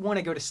want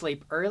to go to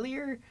sleep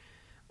earlier,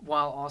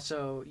 while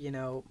also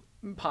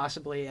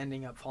possibly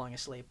ending up falling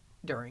asleep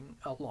during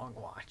a long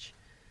watch.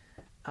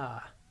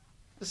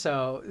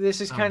 So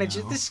this is kind of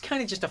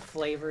just a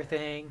flavor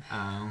thing.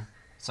 Oh.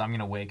 So I'm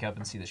gonna wake up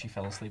and see that she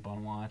fell asleep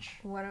on watch.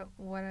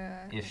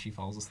 If she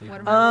falls asleep.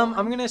 What on am I watch.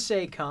 I'm gonna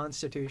say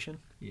Constitution.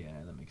 Yeah,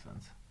 that makes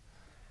sense.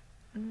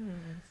 Mm.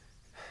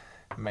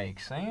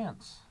 Makes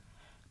sense.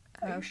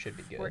 You should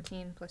be good.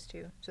 14 plus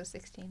 2, so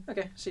 16.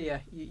 Okay, so yeah,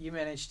 you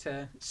managed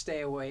to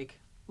stay awake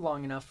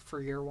long enough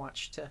for your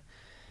watch to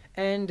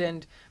end,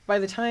 and by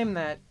the time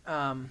that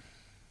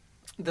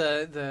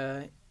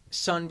the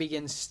sun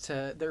begins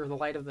to, or the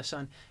light of the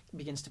sun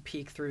begins to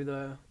peek through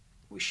the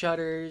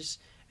shutters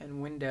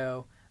and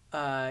window,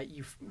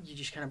 you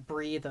just kind of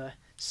breathe a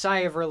sigh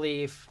of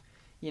relief.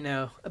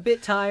 A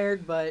bit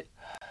tired, but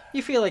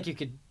you feel like you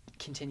could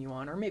continue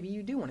on, or maybe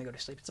you do want to go to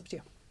sleep. It's up to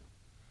you.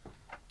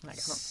 I don't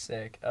know.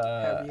 Sick.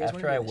 However you guys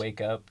After wanna I do this.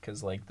 wake up,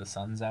 because like the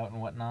sun's out and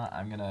whatnot,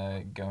 I'm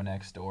gonna go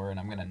next door and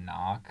I'm gonna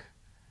knock,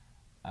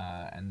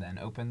 and then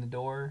open the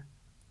door,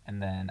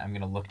 and then I'm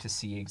gonna look to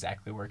see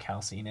exactly where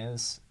Calcine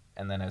is,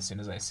 and then as soon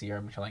as I see her,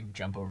 I'm gonna like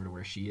jump over to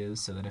where she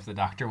is, so that if the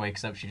doctor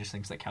wakes up, she just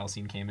thinks that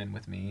Calcine came in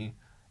with me,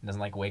 and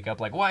doesn't like wake up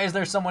like, why is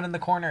there someone in the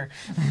corner?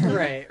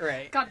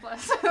 Right. God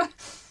bless.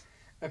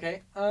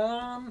 Okay.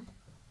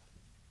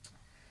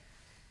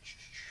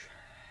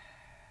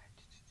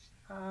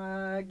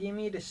 Give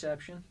me a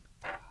deception,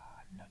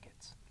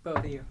 Nuggets. both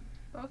of you.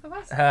 Both of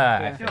us? I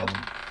Yeah. failed.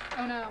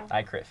 Oh no.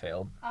 I crit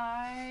failed.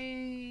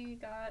 I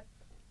got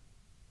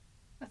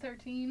a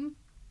 13.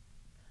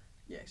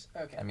 Yes.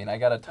 Okay. I mean, I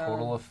got a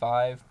total Um, of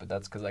 5, but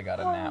that's because I got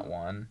a nat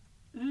 1.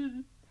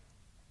 Mm.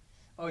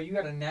 Oh, you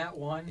got a nat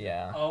 1?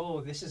 Yeah.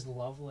 Oh, this is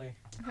lovely.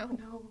 Oh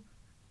no.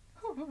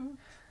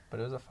 But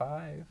it was a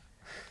 5.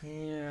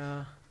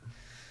 Yeah.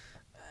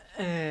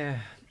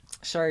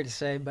 Sorry to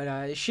say,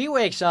 but she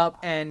wakes up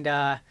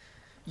and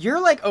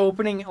you're like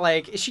opening,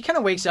 like she kind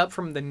of wakes up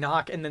from the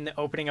knock and then the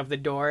opening of the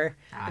door.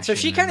 And so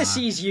she kind of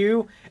sees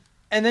you,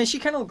 and then she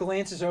kind of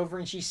glances over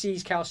and she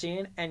sees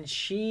Calcine, and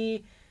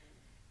she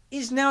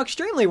is now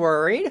extremely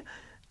worried.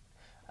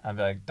 I'd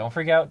be like, don't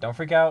freak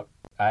out.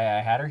 I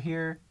had her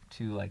here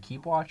to like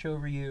keep watch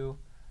over you,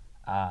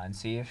 and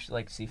see if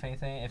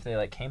if they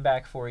like came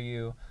back for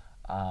you,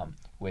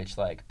 which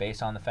like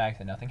based on the fact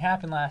that nothing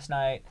happened last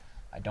night,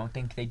 I don't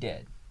think they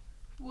did.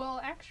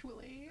 Well,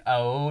 actually,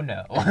 Oh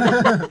no.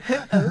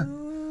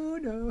 Oh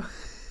no.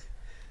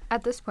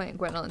 At this point,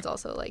 Gwendolyn's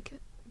also like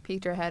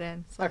peeked her head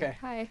in. It's like, Okay.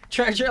 Hi.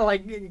 Try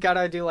like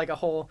gotta do like a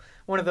whole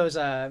one of those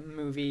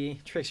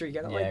movie tricks where you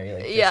gotta like. Yeah, you're,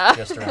 like, Yeah.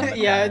 just around the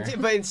Yeah, corner.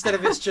 but instead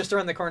of it's just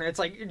around the corner, it's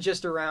like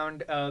just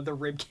around the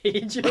rib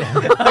cage.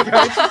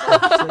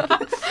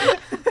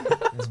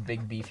 This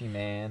big beefy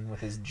man with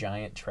his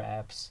giant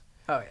traps.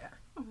 Oh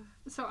yeah.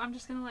 so I'm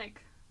just gonna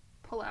like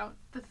pull out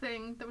the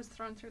thing that was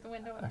thrown through the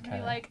window and Okay.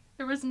 be like,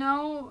 there was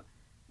no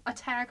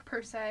attack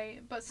per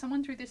se, but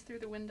someone threw this through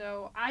the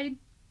window. I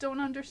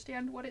don't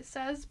understand what it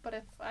says, but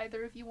if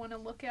either of you want to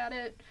look at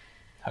it.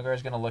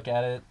 Hagar's gonna look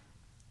at it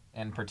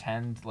and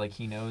pretend like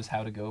he knows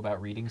how to go about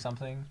reading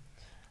something.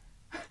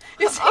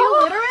 Is he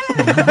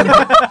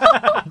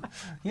illiterate?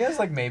 He has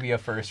like maybe a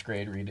first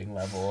grade reading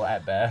level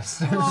at best.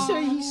 So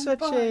he's such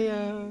buddy.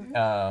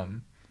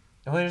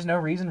 Well, there's no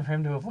reason for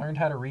him to have learned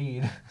how to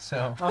read.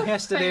 So all he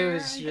has to do Fair,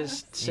 is I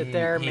just guess. sit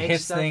there, he make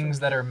hits stuff.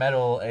 things that are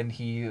metal, and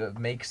he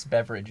makes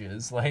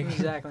beverages. Like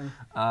Exactly.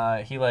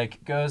 he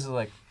like goes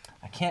like,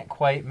 I can't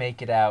quite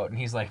make it out, and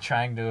he's like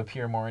trying to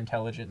appear more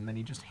intelligent, and then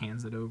he just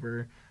hands it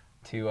over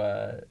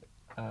to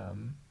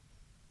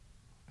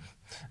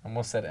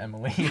almost said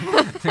Emily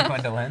to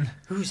Gwendolyn.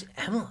 Who's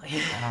Emily?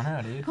 I don't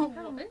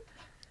know,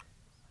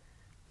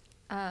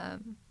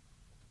 dude.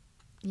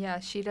 Yeah,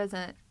 she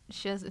doesn't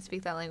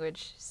speak that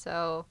language,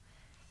 so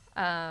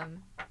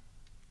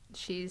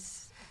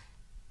she's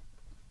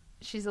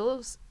a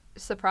little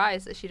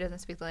surprised that she doesn't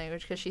speak the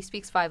language because she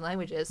speaks 5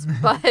 languages,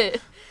 but You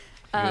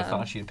would have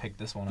thought she had picked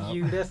this one up.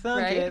 You'd have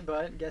thunk Right? it,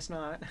 but guess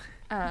not.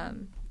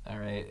 All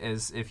right,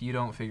 if you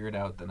don't figure it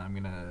out, then I'm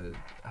gonna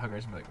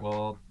Hagar's gonna be like,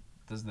 well,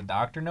 does the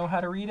doctor know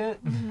how to read it?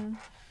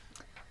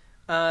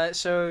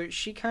 So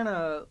she kind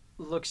of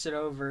looks it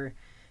over,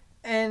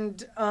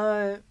 and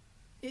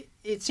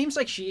it seems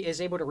like she is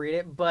able to read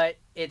it, but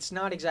it's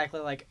not exactly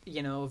like,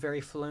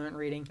 very fluent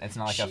reading. It's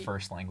not like a She-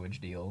 first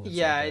language deal.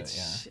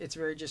 It's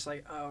very just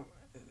like, oh,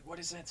 what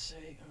does that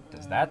say?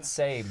 Does that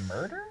say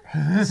murder?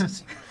 Does it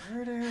say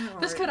murder?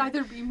 This could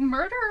either be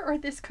murder or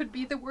this could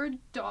be the word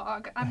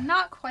dog. I'm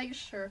not quite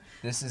sure.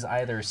 This is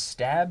either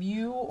stab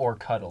you or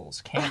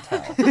cuddles. Can't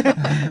tell.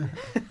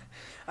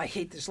 I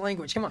hate this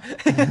language. Come on.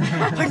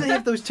 Why do they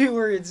have those 2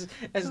 words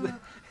as the?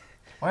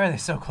 Why are they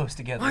so close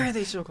together? Why are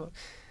they so close?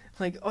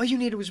 Like, all you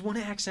needed was 1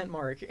 accent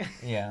mark.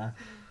 Yeah.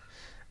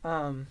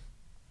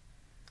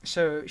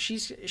 So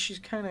she's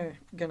kind of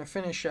gonna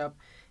finish up.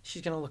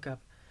 She's gonna look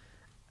up.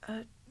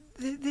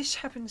 This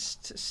happens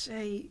to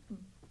say,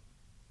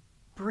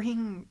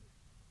 bring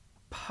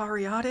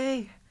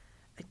Pariade.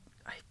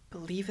 I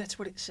believe that's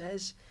what it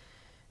says,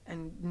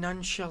 and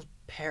none shall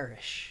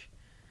perish.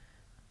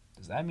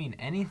 Does that mean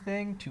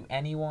anything to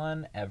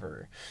anyone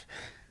ever?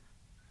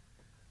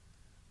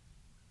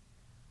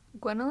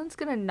 Gwendolyn's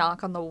gonna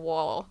knock on the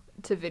wall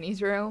to Vinny's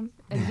room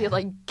and be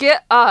like,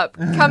 "Get up!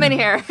 Come in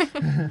here!"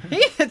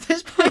 At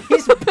this point,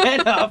 he's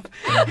been up.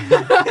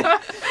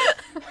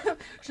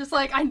 Just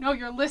like, I know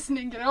you're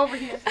listening, get over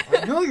here.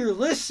 I know you're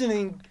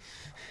listening.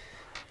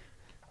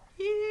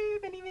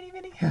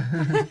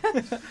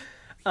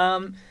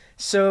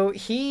 So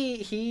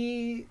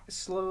he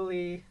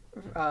slowly,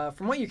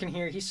 from what you can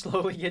hear, he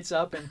slowly gets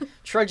up and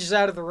trudges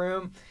out of the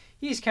room.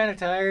 He's kind of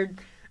tired.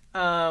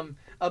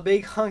 A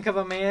big hunk of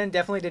a man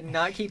definitely did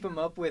not keep him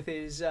up with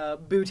his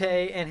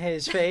bootay and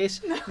his face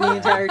the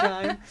entire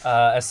time.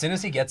 As soon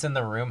as he gets in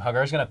the room,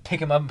 Hagar's gonna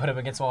pick him up and put him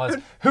against the wall. And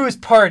says, who's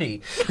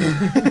Party?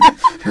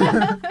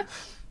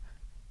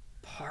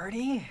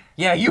 Party?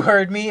 Yeah, you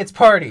heard me. It's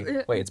Party.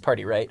 Wait, it's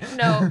Party, right?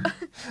 No.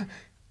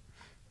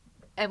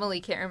 Emily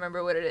can't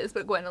remember what it is,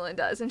 but Gwendolyn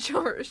does, and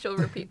she'll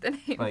repeat the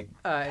name. Like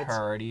It's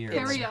Party or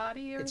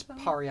Pariotti or it's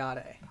something?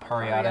 Pariade.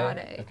 Pariade.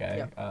 Pariade. Okay.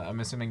 Yep. I'm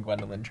assuming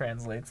Gwendolyn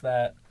translates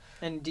that.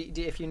 And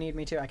if you need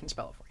me to, I can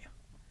spell it for you.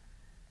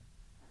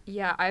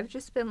 Yeah, I've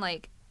just been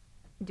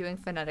doing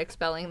phonetic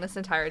spelling this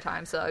entire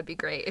time, so it'd be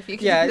great if you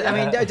could. Yeah, do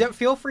I that. mean,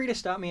 feel free to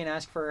stop me and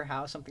ask for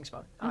how something's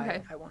spelled.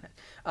 Okay. I want it.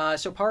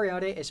 So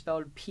Pariade is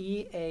spelled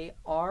Pariade.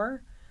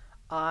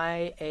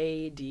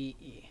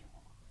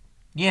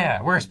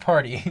 Yeah, where's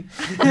Party?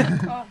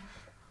 Oh,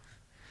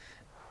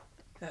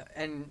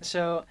 And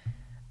so,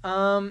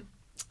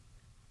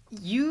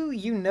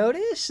 you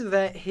notice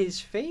that his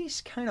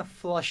face kind of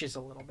flushes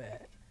a little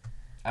bit.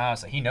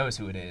 So he knows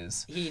who it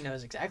is. He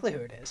knows exactly who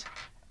it is.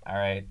 All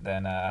right,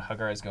 then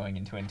Hagar is going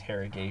into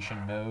interrogation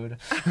mode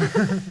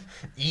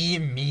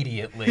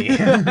immediately.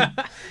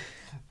 Hagar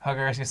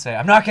is going to say,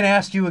 I'm not going to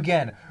ask you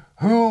again.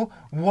 Who,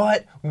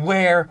 what,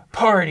 where,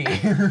 Party?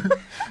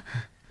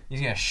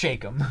 He's going to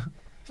shake him.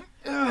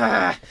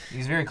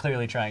 He's very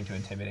clearly trying to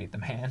intimidate the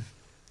man.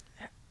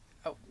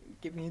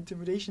 Give me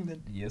intimidation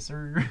then. Yes,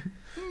 sir.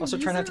 Also,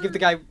 try not to give the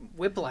guy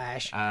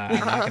whiplash.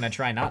 I'm not going to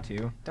try not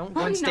to. Don't I'm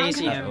Gwen not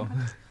Stacy gonna- him.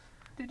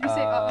 Did you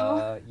say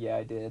uh-oh? Yeah,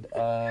 I did.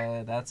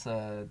 That's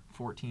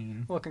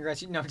 14. Well,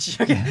 congrats. No, just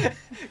joking.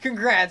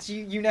 Congrats.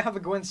 You now have a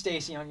Gwen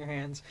Stacy on your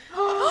hands.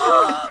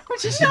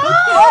 Which is so uncalled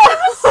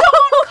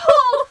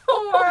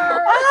for!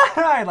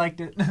 I liked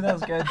it. That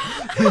was good.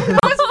 That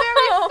was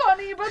very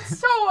funny, but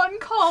so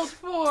uncalled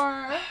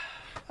for.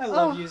 I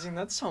love using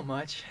that so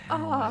much. Oh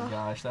my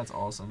gosh, that's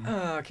awesome.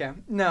 Okay.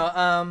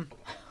 No,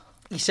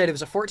 you said it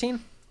was a 14?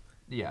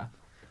 Yeah.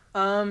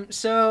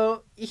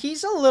 So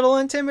he's a little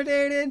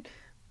intimidated,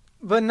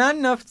 but not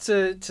enough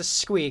to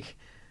squeak.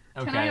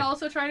 Okay. Can I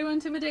also try to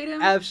intimidate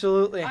him?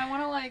 Absolutely. I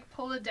want to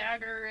pull a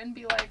dagger and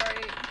be like,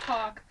 alright,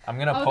 talk. I'm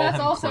gonna Oh, pull that's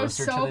him also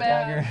closer so to the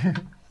bad.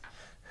 dagger.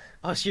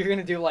 Oh, so you're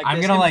gonna do like I'm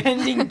this gonna, like-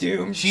 impending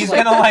doom. She's Just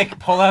like- gonna like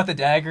pull out the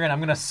dagger, and I'm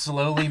gonna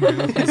slowly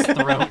move his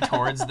throat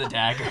towards the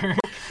dagger.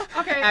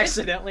 Okay. It's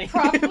accidentally.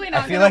 probably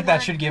not I feel gonna like that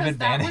work should give 'cause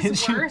That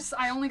advantage. was worse.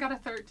 I only got a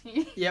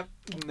 13. Yep.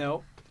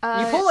 Nope. You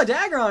Uh, pull a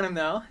dagger on him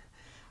though.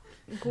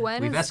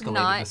 Gwen We've is escalated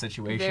not the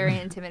situation. very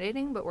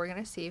intimidating, but we're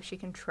gonna see if she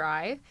can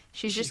try.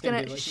 She's just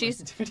gonna, be, like, she's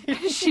most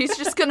intimidating. she's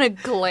just gonna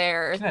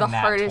glare She's a the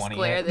nat hardest 20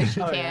 glare it. that she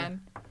Oh, yeah.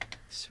 can.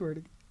 Swear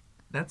to.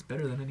 That's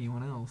better than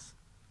anyone else,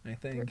 I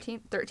think.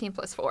 13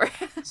 plus 4.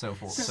 So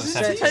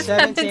 17.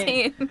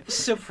 17.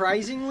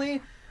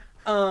 Surprisingly,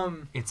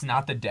 It's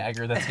not the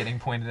dagger that's getting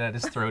pointed at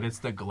his throat; it's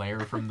the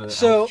glare from the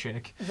So- elf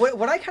chick.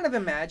 what I kind of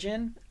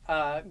imagine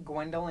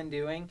Gwendolyn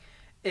doing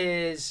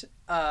is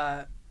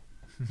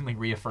Like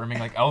reaffirming,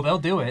 like, "Oh, they'll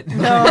do it."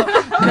 no,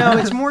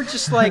 it's more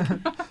just like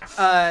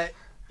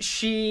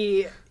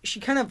she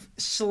kind of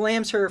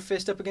slams her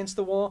fist up against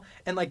the wall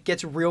and like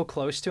gets real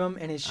close to him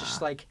and is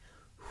just like,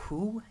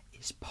 who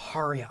is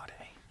Pariade?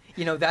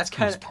 You know, that's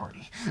kind Who's of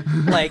party?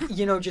 like,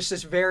 you know, just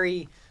this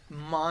very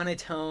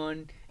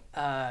monotone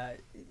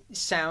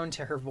sound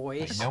to her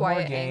voice. No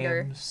Quiet more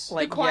anger. games.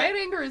 Like, The quiet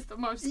anger is the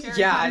most scary.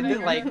 yeah, kind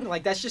of like anger.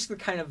 that's just the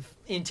kind of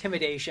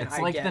intimidation It's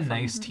I like get the from-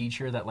 nice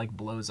teacher that like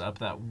blows up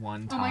that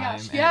one Oh time my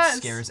gosh, and yes.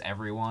 it scares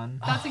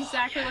everyone. That's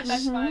exactly what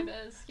that yes.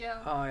 vibe is. Yeah.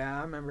 Oh yeah,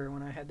 I remember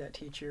when I had that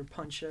teacher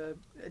punch a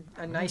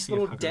nice see if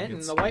little Hugger dent in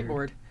gets the scared.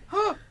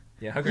 whiteboard.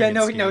 Yeah, Hugger Yeah,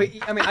 gets no.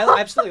 scared. I mean, I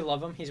absolutely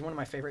love him. He's one of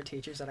my favorite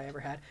teachers that I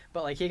ever had.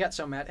 But like, he got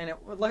so mad, and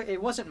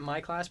it wasn't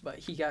my class, but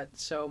he got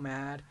so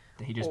mad.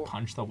 Did he just or-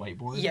 punch the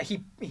whiteboard? Yeah,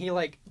 he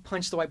like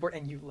punched the whiteboard,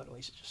 and you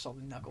literally just saw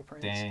the knuckle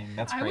prints. Dang,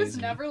 that's I crazy. was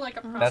never like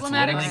a That's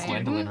problematic literally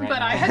student, Gwendolyn right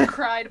but I now. had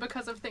cried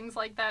because of things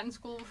like that in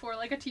school before.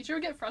 Like a teacher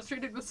would get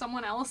frustrated with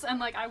someone else, and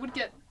like I would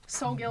get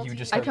so guilty.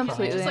 just I start crying.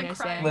 completely Just, like,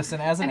 understand. crying.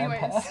 Listen, as an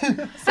Anyways.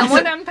 empath.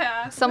 Someone- As an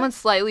empath. Someone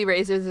slightly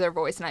raises their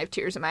voice and I have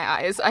tears in my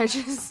eyes. I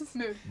just...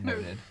 Mood.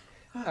 Noted.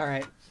 All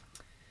right.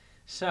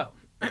 So,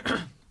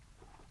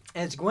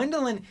 as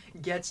Gwendolyn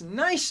gets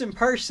nice and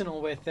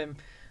personal with him,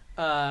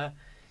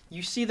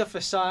 you see the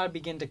facade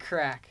begin to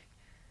crack,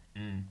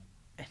 Mm.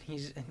 and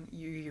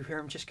you hear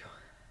him just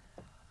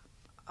go,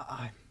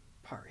 "I'm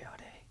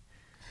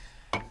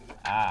Pariade."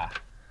 Ah.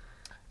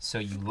 So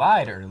you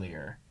lied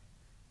earlier.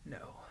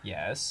 No.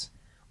 Yes.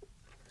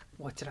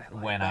 What did I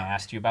lie When about? I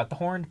asked you about the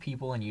horned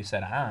people and you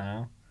said, I don't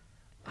know,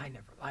 I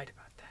never lied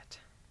about that.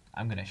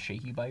 I'm going to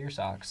shake you by your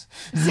socks.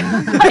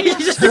 You're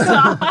just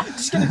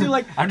gonna do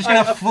like I'm just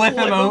going to a flip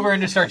him over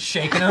and just start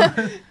shaking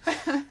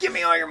him. Give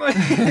me all your money.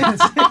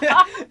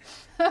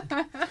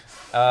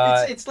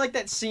 It's like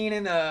that scene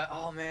in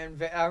oh man,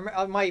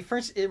 my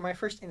first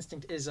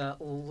instinct is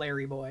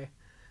Larry Boy.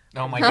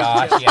 oh my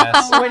gosh,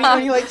 yes.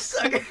 when he like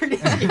suckered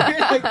his ear,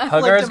 like,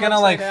 Hugger's going gonna to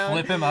like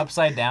flip him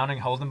upside down and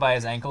hold him by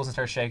his ankles and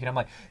start shaking him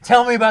like,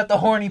 tell me about the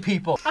horny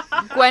people.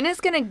 Gwen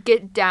is gonna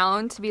get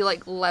down to be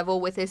like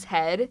level with his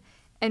head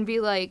and be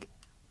like,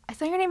 I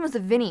thought your name was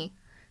Vinny.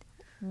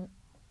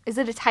 Is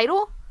it a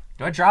title?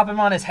 Do I drop him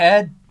on his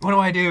head? What do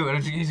I do?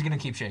 And he's gonna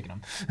keep shaking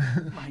him.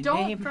 My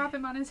Don't name drop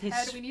him on his is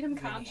head. We need him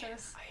Vinny.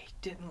 conscious. I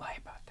didn't lie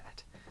about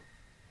that.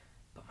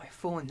 But my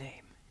full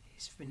name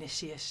is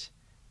Vinicius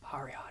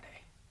Pariade.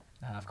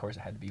 Of course,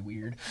 it had to be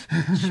weird.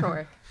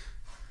 Sure.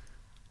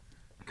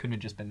 Couldn't have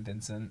just been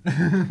Vincent.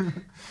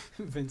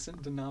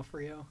 Vincent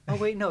D'Onofrio. Oh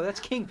wait, no, that's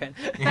Kingpin.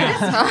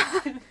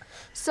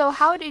 So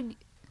how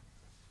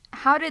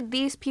did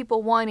these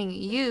people wanting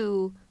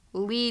you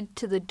lead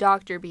to the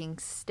doctor being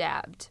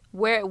stabbed?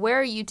 Where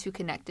are you two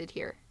connected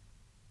here?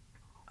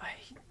 I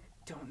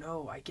don't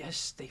know. I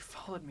guess they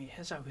followed me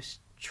as I was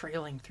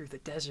trailing through the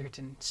desert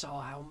and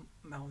saw how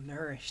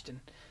malnourished and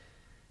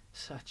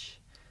such.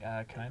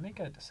 Can I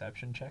make a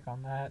deception check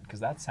on that? Because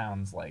that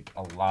sounds like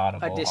a lot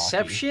of A bull hockey.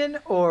 deception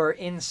or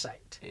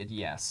insight?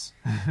 Yes.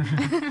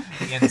 The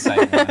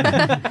insight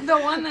one. The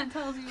one that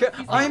tells you. if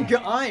he's lying.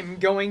 I'm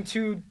going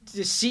to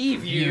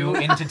deceive You you.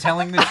 into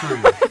telling the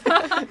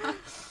truth.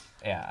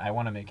 Yeah, I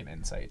want to make an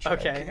insight check.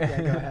 Okay,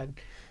 yeah, go ahead.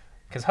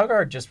 Because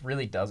Hugger just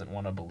really doesn't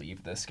want to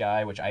believe this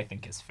guy, which I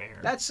think is fair.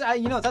 That's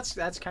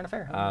that's kind of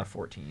fair.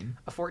 14.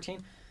 A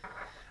 14.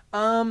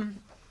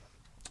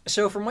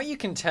 So from what you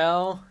can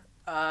tell,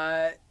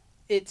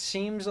 it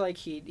seems like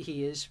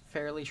he is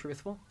fairly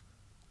truthful.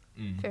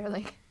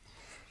 Fairly.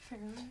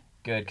 Fairly.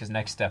 Good, because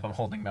next step I'm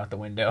holding him out the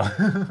window.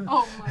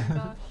 Oh my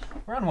gosh.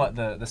 We're on what,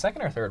 the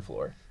second or third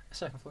floor?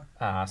 Second floor.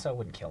 So I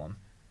wouldn't kill him.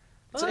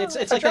 It's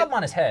If like I drop that- him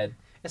on his head.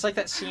 It's like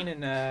that scene in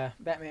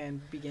Batman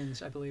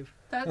Begins, I believe.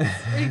 That's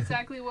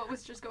exactly what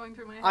was just going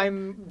through my head.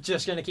 I'm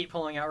just gonna keep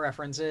pulling out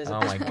references. At Oh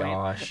this my point.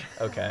 gosh.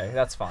 Okay,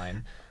 that's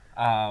fine.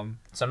 So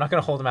I'm not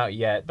gonna hold him out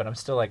yet, but I'm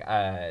still like,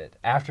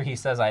 after he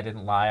says I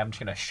didn't lie, I'm just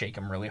gonna shake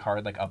him really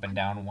hard, like up and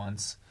down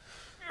once.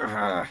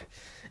 I'm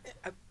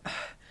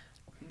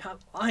not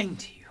lying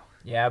to you.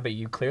 Yeah, but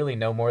you clearly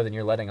know more than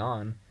you're letting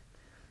on.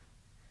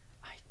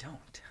 I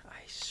don't. I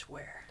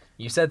swear.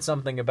 You said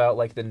something about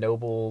like the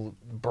noble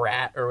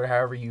brat or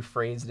however you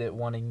phrased it,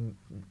 wanting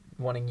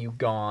you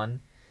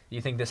gone. Do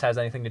you think this has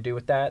anything to do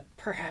with that?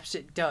 Perhaps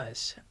it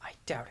does. I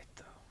doubt it,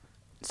 though.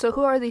 So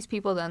who are these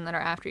people then that are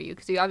after you?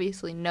 Because you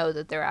obviously know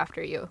that they're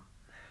after you.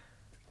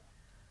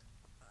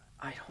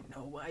 I don't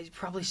know.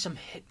 Probably some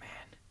hitman.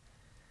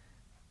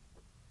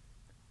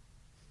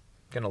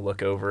 Gonna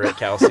look over at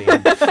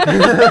Calcium.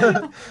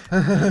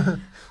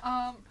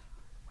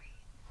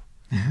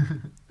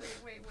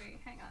 Wait,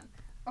 hang on.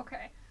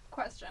 Okay,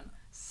 question.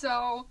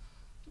 So,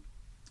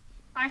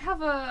 I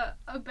have a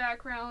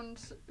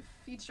background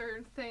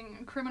feature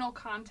thing, Criminal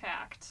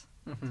Contact,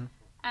 Mm-hmm.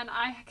 and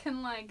I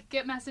can, like,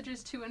 get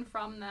messages to and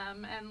from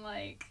them, and,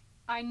 like,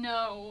 I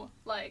know,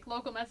 like,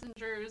 local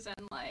messengers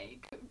and,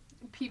 like,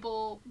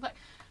 people, like,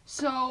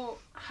 so,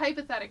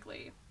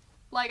 hypothetically,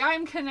 like,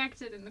 I'm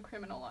connected in the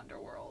criminal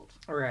underworld.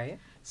 Right.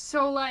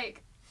 So,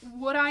 like,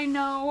 would I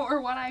know or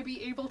would I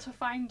be able to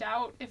find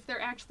out if there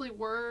actually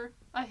were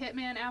a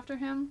hitman after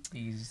him?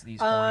 These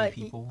horny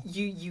people.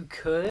 You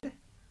could,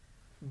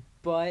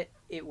 but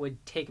it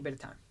would take a bit of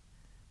time.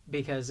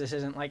 Because this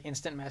isn't like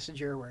instant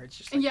messenger where it's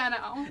just like... Yeah,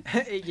 no.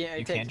 yeah,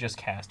 You can't just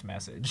cast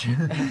message.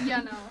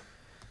 Yeah, no.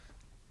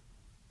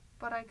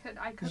 But I could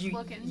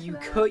look into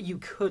that. You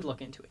could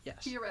look into it,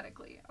 yes.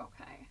 Theoretically,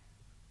 okay.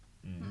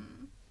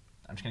 I'm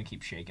just gonna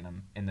keep shaking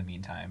him in the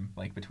meantime,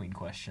 like between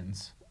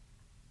questions.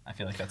 I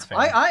feel like that's fair.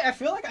 I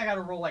feel like I gotta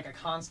roll like a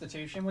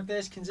constitution with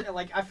this.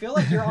 Like I feel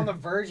like you're on the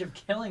verge of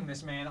killing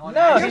this man. No,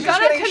 You're he's just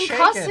gonna getting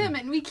concuss shaken. him,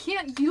 and we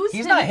can't use him.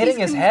 He's not if hitting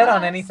his head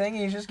on concussed. anything.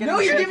 He's just getting. No,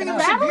 you're shaken giving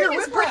him up. severe Rattling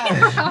his brain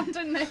whiplash. around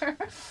in there.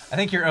 I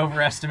think you're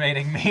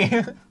overestimating me.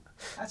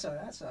 That's a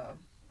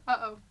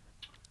Uh-oh.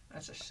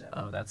 7.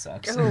 Oh, that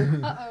sucks. Oh.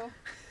 Uh-oh.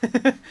 I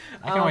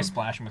can always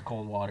splash him with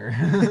cold water.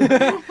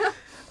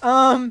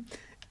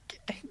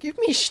 Give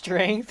me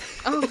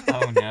strength. Oh.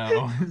 Oh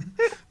no.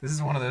 This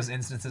is one of those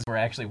instances where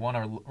I actually want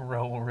to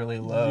roll really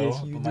low,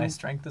 Yes, you but my do.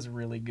 strength is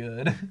really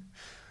good.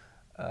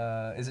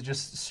 Is it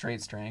just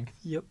straight strength?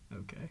 Yep.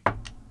 Okay.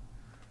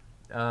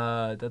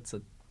 That's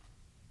a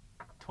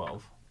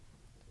 12.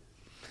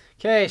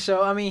 Okay,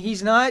 so I mean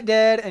he's not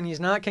dead and he's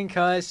not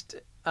concussed.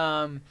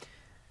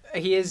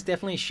 He is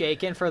definitely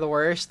shaken for the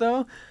worst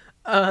though.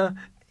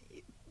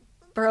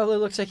 Probably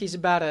looks like he's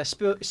about to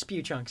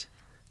spew chunks.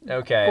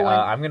 Okay, Go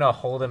on. I'm gonna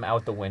hold him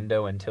out the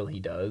window until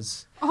he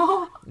does,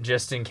 Oh.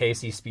 just in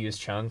case he spews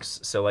chunks.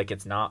 So like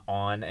it's not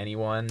on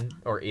anyone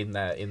or in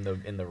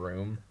the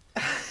room.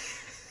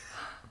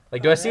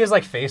 Like, do I see his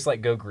like face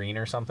like go green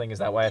or something? Is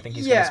that why I think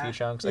he's Yeah, gonna spew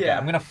chunks? Okay, yeah.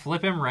 I'm gonna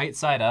flip him right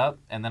side up,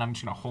 and then I'm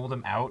just gonna hold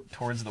him out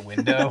towards the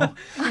window.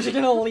 You're just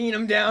gonna lean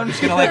him down. I'm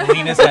just gonna like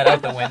lean his head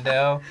out the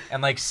window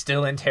and like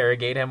still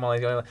interrogate him while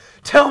he's going like,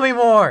 "Tell me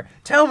more,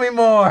 tell me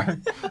more."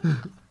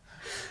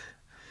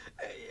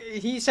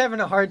 He's having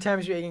a hard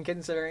time speaking,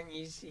 considering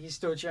he's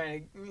still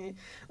trying to.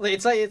 Like,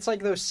 it's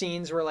like those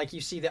scenes where like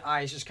you see the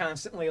eyes just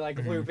constantly like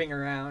looping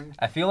around.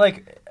 I feel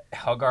like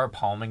Hagar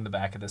palming the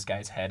back of this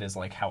guy's head is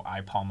like how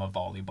I palm a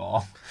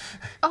volleyball.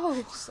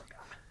 Oh.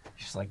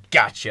 She's like,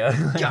 "Gotcha."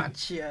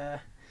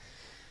 Gotcha.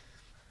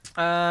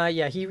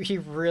 Yeah, he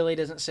really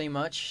doesn't say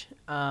much.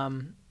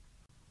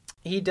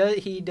 He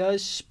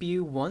does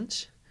spew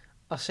once.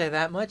 I'll say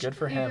that much. Good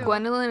for him. Ew.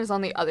 Gwendolyn is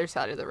on the other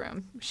side of the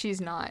room. She's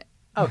not.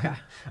 Okay.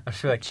 I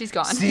feel like She's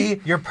gone.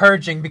 See, you're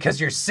purging because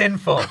you're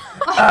sinful.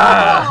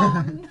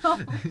 Oh, no.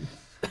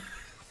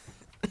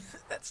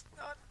 That's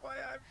not why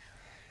I'm.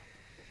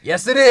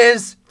 Yes, it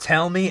is.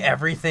 Tell me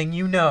everything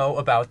you know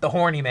about the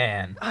horny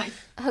man.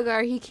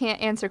 Hagar, he can't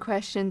answer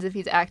questions if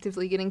he's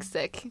actively getting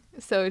sick.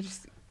 So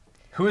just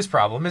Whose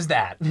problem is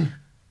that?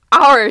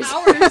 ours.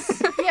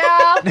 Ours.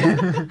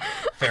 Yeah.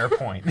 Fair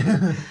point.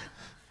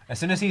 As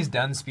soon as he's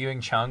done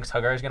spewing chunks,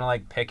 Hagar's gonna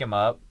like pick him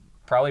up,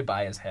 probably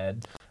by his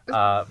head,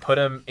 put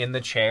him in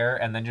the chair,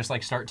 and then just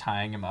like start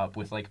tying him up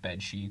with like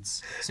bed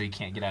sheets so he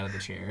can't get out of the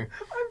chair.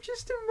 I'm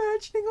just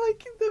imagining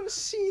like those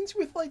scenes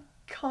with like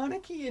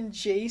Koniki and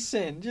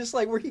Jason, just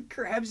like where he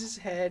grabs his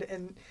head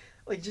and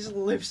like just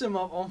lifts him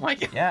up. Oh my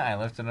god. Yeah, I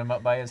lifted him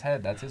up by his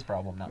head. That's his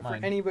problem, not For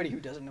mine. anybody who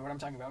doesn't know what I'm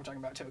talking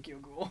about Tokyo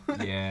Ghoul.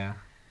 Yeah.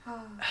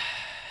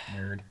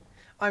 Nerd.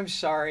 I'm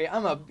sorry.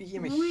 I'm a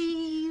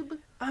Weeb.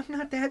 I'm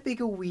not that big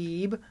a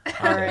weeb.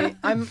 All right.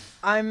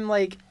 I'm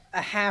like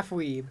a half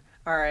weeb.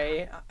 All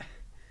right.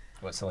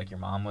 What, so like your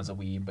mom was a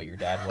weeb, but your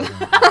dad wasn't?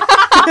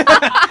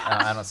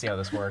 I don't see how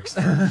this works.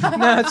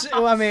 No, it's,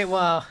 well, I mean,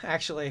 well,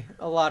 actually,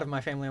 a lot of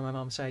my family on my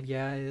mom's side,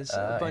 yeah, is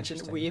a bunch of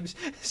Interesting.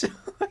 weebs. So,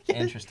 yeah,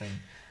 Interesting.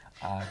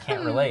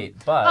 Can't relate,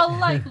 but A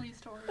likely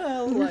story.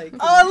 like,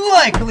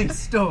 unlikely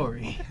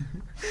story.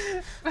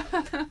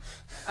 all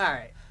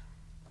right.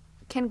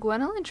 Can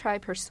Gwendolyn try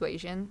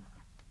persuasion?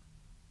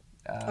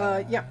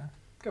 Yeah,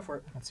 go for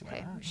it. Let's see.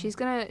 Okay. She's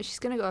gonna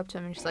go up to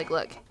him and she's like,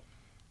 "Look,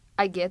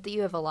 I get that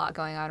you have a lot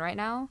going on right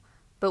now,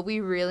 but we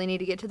really need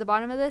to get to the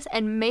bottom of this,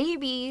 and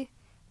maybe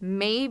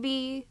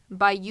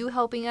by you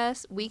helping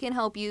us, we can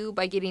help you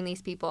by getting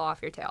these people off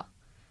your tail."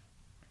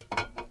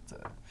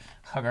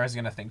 Hagar's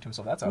gonna think to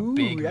himself, "That's a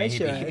big maybe."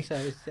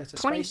 That's a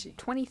 20, spicy.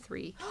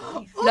 23.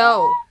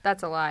 No,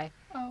 that's a lie.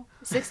 Oh.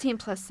 16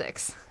 plus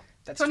 6.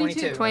 That's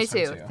 22.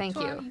 22. 22. Thank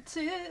you.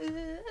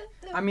 22.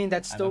 I mean,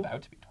 that's I'm still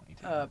about to be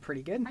 22.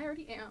 pretty good. I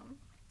already am.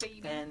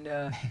 baby.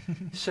 And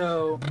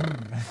so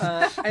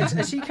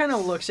as he kind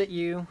of looks at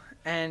you,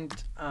 and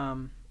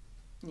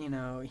you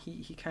know,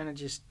 he kind of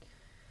just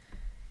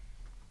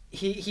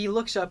he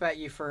looks up at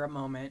you for a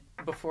moment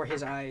before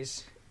his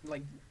eyes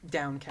like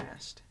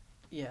downcast.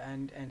 Yeah,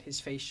 and his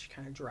face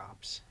kind of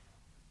drops.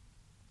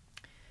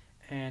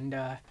 And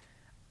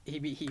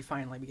he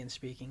finally begins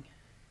speaking.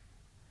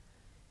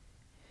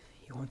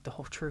 You want the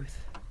whole truth?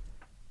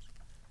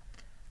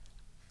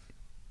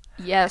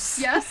 Yes.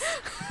 Yes.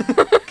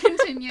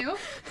 Continue.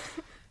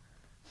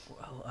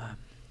 Well,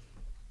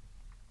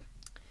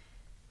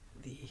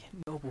 the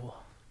noble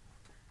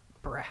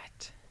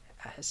brat,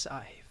 as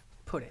I've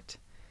put it,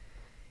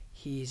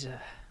 he's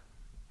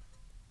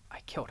I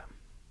killed him.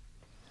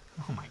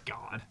 Oh my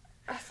god.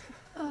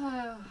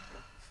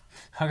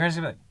 Hagar's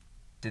gonna be like,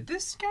 did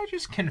this guy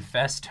just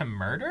confess to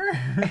murder?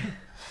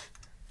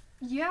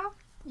 Yeah.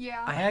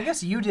 I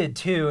guess you did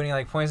too, and he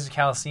like points to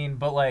Calcine,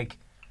 but like,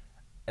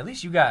 at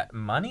least you got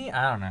money?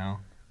 I don't know.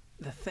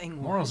 The thing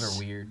Morals was, are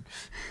weird.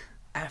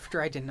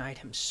 after I denied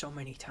him so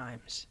many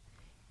times,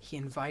 he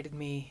invited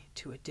me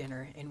to a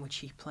dinner in which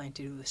he planned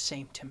to do the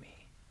same to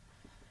me.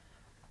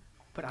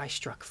 But I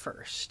struck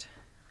first.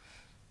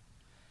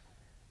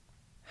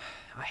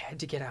 I had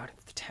to get out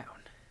of the town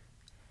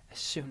as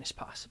soon as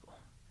possible.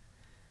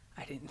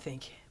 I didn't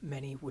think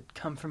many would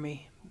come for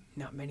me.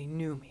 Not many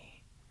knew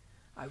me.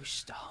 I was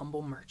just a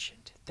humble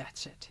merchant.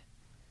 That's it.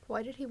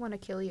 Why did he want to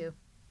kill you?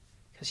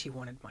 Because he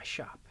wanted my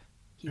shop.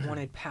 He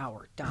wanted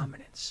power,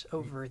 dominance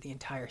over the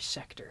entire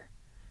sector.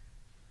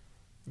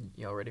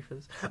 Y'all ready for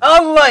this?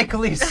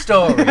 Unlikely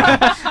story!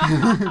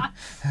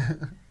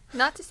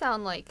 Not to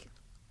sound like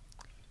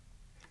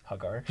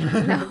Hagar.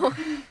 no,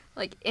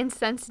 like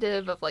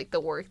insensitive of like the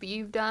work that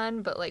you've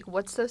done, but like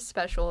what's so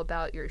special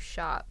about your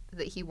shop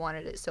that he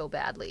wanted it so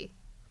badly?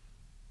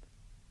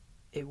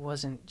 It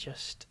wasn't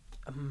just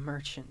a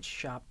merchant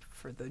shop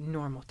for the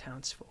normal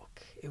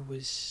townsfolk. It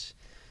was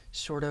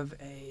sort of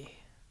a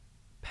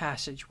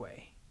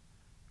passageway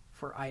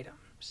for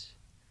items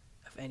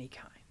of any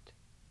kind.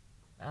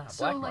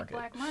 So Black like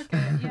market. black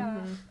market, yeah.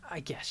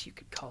 I guess you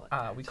could call it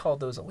that. We called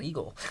those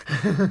illegal.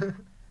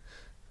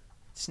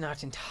 It's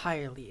not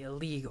entirely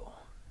illegal.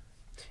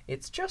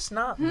 It's just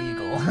not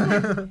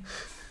legal.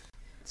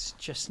 It's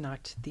just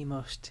not the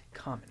most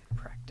common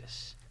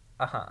practice.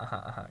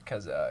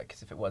 Because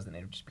if it wasn't,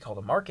 it would just be called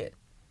a market.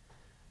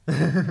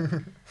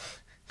 So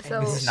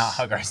This is not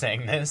Hagar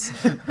saying this.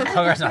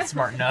 Hagar's not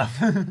smart enough.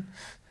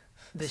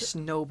 This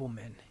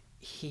nobleman,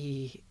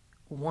 he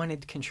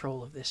wanted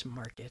control of this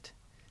market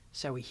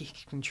so he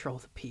could control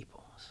the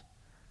peoples.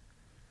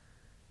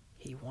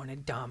 He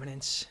wanted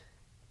dominance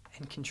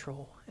and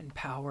control and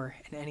power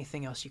and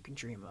anything else you can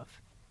dream of.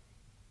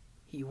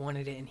 He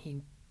wanted it and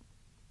he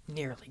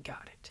nearly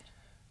got it.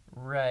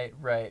 Right.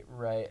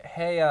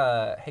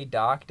 Hey,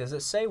 Doc. Does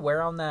it say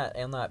where on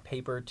that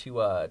paper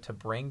to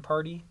bring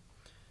party?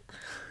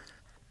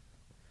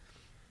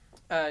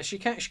 She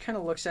kind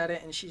of looks at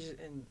it and she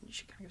kind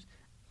of goes,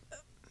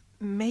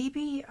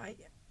 maybe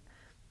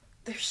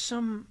there's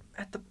some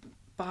at the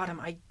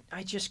bottom.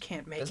 I just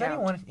can't make Does out.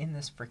 anyone in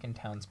this freaking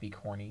town speak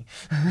horny?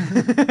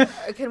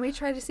 can we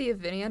try to see if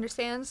Vinny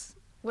understands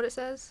what it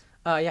says?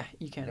 Yeah,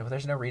 you can. Yeah, but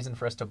there's no reason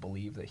for us to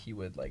believe that he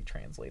would like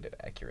translate it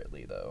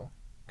accurately, though,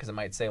 because it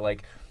might say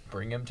like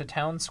bring him to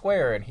town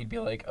square, and he'd be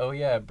like, oh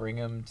yeah, bring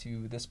him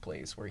to this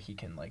place where he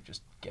can like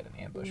just get an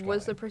ambush.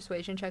 Was the going.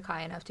 persuasion check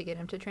high enough to get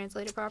him to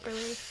translate it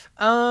properly?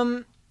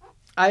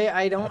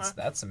 I don't.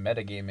 That's some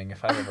metagaming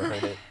if I've ever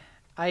heard it.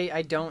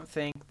 I don't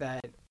think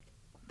that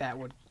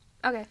would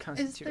Okay.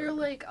 constitute. Is there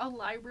like a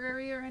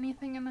library or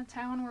anything in the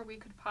town where we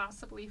could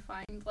possibly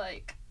find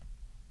like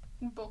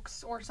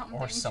books or something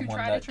Or to someone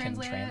try that to can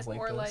translate it? translate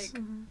Or this?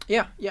 like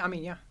Yeah. I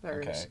mean, yeah, there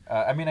is. Okay.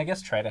 I mean, I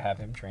guess try to have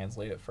him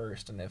translate it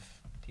first, and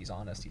if he's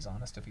honest, he's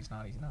honest. If he's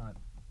not, he's not.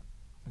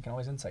 We can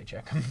always insight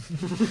check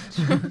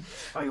him.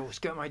 I always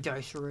got my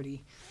dice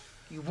ready.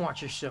 You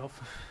watch yourself.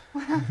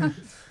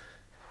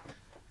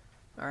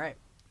 All right.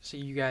 So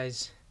you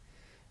guys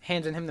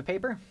handing him the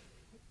paper?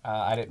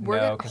 I didn't We're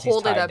know gonna because he's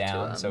hold it tied up to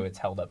down, him. so it's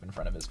held up in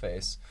front of his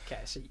face. Okay.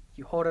 So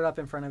you hold it up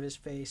in front of his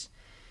face,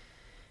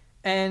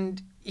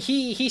 and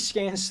he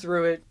scans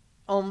through it.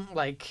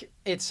 Like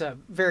it's a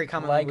very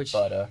common Like language.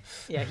 butter.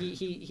 Yeah.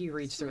 He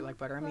reads through it like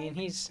butter. I mean,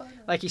 he's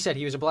like he said,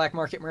 he was a black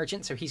market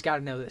merchant, so he's got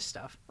to know this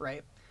stuff,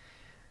 right?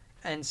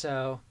 And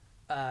so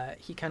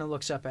he kind of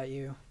looks up at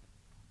you.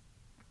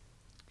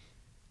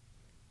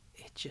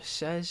 It just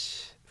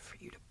says for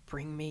you to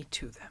bring me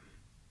to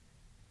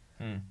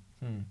them.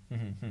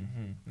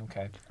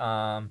 Okay.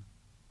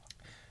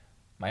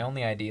 My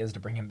only idea is to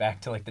bring him back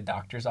to like the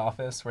doctor's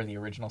office where the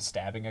original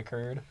stabbing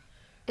occurred,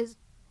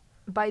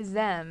 By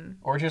them,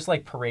 or just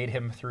like parade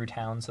him through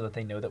town so that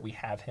they know that we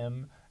have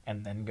him,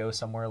 and then go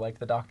somewhere like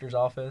the doctor's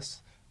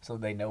office so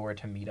they know where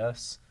to meet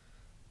us.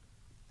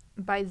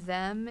 by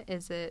them,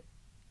 is it?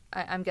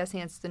 I'm guessing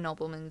it's the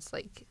nobleman's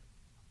like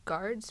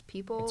guards,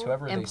 people It's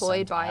whoever they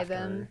employed sent by after.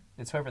 them.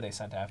 It's whoever they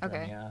sent after him.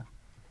 Okay. Yeah.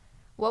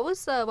 What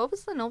was the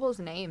noble's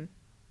name?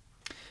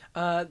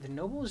 The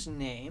noble's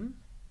name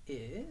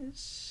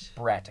is...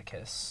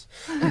 Braticus.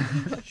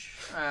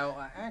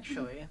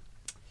 Actually...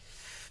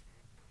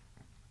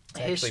 It's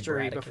actually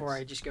history Braticus. before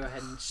I just go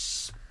ahead and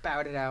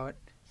spout it out.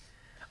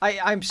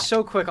 I'm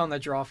so quick on the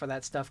draw for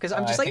that stuff because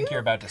I'm just I like... think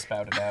you're about to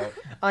spout it out.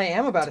 I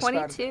am about to spout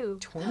it. 22.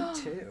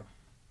 22.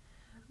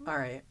 All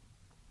right.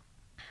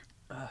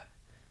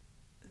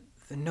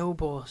 The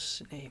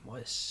noble's name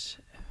was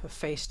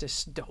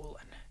Hephaestus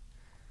Dolan.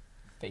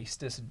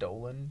 Hephaestus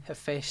Dolan?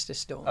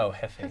 Hephaestus Dolan. Oh,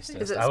 Hephaestus.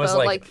 Is it I was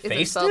spelled like, is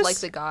it spelled like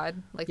Phaestus? the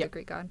god, like Yep. the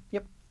Greek god?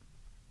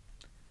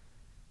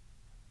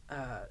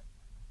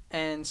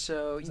 And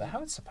so Is that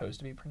how it's supposed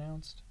to be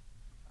pronounced?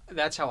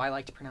 that's how I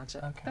like to pronounce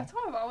it. Okay. That's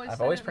how I've always. I've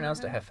said always in my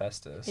pronounced it head.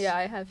 Hephaestus. Yeah,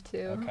 I have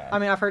too. Okay. I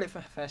mean, I've heard it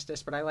for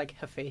Hephaestus, but I like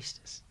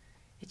Hephaestus.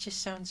 It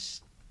just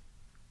sounds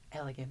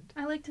elegant.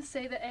 I like to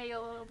say the A a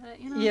little bit.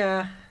 You know.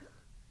 Yeah.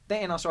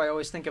 And also, I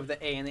always think of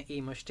the A and the E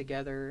mushed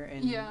together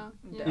in Yeah,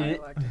 yeah.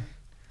 dialect.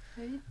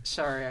 Hey.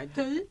 Sorry,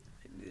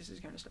 this is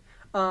kind of stuff.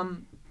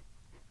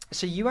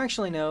 So you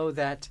actually know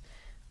that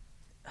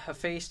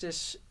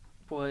Hephaestus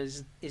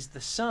is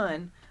the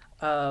son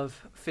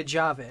of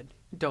Fijavid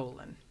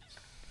Dolan.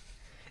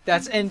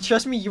 And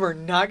trust me, you are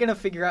not gonna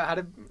figure out how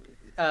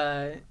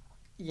to,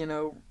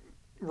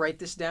 write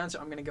this down. So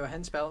I'm gonna go ahead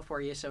and spell it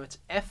for you. So it's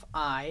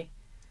F-I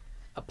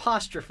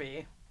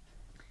apostrophe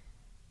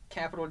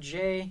capital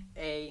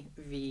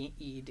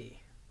J-A-V-E-D.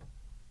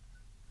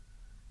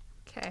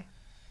 Okay.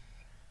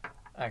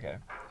 Okay.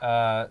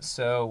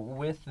 So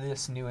with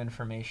this new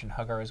information,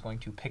 Hagar is going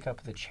to pick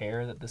up the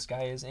chair that this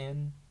guy is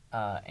in,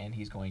 and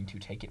he's going to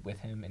take it with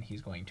him, and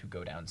he's going to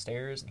go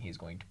downstairs, and he's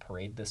going to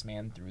parade this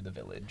man through the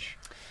village.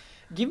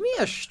 Give me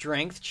a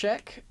strength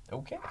check.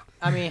 Okay.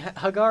 I mean,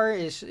 Hagar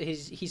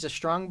he's a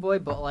strong boy,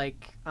 but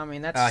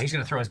that's He's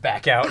going to throw his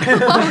back out.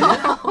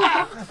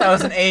 That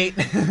was an 8.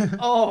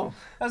 oh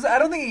I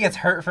don't think he gets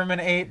hurt from an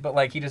 8,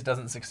 but he just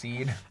doesn't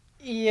succeed.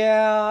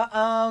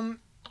 yeah.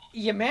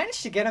 You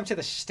managed to get him to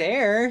the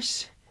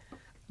stairs,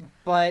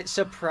 but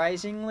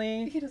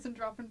surprisingly, He doesn't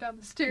drop him down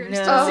the stairs,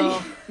 no, does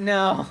he?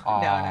 no.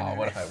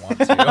 What if I want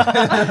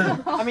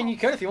to? I mean, you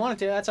could if you wanted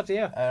to. That's up to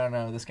you. I don't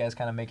know. This guy's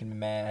kind of making me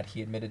mad.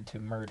 He admitted to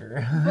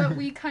murder. But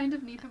we kind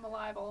of need him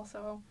alive,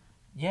 also.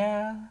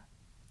 Yeah.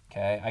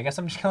 Okay. I guess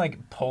I'm just gonna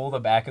pull the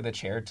back of the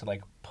chair to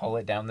pull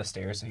it down the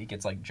stairs so he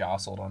gets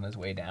jostled on his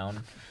way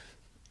down.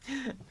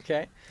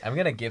 Okay. I'm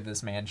gonna give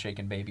this man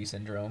shaken baby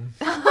syndrome.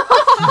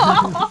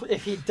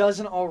 If he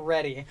doesn't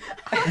already.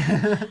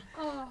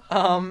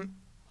 Oh.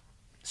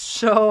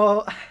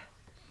 So.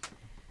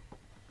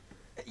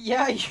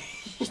 Yeah,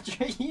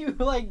 you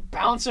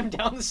bounce him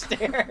down the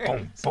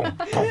stairs. Boom, boom,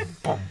 boom,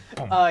 boom,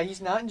 boom.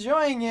 He's not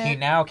enjoying it. He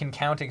now can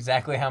count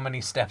exactly how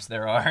many steps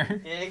there are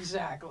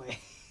Exactly.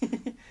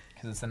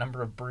 because it's the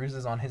number of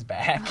bruises on his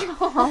back.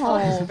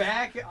 On his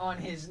back, on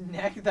his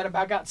neck that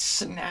about got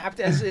snapped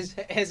as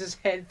his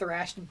head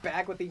thrashed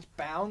back with each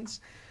bounce.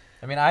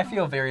 I mean, I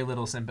feel very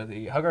little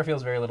sympathy. Hagar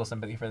feels very little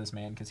sympathy for this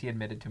man because he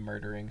admitted to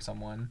murdering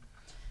someone.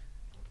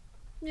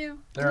 Yeah.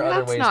 There are Well,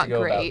 other that's ways not to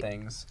go great. about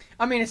things.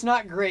 I mean, it's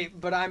not great,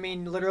 but I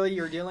mean, literally,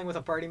 you're dealing with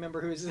a party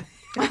member who's...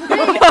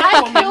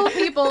 I kill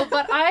people,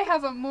 but I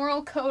have a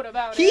moral code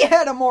about He it.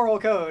 had a moral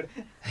code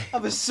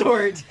of a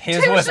sort.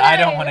 His was, I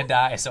don't Touche! want to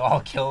die, so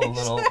I'll kill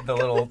the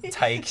little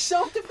tyke.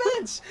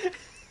 Self-defense.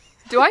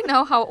 Do I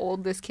know how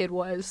old this kid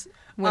was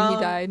when he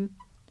Um, died?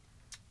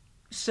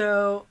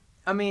 So,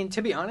 I mean,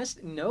 to be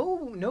honest,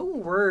 no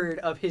word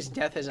of his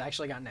death has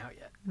actually gotten out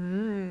yet.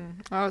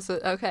 Oh, so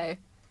okay.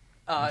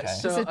 Okay.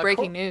 So This is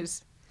breaking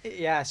news.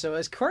 Yeah, so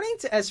as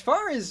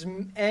far as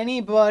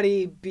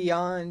anybody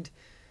beyond,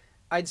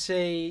 I'd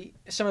say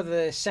some of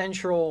the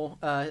central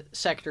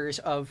sectors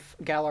of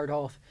Gallard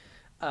Health,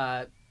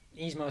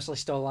 he's mostly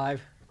still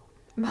alive.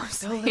 They'll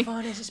Mostly. live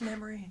on as his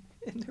memory,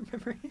 in their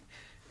memory.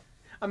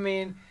 I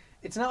mean,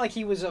 it's not like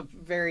he was a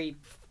very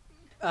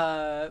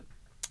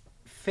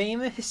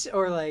famous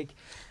or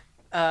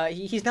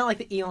he's not like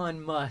the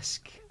Elon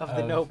Musk of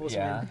the Noblesmen.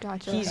 Yeah.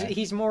 Gotcha.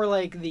 He's more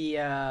like the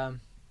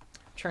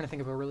trying to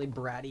think of a really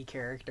bratty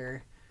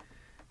character.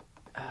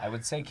 I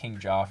would say King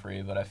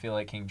Joffrey, but I feel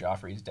like King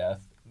Joffrey's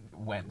death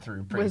went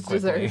through pretty Was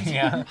quickly. deserved.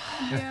 Yeah.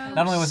 Yeah.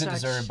 Not only was it Such-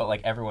 deserved, but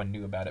everyone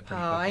knew about it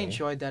pretty quickly. I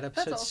enjoyed that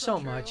episode also so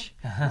true. much.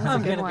 a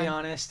I'm good gonna be one.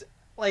 honest.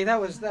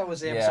 That was the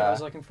episode Yeah. I was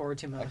looking forward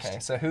to most. Okay,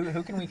 so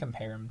who can we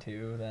compare him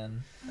to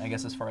then? I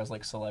guess as far as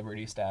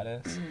celebrity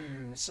status,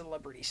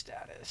 Celebrity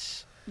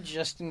status.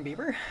 Justin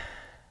Bieber.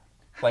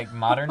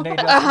 modern day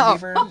Oh.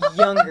 Justin Bieber,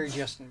 Younger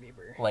Justin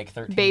Bieber.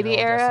 13 Baby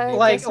era? Justin Bieber?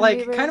 Like Justin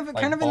Bieber?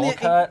 kind of bowl in the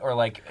cut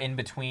or in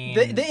between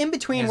the in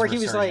between his where he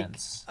was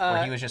resurgence, where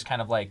uh, he was just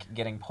kind of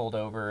getting pulled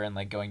over and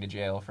going to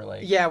jail for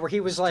where he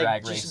was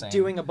drag just racing.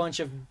 doing a bunch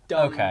of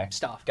dumb Okay.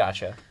 stuff.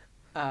 Gotcha.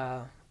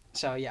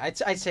 So yeah,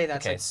 I'd say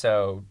that's Okay,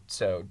 so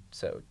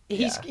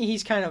he's yeah.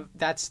 kind of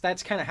that's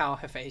kind of how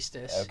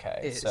Hephaestus Okay,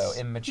 is. so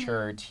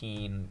immature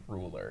teen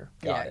ruler.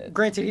 Got yeah. it.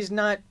 Granted, he's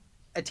not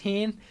a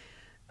teen.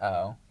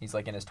 Oh, he's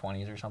in his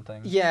 20s or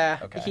something. Yeah,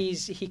 Okay.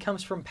 he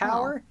comes from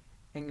power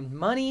and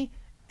money,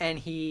 and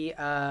he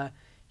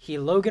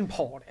Logan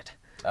Paul'd it.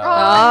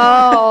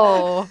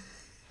 Oh.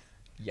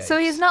 Yikes. So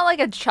he's not like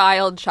a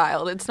child.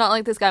 It's not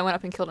like this guy went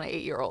up and killed an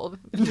 8-year-old.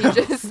 He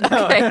just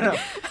No, okay. no.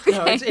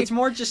 Okay. It's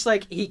more just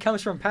like he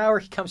comes from power,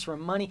 he comes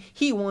from money,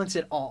 he wants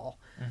it all.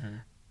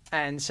 Mhm.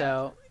 And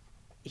so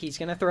he's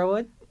going to throw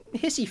a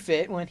hissy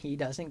fit when he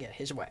doesn't get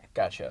his way.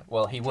 Gotcha.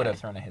 Well, he would have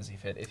thrown a hissy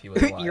fit if he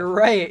was alive. You're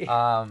right.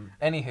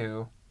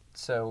 Anywho,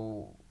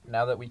 so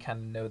now that we kind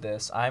of know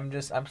this, I'm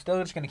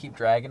still just gonna keep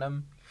dragging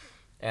him,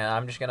 and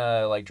I'm just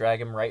gonna like drag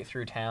him right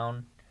through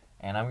town,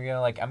 and I'm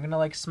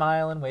gonna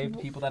smile and wave to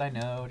people that I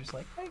know, just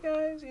like, hey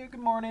guys, yeah, good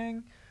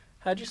morning,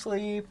 how'd you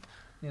sleep,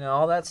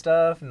 all that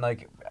stuff, and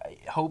like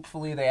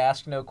hopefully they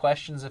ask no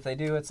questions. If they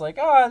do, it's like,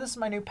 oh, this is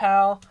my new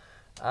pal.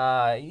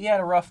 He had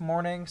a rough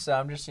morning, so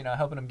I'm just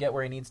helping him get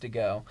where he needs to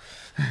go.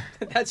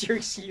 That's your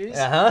excuse?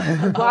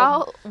 Uh-huh.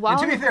 While And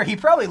to be fair, he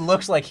probably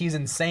looks like he's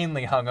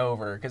insanely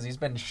hungover because he's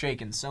been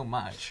shaken so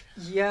much.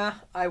 Yeah,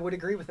 I would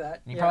agree with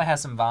that. He Yeah. probably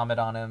has some vomit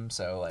on him,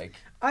 so like.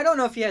 I don't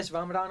know if he has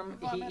vomit on him.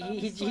 Vomit on He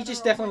his sweater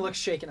just or definitely what? looks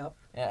shaken up.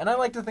 Yeah, and I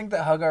like to think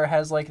that Hagar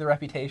has like the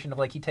reputation of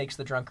like he takes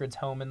the drunkards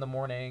home in the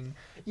morning,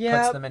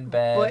 Yeah, puts them in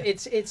bed. but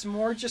it's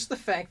more just the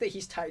fact that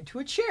he's tied to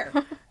a chair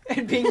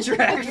and being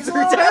dragged He's a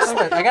through little town.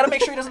 wrestler. I gotta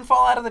make sure he doesn't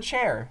fall out of the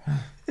chair.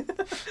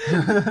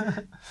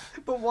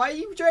 But why are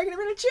you dragging him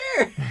in a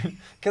chair?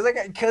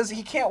 Because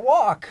he can't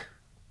walk.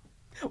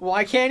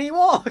 Why can't he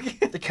walk?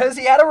 Because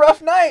he had a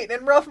rough night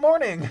and rough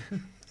morning.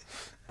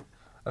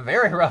 A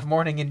very rough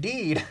morning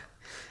indeed.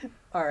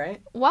 All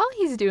right. while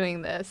he's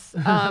doing this,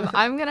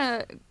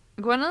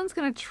 Gwendolyn's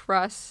gonna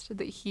trust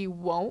that he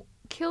won't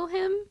kill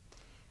him,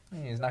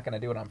 He's not gonna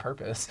do it on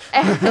purpose.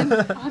 and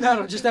No,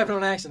 it'll just happen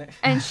on accident.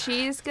 and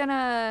she's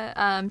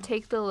gonna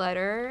take the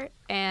letter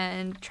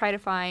and try to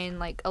find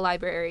like a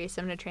library,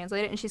 someone to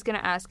translate it, and she's gonna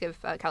ask if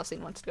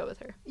Calcine wants to go with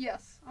her.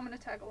 Yes, I'm gonna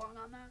tag along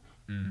on that.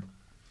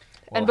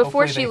 Well, And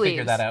before hopefully she they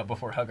figure leaves- that out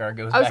before Hagar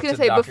goes I was back gonna to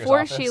the say doctor's before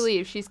office. she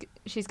leaves,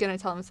 she's gonna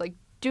tell him it's like,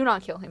 do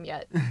not kill him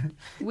yet.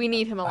 We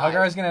need him alive.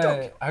 Hagar's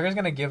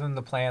gonna give him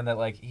the plan that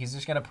like he's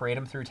just gonna parade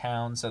him through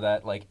town so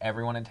that like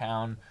everyone in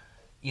town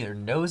either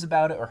knows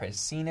about it or has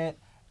seen it,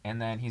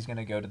 and then he's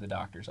gonna go to the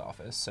doctor's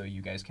office so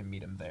you guys can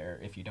meet him there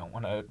if you don't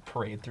want to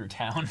parade through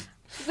town.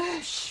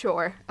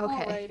 Sure.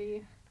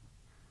 Okay.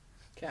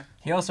 Alrighty.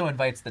 He also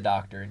invites the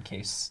doctor in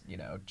case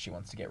she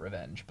wants to get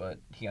revenge, but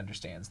he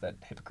understands that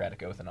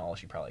Hippocratic oath and all,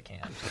 she probably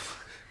can't.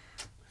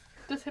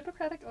 Does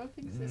Hippocratic oath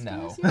exist? No.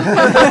 In this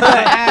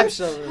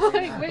Absolutely.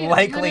 Like, not. wait a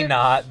Likely minute.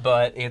 not,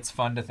 but it's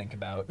fun to think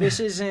about. This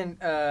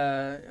isn't.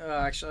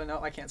 Actually,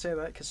 no, I can't say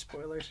that because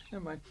spoilers.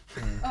 Never mind.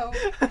 Oh.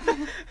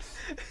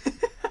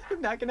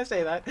 I'm not gonna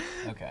say that.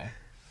 Okay.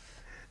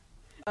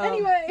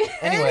 Anyway.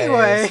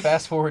 Anyway.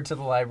 Fast forward to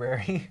the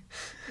library.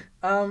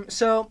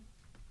 So,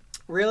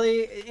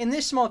 really, in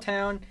this small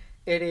town,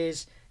 it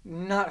is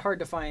not hard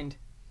to find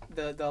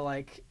the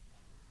like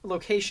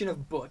location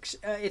of books.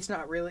 It's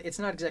not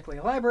exactly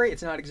a library.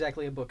 It's not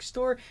exactly a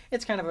bookstore.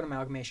 It's kind of an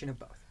amalgamation of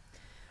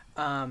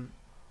both.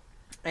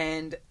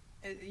 And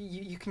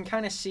you can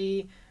kind of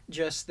see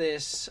just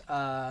this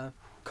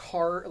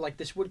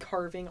this wood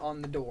carving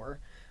on the door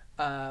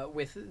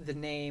with the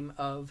name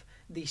of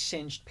the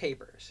Singed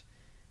Papers.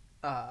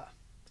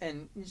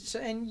 And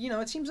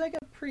it seems like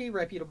a pretty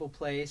reputable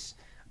place.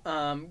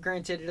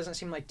 Granted, it doesn't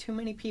seem like too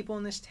many people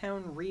in this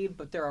town read,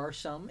 but there are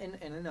some and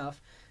enough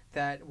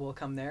that will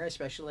come there,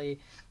 especially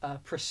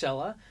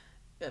Priscilla,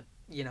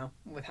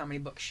 with how many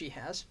books she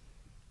has.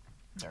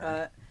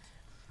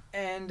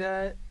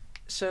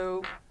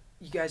 So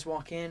you guys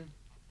walk in,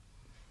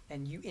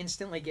 and you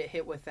instantly get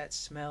hit with that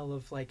smell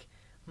of like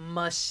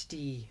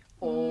musty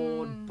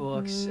old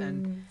books,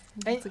 and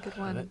That's a good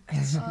one.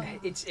 it's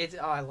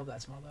I love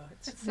that smell though.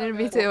 It's so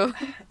Me good. too.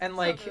 And So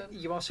like good.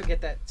 you also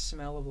get that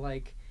smell of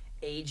like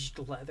aged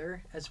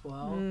leather as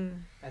well.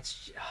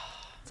 That's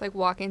It's like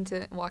walking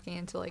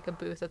into like a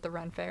booth at the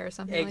Ren Fair or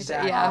something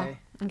exactly. like that.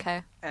 Yeah.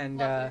 Okay. And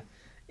Lovely.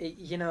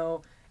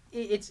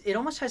 it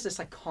almost has this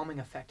like calming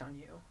effect on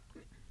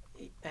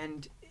you,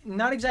 and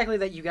not exactly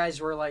that you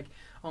guys were like,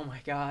 oh my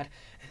god,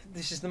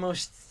 this is the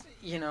most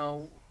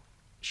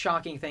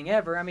shocking thing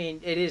ever. I mean,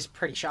 it is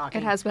pretty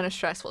shocking. It has been a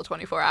stressful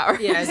 24 hours.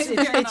 Yeah, it's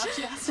Very much,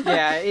 yes.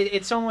 yeah,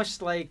 it's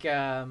almost like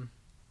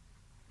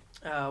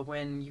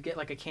when you get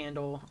like a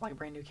candle, like a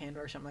brand new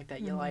candle or something like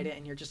that, you light it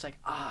and you're just like,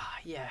 ah,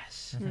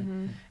 yes.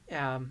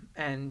 Mm-hmm.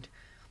 And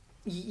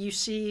you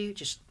see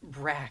just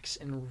racks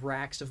and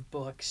racks of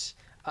books,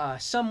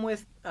 some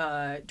with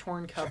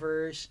torn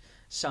covers,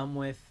 some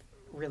with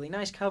really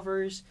nice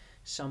covers,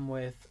 some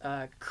with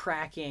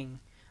cracking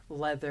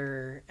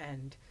leather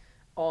and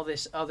all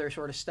this other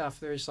sort of stuff.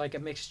 There's like a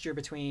mixture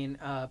between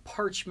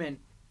parchment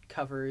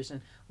covers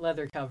and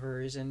leather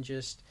covers and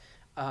just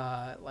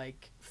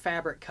like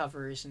fabric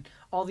covers and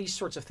all these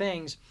sorts of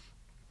things.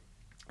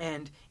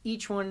 And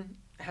each one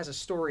has a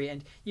story,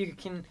 and you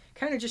can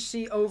kind of just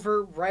see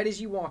over right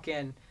as you walk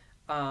in,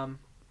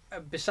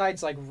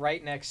 besides like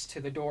right next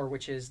to the door,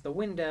 which is the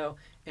window,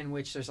 in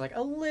which there's like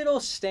a little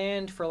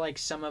stand for like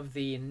some of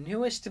the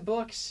newest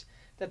books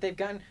that they've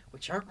gotten,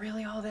 which aren't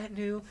really all that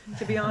new,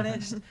 to be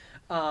honest.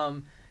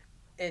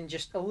 and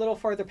just a little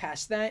farther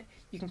past that,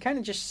 you can kind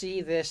of just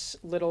see this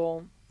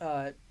little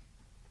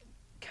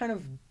kind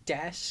of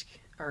desk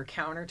or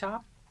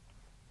countertop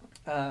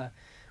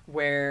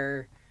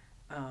where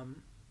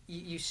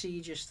you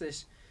see just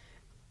this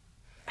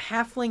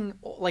halfling,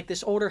 like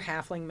this older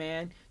halfling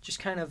man, just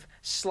kind of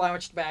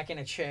slouched back in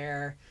a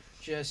chair,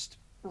 just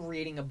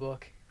reading a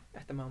book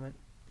at the moment.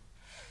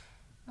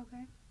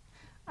 Okay.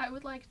 I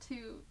would like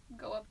to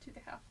go up to the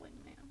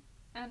halfling man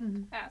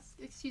and ask,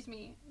 excuse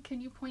me,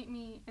 can you point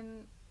me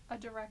in a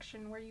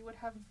direction where you would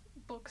have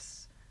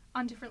books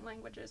on different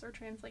languages or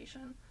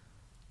translation?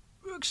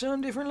 Books on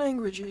different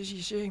languages,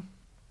 you see.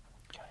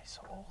 God, he's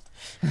so old.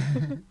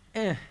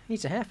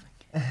 He's a halfling.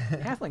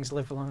 Halflings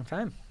live a long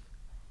time.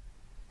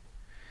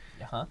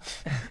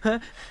 Uh-huh.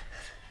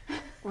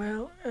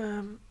 Well,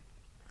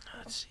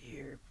 let's see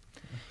here.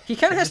 He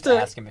kind of has to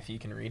ask him if he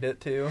can read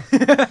it too.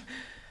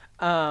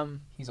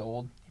 He's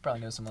old. He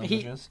probably knows some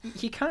languages.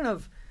 He kind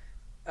of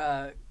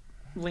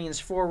leans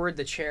forward.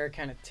 The chair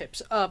kind of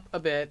tips up a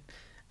bit,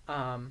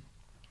 and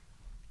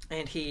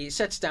he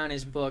sets down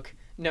his book,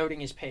 noting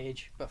his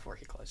page before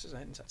he closes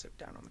it and sets it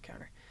down on the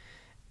counter.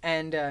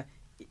 And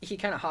he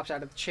kind of hops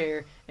out of the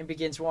chair and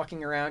begins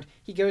walking around.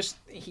 He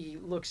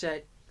looks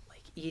at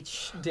like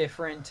each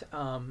different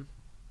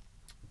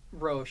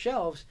row of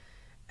shelves,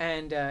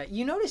 and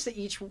you notice that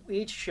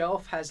each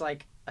shelf has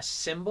like a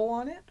symbol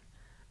on it.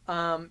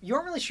 You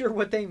aren't really sure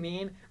what they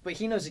mean, but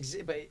he knows.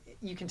 But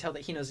you can tell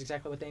that he knows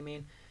exactly what they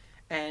mean.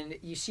 And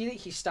you see that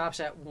he stops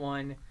at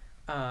one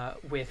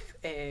with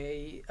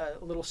a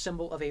little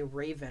symbol of a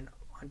raven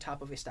on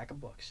top of a stack of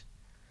books.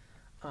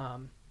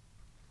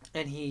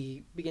 And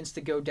he begins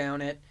to go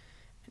down it,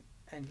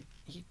 and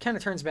he kind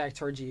of turns back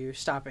towards you,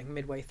 stopping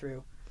midway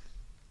through.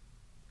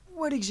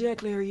 What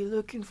exactly are you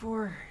looking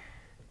for?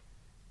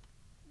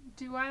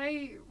 Do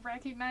I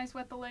recognize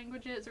what the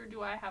language is, or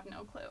do I have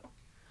no clue?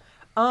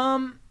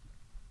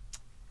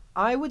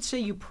 I would say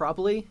you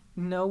probably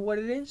know what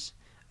it is,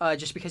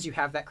 just because you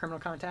have that criminal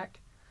contact.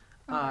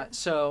 Okay.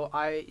 So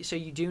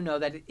you do know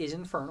that it is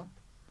infernal.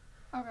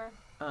 Okay.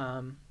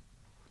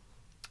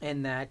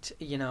 And that,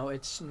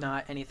 it's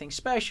not anything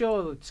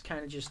special. It's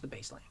kind of just the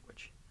base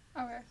language.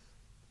 Okay.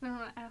 Then I'm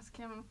going to ask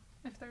him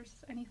if there's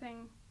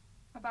anything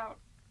about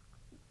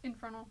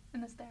infernal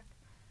in this deck.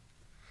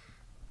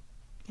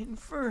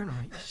 Infernal,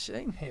 you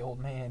say? Hey, old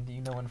man, do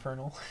you know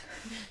infernal?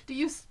 Do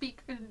you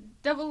speak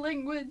devil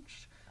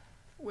language?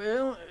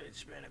 Well,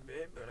 it's been a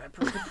bit, but I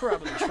could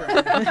probably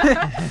try.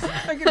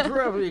 I could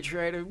probably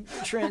try to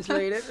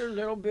translate it a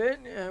little bit.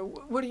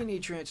 What do you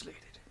need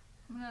translated?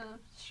 I'm going to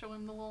show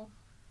him the little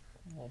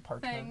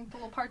Parchment. thing, the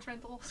little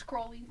parchment, the little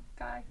scrolly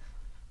guy.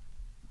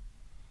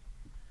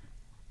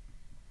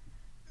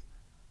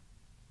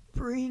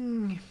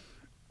 Bring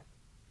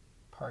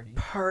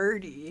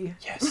party.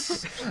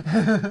 Yes.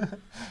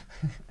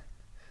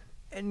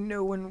 And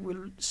no one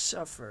will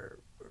suffer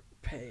or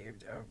pay.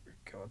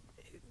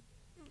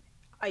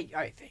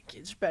 I think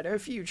it's better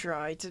if you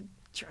try to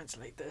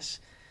translate this.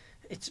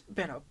 It's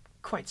been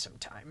quite some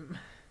time.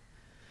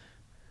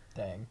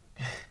 Dang.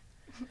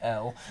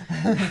 L.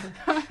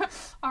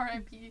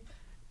 R.I.P.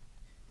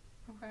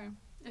 Okay.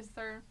 Is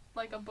there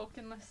like a book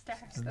in the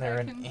stack Is that there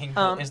I an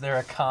can... is there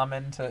a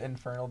common to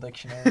infernal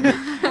dictionary?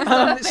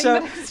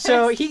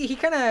 So he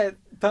kind of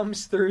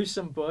thumbs through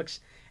some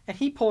books, and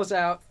he pulls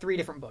out 3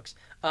 different books.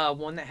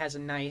 One that has a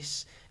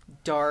nice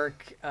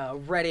dark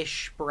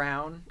reddish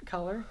brown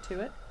color to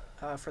it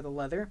for the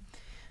leather,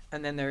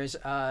 and then there's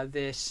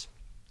this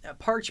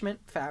parchment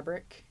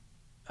fabric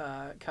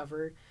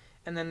cover,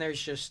 and then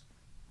there's just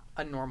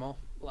a normal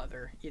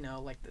leather,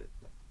 like the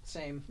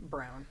same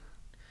brown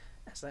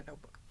as that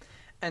notebook.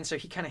 And so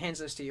he kind of hands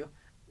those to you.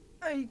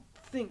 I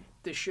think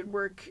this should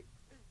work.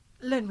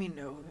 Let me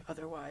know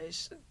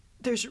otherwise.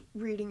 There's a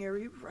reading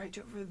area right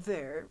over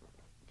there.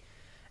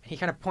 And he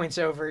kind of points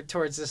over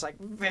towards this like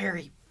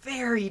very,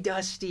 very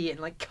dusty and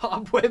like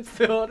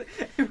cobweb-filled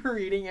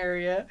reading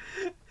area.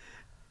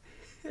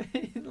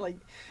 Like,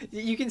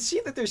 you can see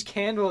that there's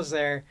candles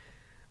there,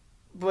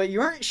 but you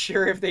aren't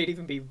sure if they'd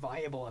even be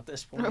viable at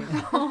this point.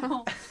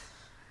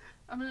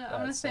 I'm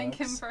gonna thank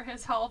him for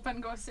his help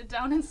and go sit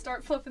down and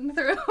start flipping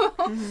through.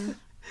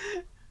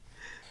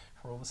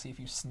 Roll to see if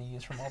you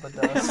sneeze from all the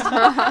dust.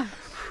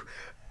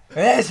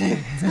 Can't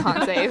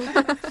save.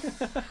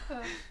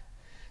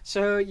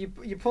 So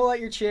you pull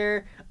out your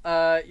chair.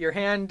 Your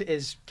hand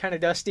is kind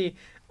of dusty.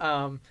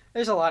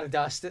 There's a lot of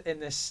dust in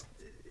this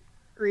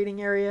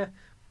reading area,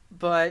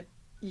 but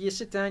you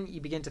sit down. You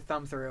begin to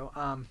thumb through.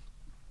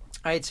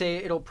 I'd say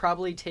it'll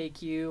probably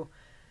take you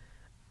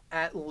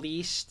at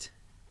least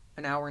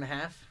an hour and a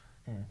half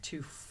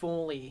to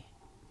fully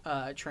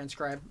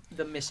transcribe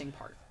the missing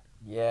part.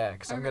 Yeah,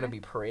 because I'm going to be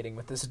parading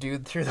with this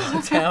dude through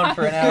the town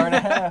for an hour and a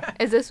half.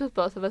 Is this with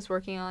both of us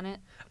working on it?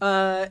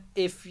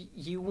 If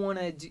you want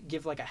to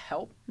give like a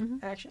help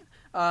action,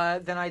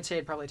 then I'd say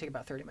it'd probably take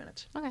about 30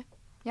 minutes. Okay.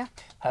 Yeah.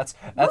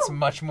 That's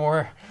much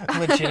more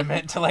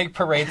legitimate to like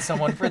parade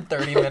someone for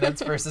 30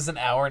 minutes versus an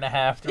hour and a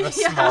half through a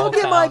small Look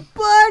at town. my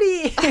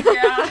buddy!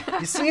 Yeah.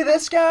 You see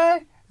this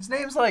guy? His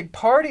name's like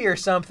Party or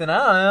something. I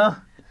don't know.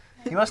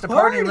 He must have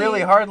partied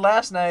really hard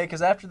last night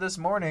because after this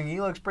morning, he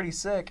looks pretty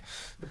sick.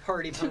 The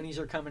party ponies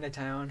are coming to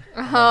town.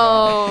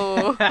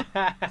 Oh.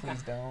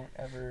 Please don't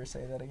ever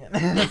say that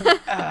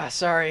again.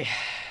 Sorry.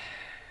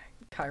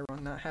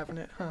 Chiron not having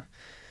it, huh?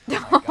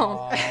 Oh my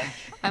God.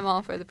 I'm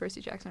all for the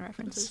Percy Jackson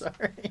references.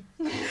 Sorry.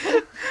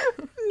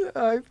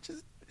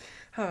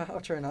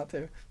 I'll try not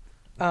to.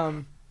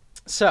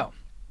 So,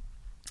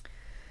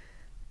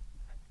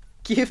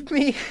 give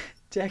me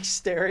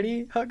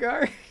dexterity,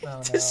 Hagar,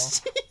 Oh, to no.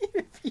 see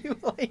if you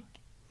like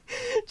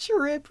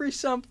trip or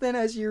something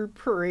as you're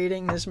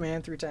parading this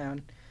man through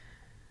town.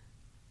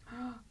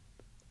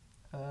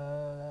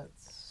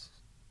 That's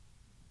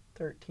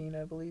 13,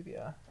 I believe.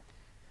 Yeah.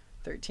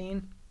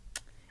 13.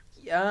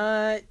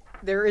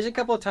 There is a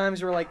couple of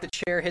times where like the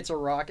chair hits a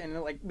rock and it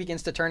like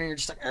begins to turn and you're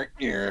just like,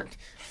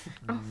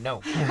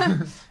 No.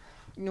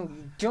 no,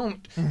 you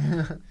don't.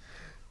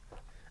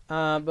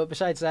 But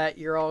besides that,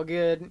 you're all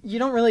good. You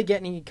don't really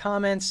get any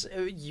comments.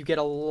 You get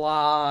a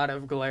lot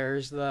of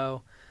glares,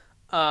 though.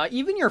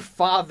 Even your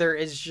father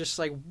is just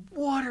like,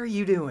 what are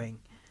you doing?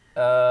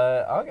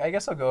 I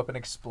guess I'll go up and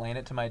explain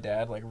it to my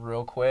dad, like,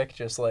 real quick.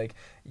 Just like,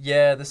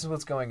 yeah, this is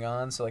what's going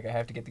on, so, like, I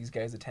have to get these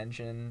guys'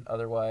 attention.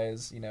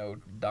 Otherwise, you know,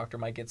 doctor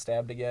might get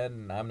stabbed again,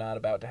 and I'm not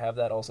about to have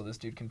that. Also, this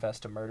dude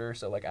confessed to murder,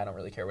 so, like, I don't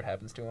really care what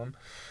happens to him.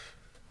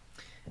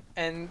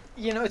 And,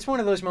 you know, it's one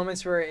of those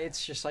moments where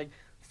it's just like,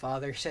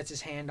 father sets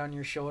his hand on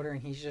your shoulder,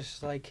 and he's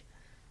just like,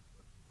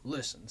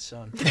 listen,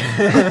 son.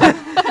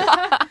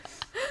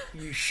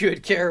 You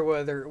should care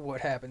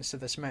what happens to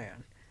this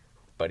man.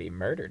 But he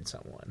murdered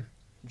someone.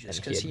 Just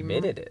And because he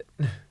admitted it.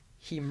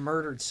 he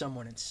murdered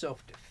someone in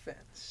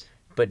self-defense.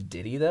 But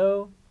did he,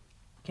 though?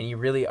 Can you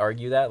really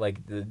argue that?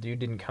 Like, the dude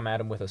didn't come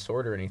at him with a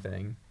sword or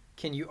anything.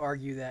 Can you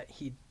argue that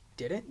he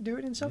didn't do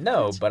it in No,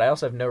 self-defense? but I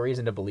also have no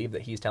reason to believe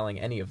that he's telling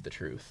any of the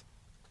truth.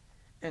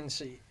 And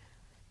see,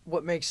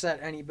 what makes that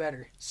any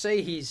better?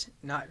 Say he's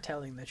not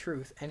telling the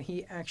truth, and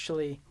he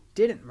actually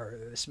didn't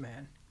murder this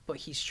man, but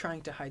he's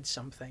trying to hide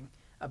something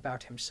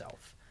about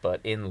himself.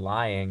 But in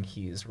lying,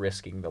 he's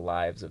risking the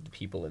lives of the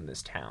people in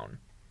this town.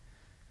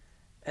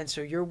 And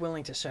so you're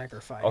willing to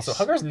sacrifice. Also,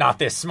 Hagar's not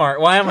this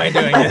smart. Why am I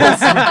doing this?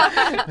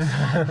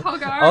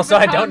 Hagar Also,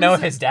 I don't know if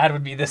becomes- his dad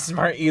would be this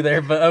smart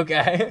either, but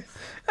okay.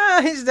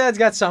 His dad's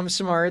got some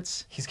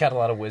smarts. He's got a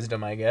lot of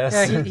wisdom, I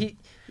guess. Yeah, he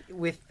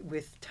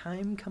with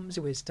time comes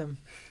wisdom.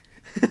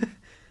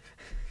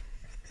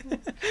 He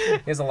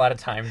has a lot of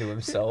time to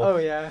himself. Oh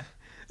yeah,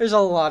 there's a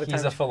lot of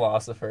He's time. a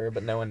philosopher,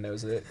 but no one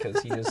knows it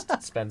because he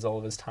just spends all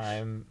of his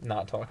time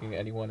not talking to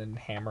anyone and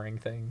hammering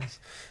things.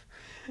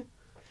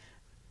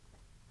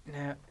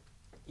 Now,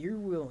 you're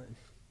willing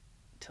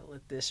to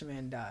let this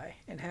man die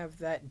and have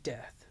that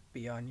death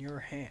be on your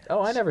hands.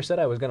 Oh, I never said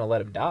I was going to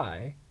let him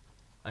die.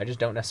 I just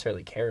don't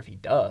necessarily care if he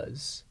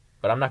does.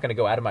 But I'm not going to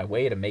go out of my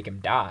way to make him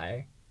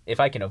die. If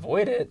I can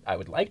avoid it, I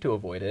would like to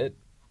avoid it.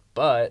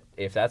 But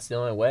if that's the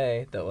only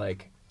way that,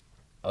 like,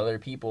 other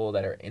people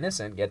that are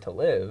innocent get to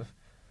live,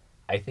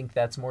 I think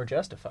that's more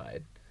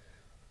justified.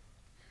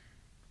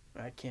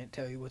 I can't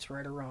tell you what's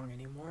right or wrong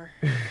anymore.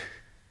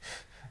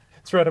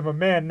 It's right, I'm a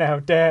man now,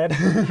 Dad.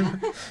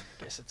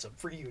 Guess it's up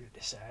for you to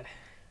decide.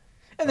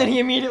 And then he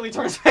immediately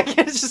turns back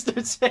and just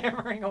starts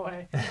hammering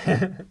away.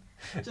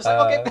 Just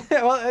like,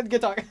 okay, well,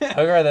 good talk.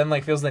 Hagar then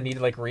like feels the need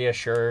to like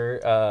reassure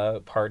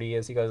Party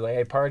as he goes like,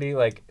 hey Party,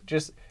 like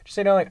just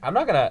you know, like I'm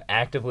not gonna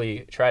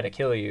actively try to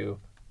kill you,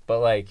 but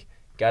like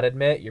gotta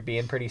admit you're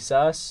being pretty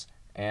sus,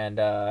 and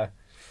I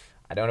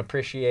don't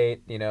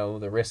appreciate, you know,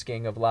 the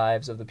risking of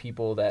lives of the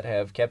people that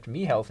have kept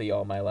me healthy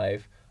all my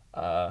life.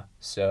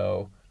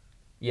 So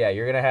yeah,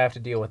 you're gonna have to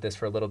deal with this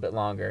for a little bit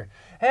longer.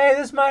 Hey,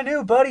 this is my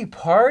new buddy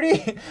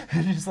Party.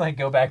 Just like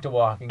go back to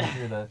walking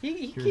through the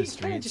He through the kind of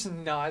streets. just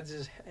nods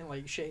his, and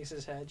like shakes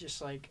his head, just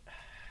like,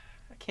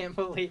 I can't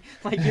believe,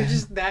 like you're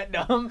just that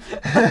dumb.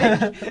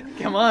 Like,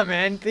 come on,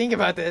 man, think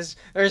about this.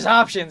 There's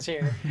options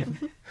here.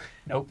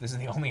 Nope, this is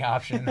the only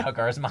option in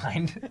Hagar's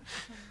mind.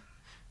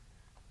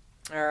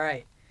 All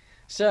right,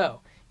 so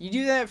you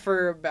do that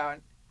for about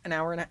an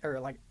hour or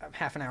like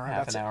half an hour.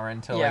 Half that's an it. hour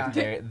until Yeah.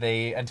 like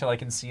they until I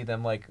can see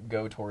them like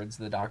go towards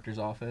the doctor's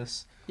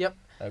office. Yep.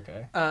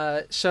 Okay.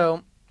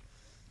 So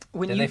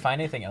when Did you they find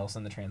anything else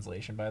in the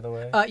translation, by the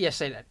way? yes,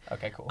 they did.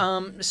 Okay,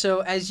 cool. So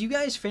as you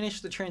guys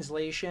finish the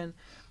translation,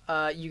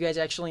 you guys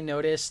actually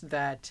notice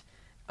that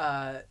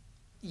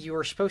you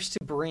were supposed to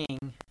bring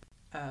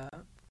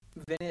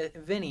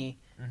Vinny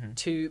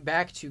Mhm.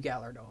 back to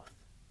Gallardoth.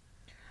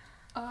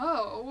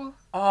 Oh.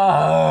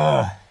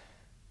 Oh,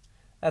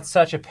 that's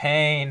such a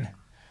pain.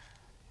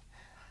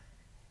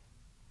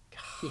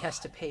 He has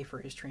to pay for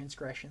his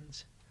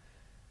transgressions.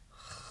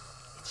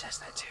 It says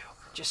that too.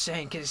 Just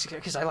saying,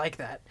 because I like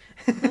that.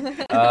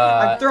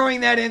 I'm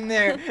throwing that in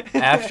there.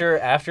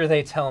 after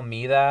they tell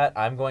me that,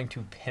 I'm going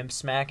to pimp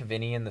smack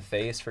Vinny in the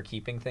face for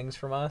keeping things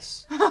from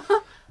us,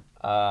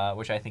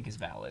 which I think is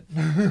valid.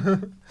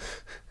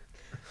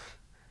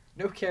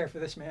 No care for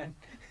this man.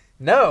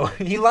 No,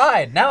 he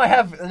lied. Now I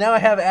have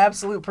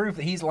absolute proof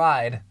that he's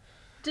lied.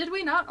 Did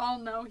we not all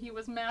know he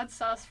was mad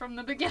sus from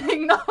the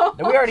beginning, though?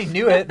 We already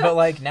knew it, but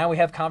like now we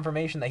have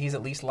confirmation that he's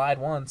at least lied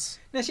once.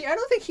 Now, see, I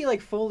don't think he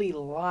like fully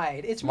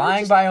lied. It's more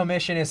Lying just... by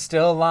omission is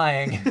still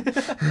lying.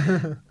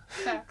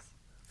 Facts.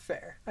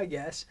 Fair, I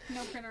guess.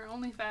 No printer,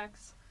 only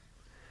facts.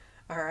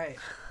 All right.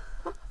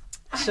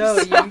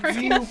 So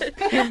you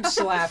pimp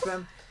slap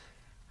him.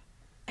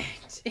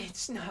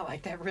 It's not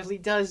like that really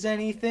does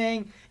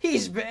anything.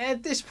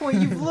 At this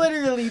point, you've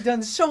literally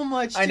done so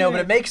much. I know,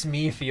 but it makes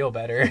me feel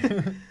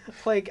better.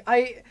 Like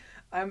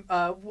I'm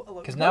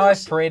Because now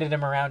I've paraded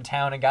him around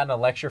town and gotten a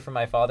lecture from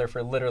my father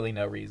for literally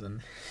no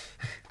reason.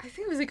 I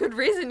think it was a good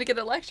reason to get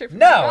a lecture from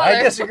No, your father.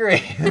 I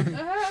disagree.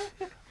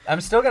 I'm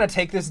still gonna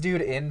take this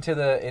dude into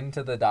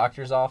the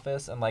doctor's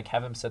office and like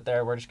have him sit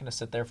there. We're just gonna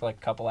sit there for like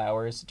a couple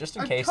hours, just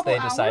in case they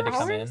decide to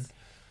come in.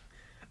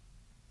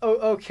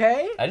 Oh,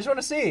 okay. I just want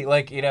to see,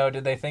 like, you know,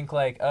 did they think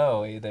like,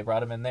 oh, they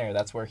brought him in there?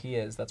 That's where he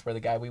is. That's where the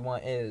guy we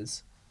want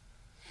is.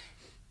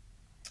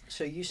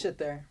 So you sit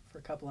there for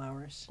a couple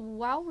hours.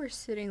 While we're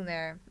sitting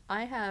there,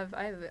 I have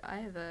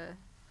a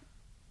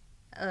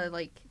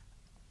like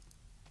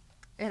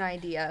an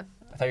idea.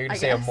 I thought you were gonna I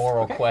say guess. a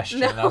moral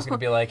question. And I was gonna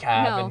be like,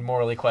 I've No. been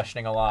morally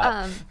questioning a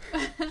lot.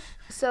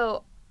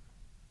 So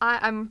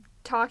I'm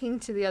talking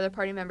to the other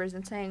party members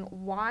and saying,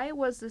 why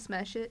was this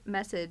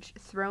message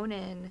thrown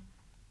in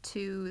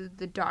to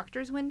the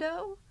doctor's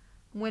window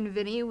when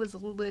Vinny was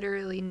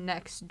literally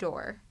next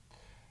door?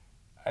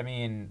 I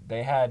mean,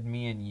 they had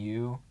me and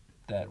you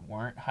that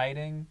weren't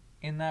hiding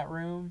in that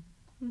room,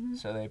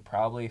 so they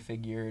probably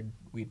figured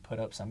we'd put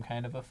up some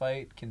kind of a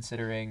fight,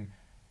 considering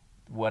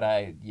what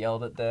I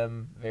yelled at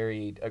them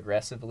very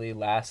aggressively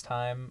last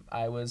time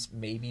I was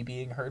maybe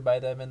being heard by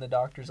them in the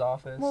doctor's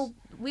office. Well,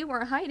 we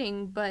weren't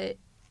hiding, but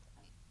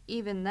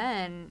even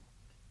then,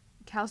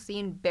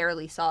 Calcine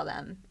barely saw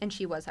them, and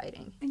she was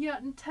hiding. Yeah,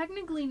 and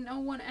technically no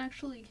one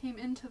actually came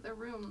into the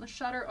room. The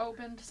shutter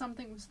opened,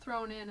 something was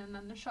thrown in, and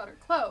then the shutter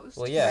closed.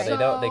 Well, yeah,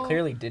 Right. they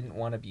clearly didn't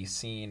want to be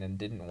seen and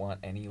didn't want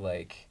any,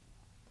 like...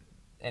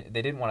 And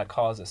they didn't want to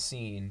cause a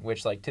scene,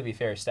 which, like, to be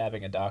fair,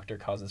 stabbing a doctor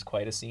causes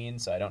quite a scene,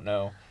 so I don't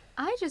know.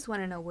 I just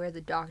want to know where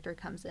the doctor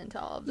comes into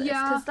all of this.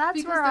 Yeah, because that's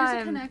because where there's a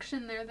I'm...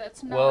 connection there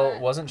that's not... Well,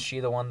 wasn't she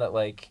the one that,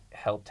 like,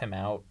 helped him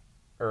out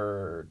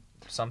or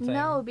something?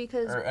 No,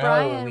 because Or,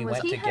 Brian we was...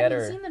 went he to hadn't get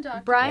her. seen the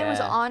doctor. Brian was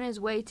Yeah. on his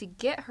way to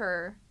get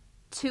her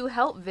to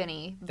help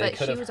Vinny, They but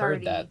could she have was heard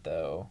already... that,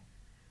 though.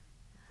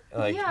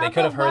 Like, Yeah, they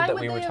could have but why heard that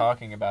would we were they have-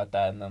 talking about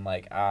that, and then,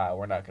 like,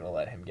 we're not going to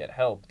let him get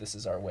help. This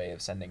is our way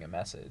of sending a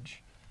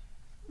message.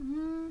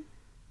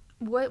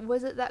 What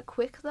was it that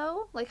quick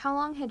though? Like how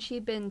long had she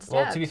been stabbed?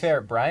 Well, to be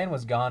fair, Brian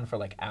was gone for,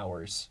 like,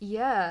 hours.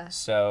 Yeah.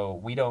 So,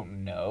 we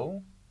don't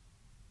know.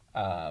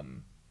 I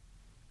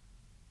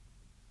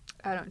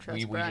don't trust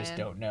We Brian. just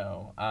don't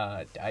know.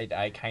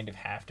 I kind of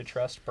have to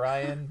trust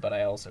Brian, but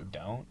I also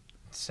don't.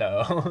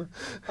 So,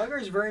 Hugger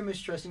is very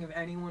mistrusting of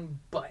anyone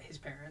but his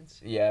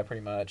parents. yeah,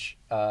 pretty much.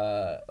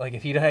 Like,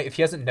 if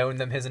he hasn't known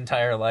them his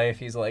entire life,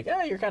 he's like,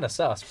 you're kind of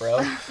sus, bro.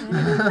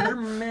 You're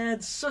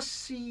mad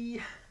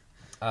sussy.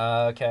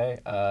 Okay.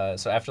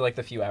 So after, like,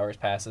 the few hours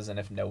passes, and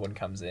if no one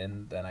comes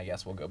in, then I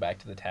guess we'll go back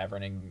to the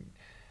tavern, and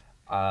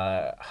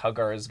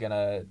Huggar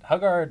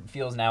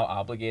feels now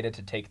obligated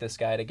to take this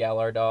guy to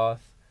Galardoth,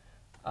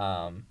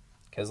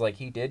 because, like,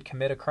 he did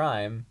commit a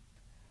crime,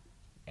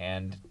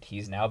 and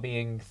he's now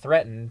being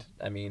threatened.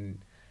 I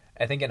mean,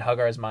 I think in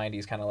Huggar's mind,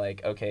 he's kind of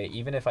like, okay,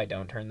 even if I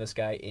don't turn this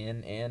guy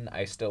in,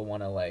 I still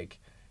want to, like,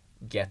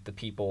 get the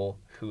people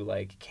who,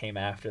 like, came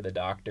after the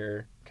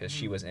doctor, because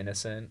she was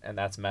innocent, and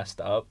that's messed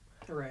up.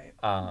 Right.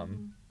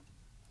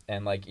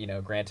 And, like, you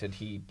know, granted,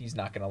 he's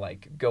not gonna,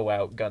 like, go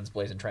out guns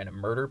blazing trying to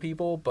murder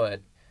people,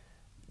 but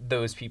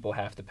those people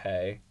have to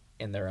pay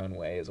in their own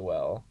way as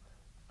well.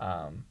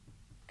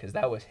 Because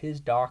that was his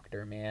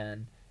doctor,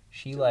 man.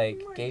 She, like,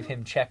 gave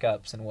him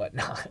checkups and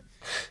whatnot.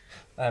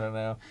 I don't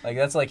know. Like,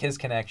 that's, like, his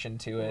connection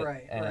to it.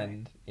 Right,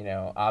 and, you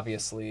know,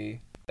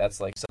 obviously, that's,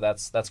 like, so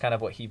that's kind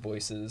of what he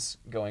voices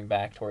going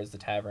back towards the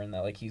tavern,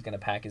 that, like, he's gonna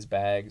pack his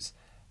bags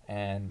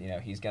and, you know,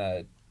 he's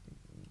gonna,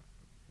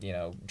 you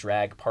know,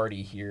 drag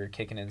party here,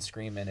 kicking and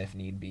screaming if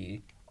need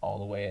be, all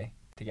the way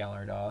to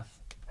Galardoth.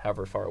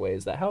 However far away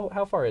is that?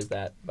 How far is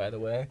that, by the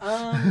way?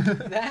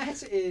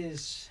 That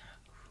is,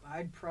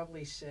 I'd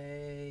probably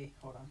say,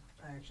 hold on,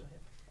 I actually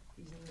have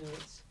these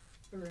notes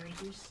around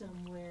here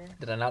somewhere.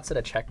 Did I not set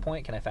a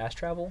checkpoint? Can I fast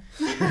travel?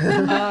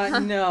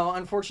 No,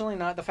 unfortunately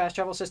not. The fast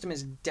travel system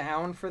is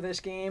down for this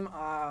game.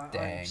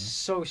 Dang. I'm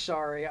so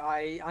sorry.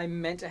 I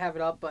meant to have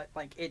it up, but,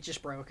 like, it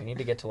just broke. We need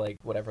to get to, like,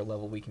 whatever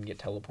level we can get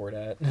teleport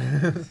at.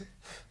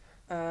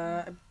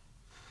 I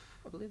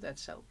believe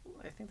that's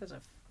I think that's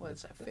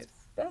what's that,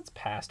 fifth? That's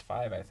past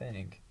 5, I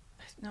think.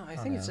 No, I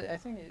don't think it's know.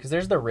 it's Because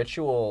there's the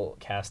ritual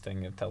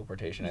casting of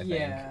teleportation, I think,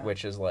 Yeah.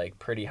 which is, like,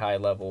 pretty high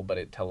level, but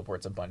it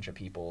teleports a bunch of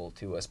people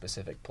to a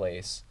specific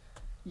place.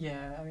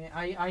 yeah. I mean,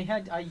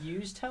 I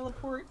used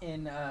teleport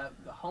in the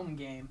home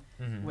game,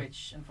 Mhm.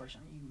 which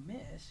unfortunately you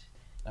missed.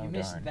 Oh, You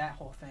missed darn. that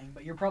whole thing,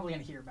 but you're probably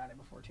gonna hear about it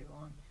before too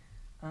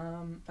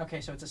long.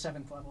 Okay, so it's a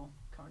 7th level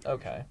contract.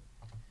 Okay.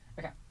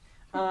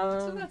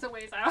 So that's a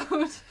ways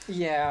out.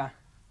 Yeah.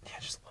 Yeah,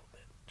 just a little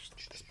bit.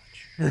 Just this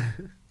much.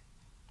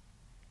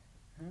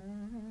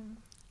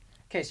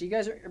 Okay, so you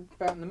guys are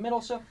about in the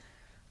middle. So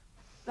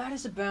that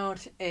is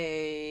about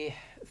a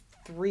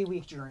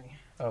 3-week journey.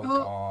 Oh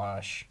Oh.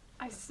 gosh.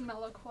 I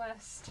smell a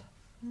quest.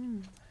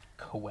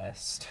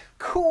 Quest.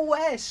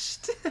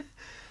 Quest.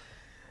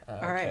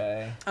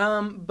 Okay.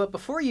 right. But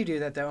before you do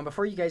that, though, and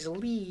before you guys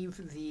leave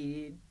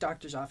the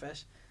doctor's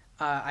office,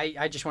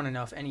 I just want to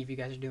know if any of you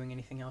guys are doing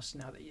anything else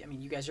now that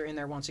you guys are in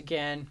there once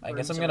again. I rooms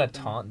guess I'm are gonna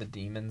open. taunt the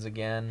demons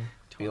again.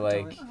 Be Taunt,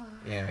 like, taunt.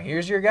 you know,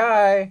 here's your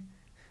guy.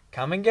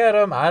 Come and get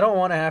him. I don't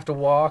want to have to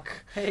walk.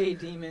 Hey,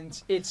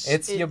 demons!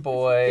 It's Your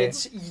boy.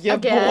 It's your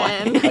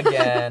Again. boy.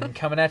 Again,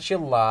 coming at you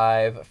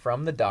live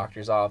from the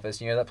doctor's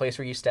office. You know that place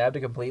where you stabbed a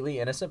completely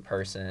innocent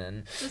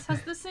person. This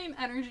has the same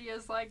energy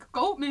as like,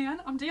 Goat Man,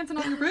 I'm dancing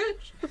on your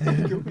bridge.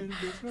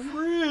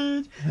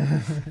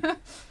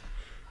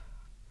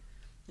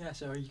 Yeah.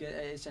 So,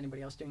 is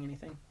anybody else doing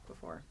anything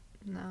before?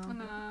 No.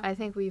 Nah. I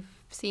think we've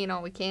seen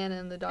all we can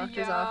in the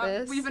doctor's Yeah,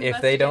 office. we've been-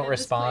 If they don't investigated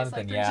this place, respond, like,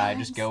 then 3 yeah, I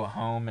times. just go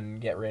home and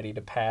get ready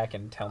to pack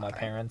and tell my Alright.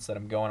 parents that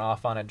I'm going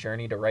off on a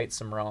journey to right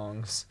some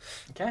wrongs.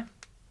 Okay.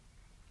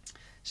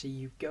 So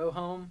you go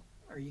home,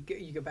 or you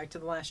go back to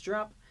the last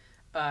drop,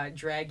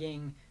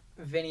 dragging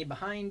Vinny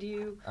behind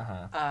you.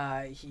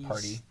 Uh-huh. He's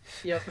Party.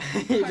 Yep.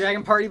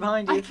 Dragging Party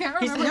behind you. I can't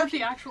He's remember now what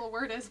the actual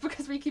word is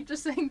because we keep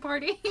just saying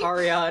party.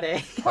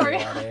 Pariade. Party.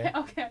 Pariade.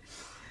 Okay.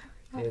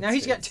 Now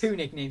he's got 2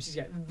 nicknames. He's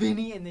got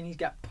Vinny, and then he's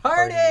got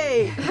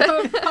Party.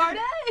 Party.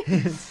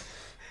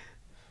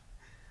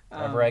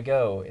 Wherever I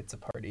go, it's a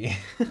party.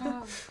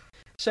 Oh.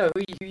 So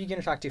who are you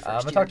gonna talk to 1st? I'm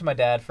gonna talk to my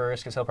dad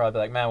first because he'll probably be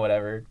like, man,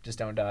 whatever, just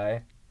don't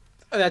die.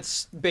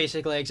 That's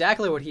basically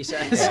exactly what he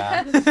says.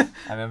 Yeah.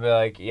 I'm gonna be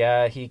like,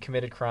 yeah, he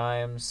committed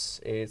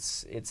crimes.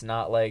 It's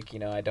not like, you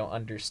know, I don't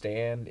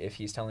understand if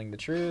he's telling the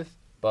truth,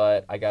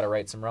 but I gotta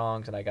right some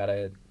wrongs and I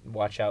gotta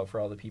watch out for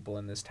all the people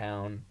in this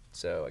town,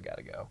 so I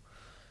gotta go.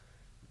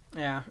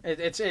 Yeah.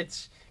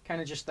 It's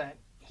kind of just that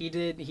he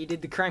did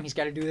the crime. He's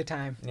got to do the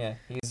time. Yeah,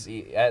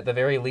 at the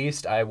very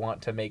least, I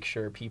want to make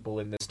sure people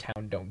in this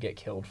town don't get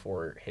killed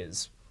for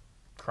his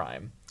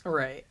crime.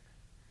 Right.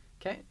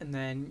 Okay. And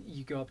then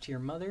you go up to your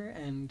mother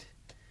and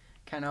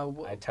kind of.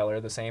 I tell her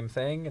the same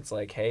thing. It's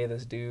like, hey,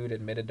 this dude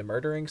admitted to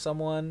murdering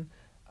someone.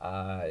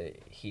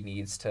 He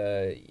needs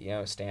to, you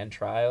know, stand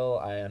trial,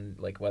 and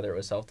like whether it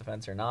was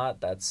self-defense or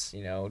not, that's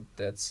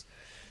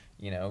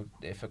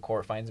if a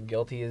court finds him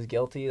guilty, he is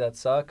guilty. That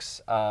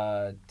sucks.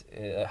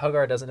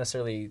 Hagar doesn't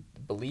necessarily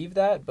believe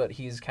that, but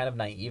he's kind of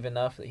naive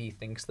enough that he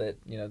thinks that,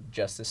 you know,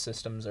 justice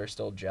systems are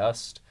still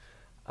just,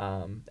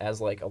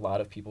 as like a lot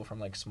of people from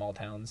like small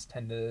towns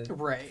tend to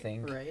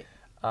think. Right.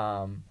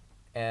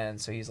 And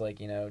so he's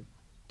like, you know,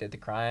 did the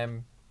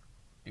crime,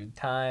 do the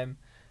time,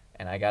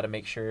 and I got to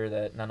make sure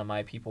that none of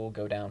my people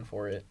go down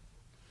for it.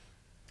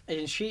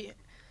 And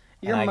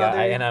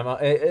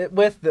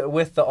With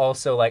the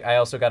also, like, I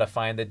also got to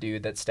find the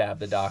dude that stabbed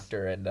the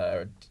doctor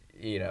and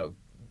you know,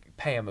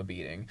 pay him a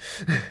beating.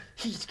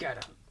 He's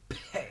gotta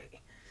pay.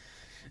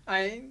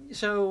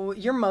 So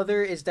your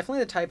mother is definitely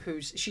the type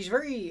she's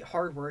very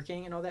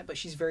hardworking and all that, but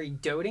she's very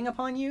doting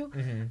upon you.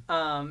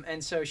 Mm-hmm.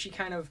 And so she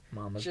kind of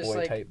Mama's just boy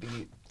like type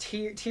beat.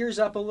 tears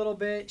up a little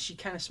bit. She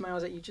kind of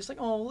smiles at you, just like,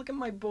 oh, look at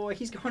my boy.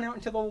 He's going out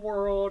into the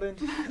world and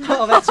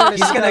all that sort of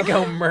He's stuff. gonna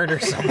go murder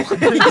someone.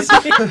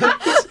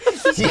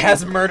 He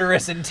has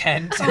murderous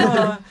intent. Don't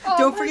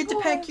my forget to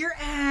boy. pack your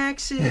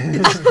axes.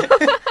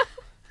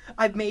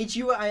 I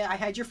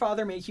had your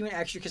father make you an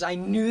extra because I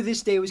knew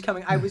this day was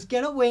coming. I was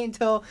gonna wait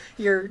until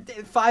your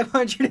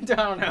 500. I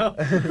don't know.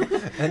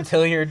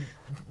 Until your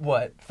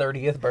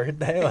 30th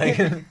birthday, like.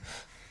 I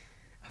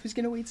was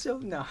gonna wait. So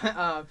no,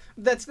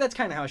 that's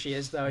kind of how she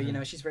is, though. You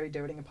know, she's very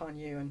doting upon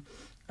you,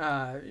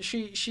 and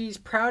she's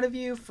proud of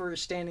you for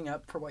standing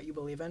up for what you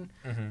believe in.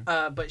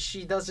 Mm-hmm. But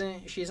she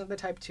isn't the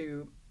type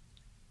to,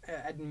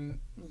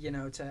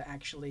 to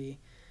actually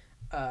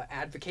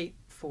advocate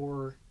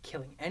for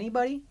killing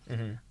anybody.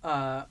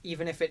 Mm-hmm.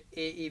 Even if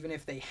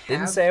they have.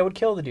 Didn't say I would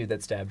kill the dude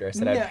that stabbed her. I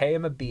said No. I'd pay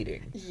him a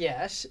beating.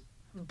 Yes,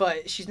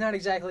 but she's not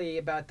exactly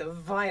about the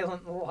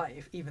violent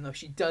life, even though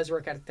she does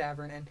work at a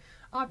tavern, and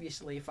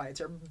obviously fights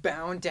are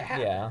bound to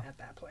happen at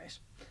that place.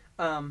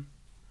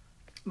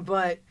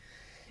 But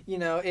you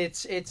know,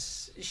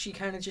 she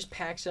kind of just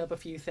packs up a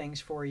few things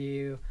for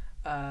you.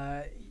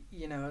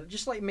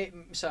 Just like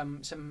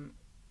some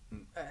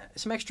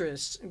extra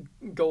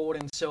gold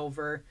and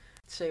silver.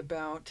 I'd say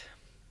about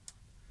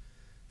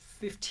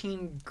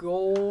 15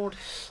 gold.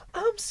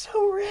 I'm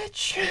so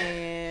rich.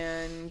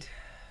 And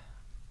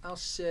I'll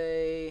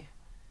say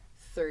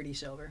 30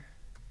 silver.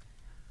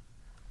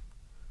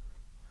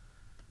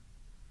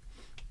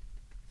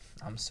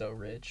 I'm so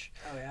rich.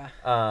 Oh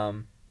yeah.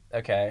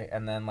 Okay,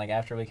 and then like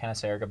after we kind of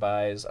say our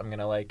goodbyes, I'm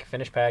gonna like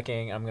finish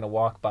packing. I'm gonna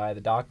walk by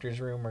the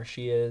doctor's room where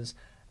she is.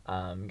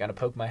 Gonna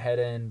poke my head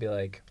in, be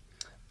like,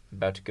 I'm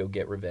about to go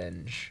get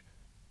revenge,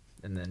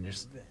 and then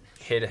just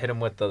hit him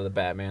with the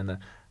Batman.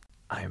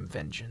 I am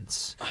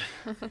vengeance.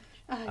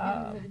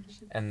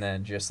 And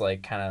then just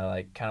like kind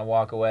of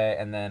walk away.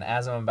 And then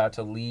as I'm about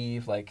to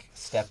leave, like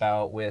step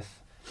out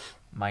with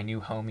my new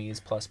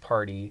homies plus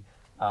party,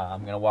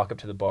 I'm gonna walk up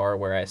to the bar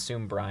where I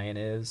assume Brian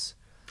is.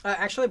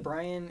 Actually,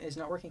 Brian is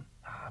not working.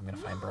 I'm gonna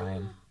find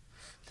Brian.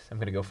 I'm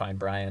gonna go find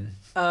Brian.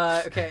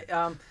 Okay.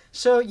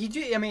 So you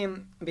do. I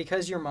mean,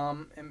 because your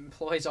mom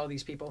employs all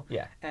these people.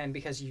 Yeah. And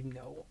because you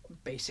know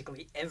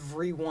basically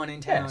everyone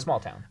in Yeah, town. small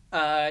town.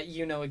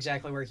 You know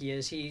exactly where he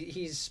is.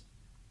 He's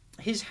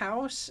his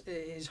house,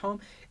 his home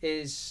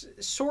is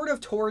sort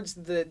of towards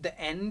the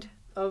end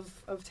of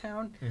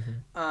town.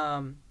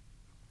 Mm-hmm.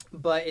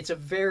 But it's a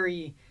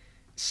very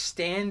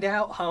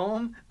standout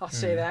home. I'll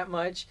say that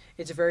much.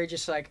 It's very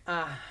just like,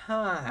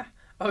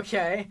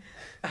 okay,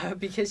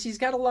 because he's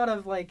got a lot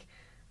of like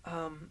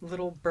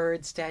little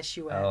bird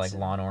statuettes. Oh, like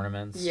lawn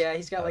ornaments. Yeah,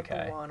 he's got like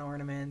Okay. the lawn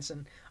ornaments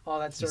and all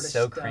that sort He's of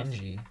so stuff.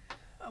 cringy.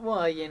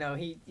 Well, you know,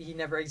 he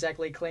never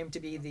exactly claimed to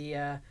be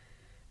the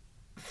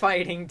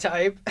fighting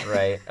type.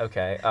 Right.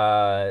 Okay.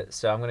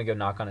 So I'm gonna go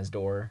knock on his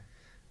door.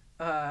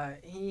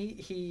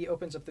 He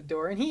opens up the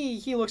door and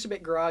he looks a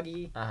bit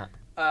groggy.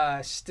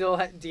 Uh-huh.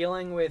 Still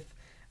dealing with.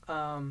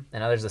 And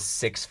now there's a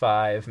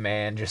 6'5"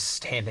 man just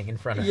standing in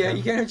front of Yeah, him.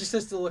 he kind of just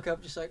has to look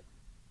up, just like,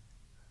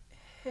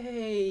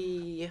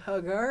 "Hey,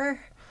 Hagar."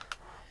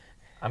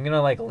 I'm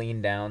gonna like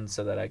lean down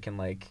so that I can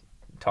like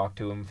talk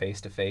to him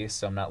face to face,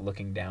 so I'm not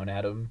looking down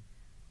at him,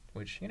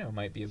 which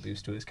might be a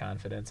boost to his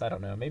confidence. I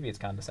don't know. Maybe it's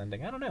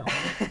condescending. I don't know.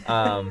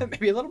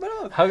 Maybe a little bit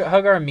of.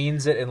 Hagar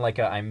means it in like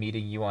a I'm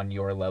meeting you on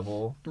your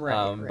level.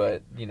 Right,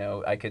 But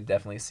I could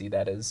definitely see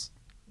that as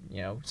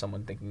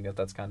someone thinking that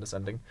that's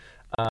condescending.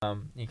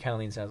 He kind of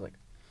leans down, like,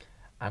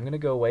 I'm gonna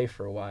go away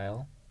for a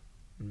while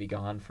and be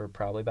gone for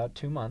probably about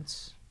 2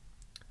 months.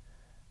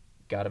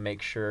 Got to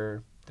make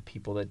sure the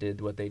people that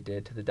did what they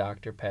did to the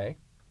doctor pay.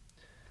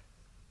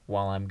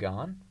 While I'm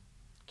gone,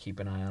 keep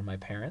an eye on my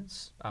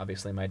parents.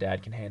 Obviously, my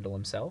dad can handle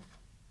himself.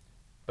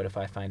 But if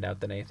I find out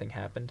that anything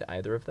happened to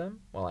either of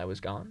them while I was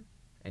gone,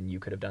 and you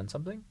could have done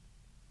something,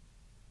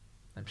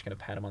 I'm just going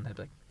to pat him on the head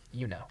like,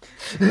 you know.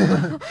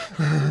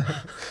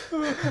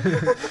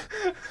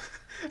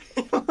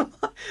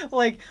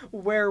 Like,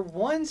 where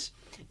once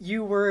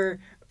you were,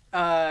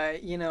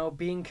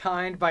 being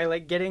kind by,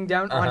 like, getting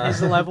down on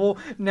his level,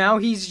 now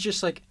he's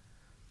just like,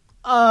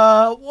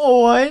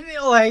 what?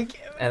 Like...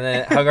 And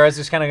then Hagar's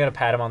just kind of going to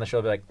pat him on the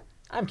shoulder, be like,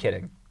 I'm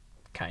kidding.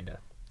 Kinda.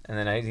 And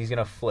then he's going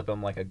to flip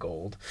him like a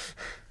gold.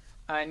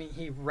 And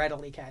he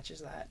readily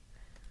catches that.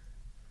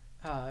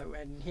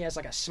 And he has,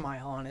 like, a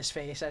smile on his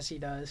face as he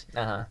does.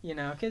 Uh-huh.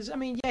 Because, I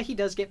mean, yeah, he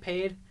does get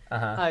paid.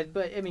 Uh-huh.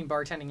 But, I mean,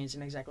 bartending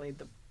isn't exactly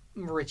the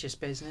richest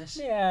business.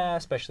 Yeah,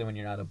 especially when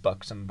you're not a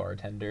buxom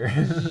bartender.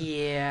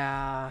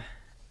 Yeah.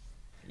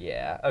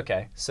 Yeah,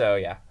 okay. So,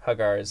 yeah,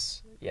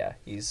 Hagar's,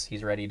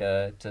 he's ready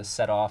to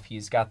set off.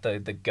 He's got the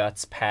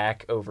guts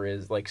pack over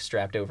his, like,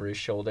 strapped over his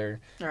shoulder.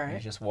 All right.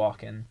 He's just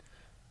walking.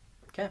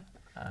 Okay.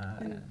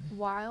 And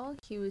while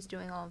he was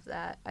doing all of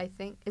that, I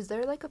think, is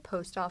there like a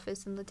post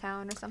office in the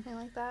town or something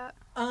like that?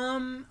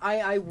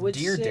 I would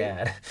Dear say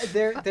Dad.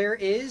 there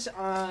is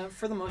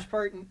for the most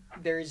part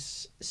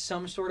there's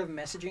some sort of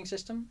messaging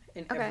system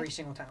in Okay. every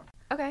single town.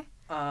 Okay.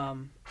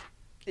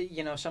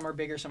 Some are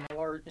bigger, some are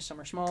large, some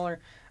are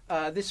smaller.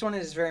 This one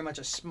is very much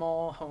a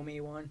small, homey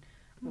one,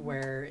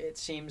 where it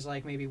seems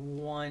like maybe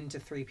 1 to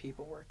 3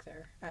 people work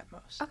there at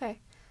most. Okay.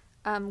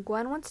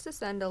 Gwen wants to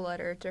send a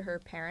letter to her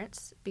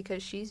parents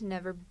because she's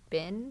never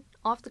been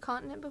off the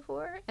continent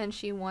before, and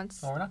she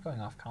wants... Well, we're not going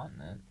off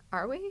continent.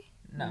 Are we?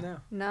 No.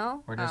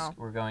 No?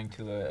 We're going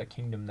to a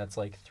kingdom that's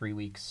like 3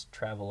 weeks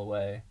travel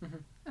away.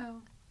 Oh.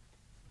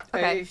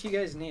 Okay. If you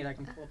guys need, I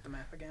can pull up the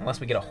map again. Unless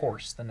we get a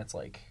horse, then it's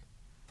like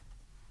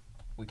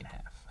we can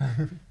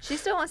have. She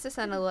still wants to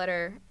send a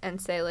letter and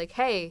say, like,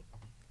 hey,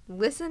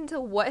 listen to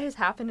what has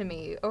happened to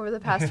me over the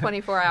past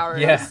 24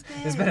 hours. Yeah,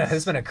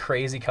 it's been a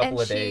crazy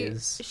couple of And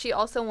days. She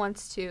also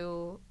wants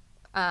to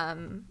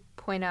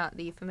point out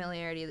the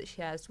familiarity that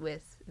she has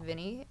with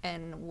Vinny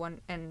and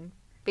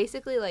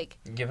basically like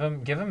Give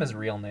him his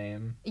real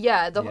name.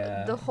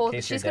 the whole in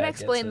case your she's gonna dad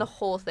gets explain it. the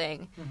whole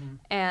thing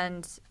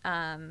and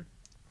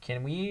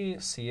Can we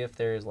see if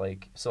there's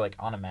like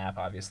on a map?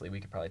 Obviously, we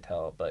could probably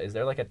tell, but is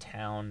there like a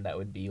town that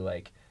would be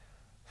like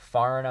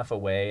far enough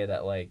away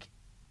that like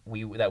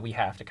we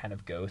have to kind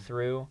of go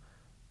through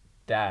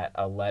that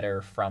a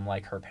letter from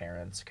like her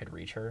parents could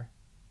reach her?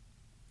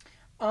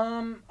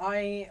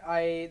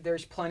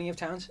 There's plenty of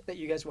towns that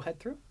you guys will head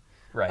through.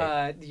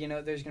 Right.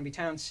 There's going to be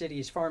towns,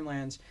 cities,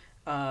 farmlands.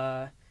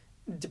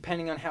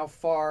 Depending on how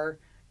far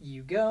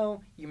you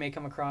go, you may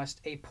come across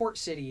a port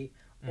city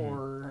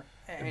or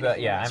anything. But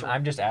yeah, of that sort.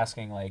 I'm just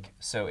asking, like,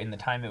 so in the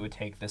time it would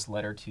take this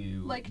letter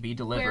to Like, be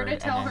delivered, where to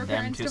tell and her then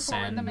them parents to to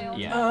forward send, the mail to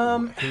yeah,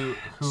 them. who,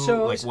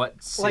 so, like,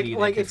 what city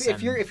like they if could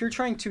send, you're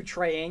trying to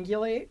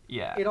triangulate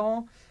yeah, it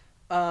all,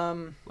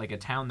 like a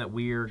town that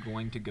we're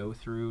going to go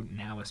through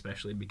now,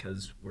 especially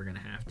because we're gonna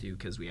have to,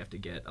 because we have to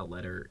get a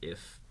letter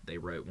if they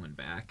wrote one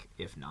back.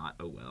 If not,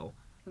 oh well.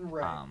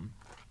 right?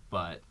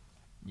 But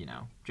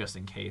just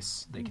in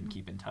case they can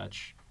keep in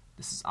touch.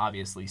 This is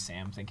obviously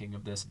Sam thinking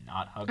of this,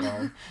 not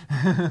Hagar.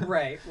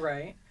 Right.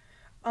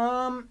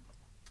 I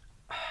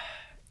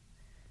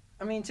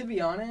mean, to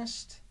be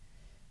honest,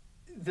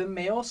 the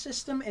mail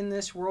system in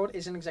this world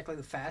isn't exactly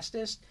the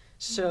fastest.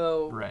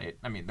 So Right.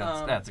 I mean,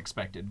 that's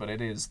expected, but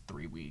it is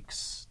 3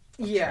 weeks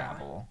of Yeah.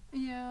 travel.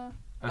 Yeah.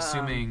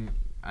 Assuming,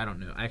 I don't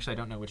know. Actually, I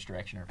don't know which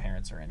direction her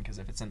parents are in, because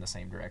if it's in the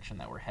same direction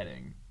that we're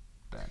heading,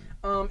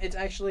 then it's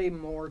actually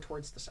more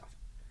towards the south.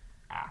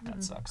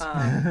 that sucks.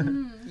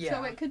 Yeah.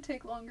 So it could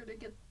take longer to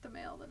get the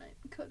mail than it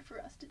could for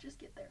us to just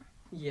get there.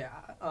 Yeah,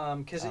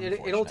 because it'll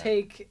Unfortunate.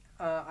 take,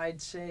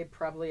 I'd say,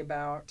 probably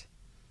about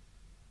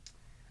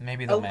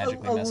Maybe they'll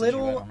magically message you,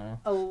 I don't know.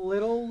 a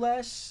little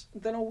less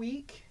than a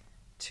week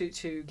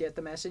to get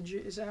the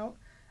messages out.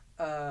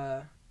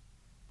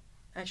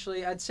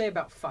 Actually, I'd say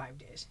about 5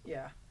 days.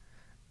 Yeah,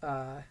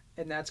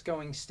 and that's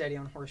going steady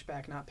on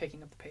horseback, not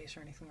picking up the pace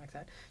or anything like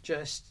that.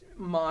 Just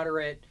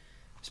moderate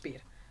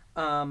speed.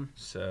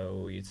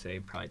 So you'd say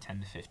probably 10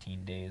 to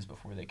 15 days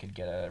before they could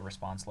get a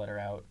response letter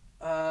out.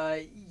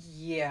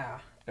 Yeah.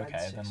 I'd Okay,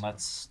 say then so.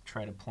 let's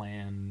try to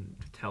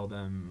tell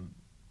them,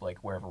 like,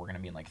 wherever we're going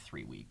to be in, like,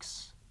 3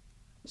 weeks.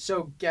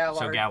 So Galar.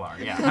 So Galar,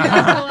 yeah.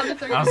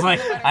 I I was like,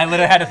 I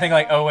literally had to think,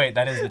 like, oh, wait,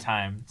 that is the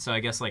time. So I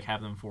guess, like,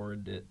 have them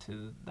forward it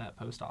to that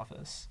post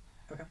office.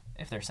 Okay.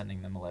 If they're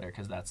sending them a letter,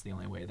 because that's the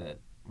only way that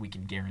we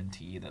can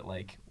guarantee that,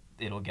 like,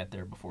 it'll get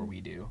there before we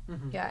do.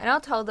 Mhm. Yeah, and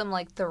I'll tell them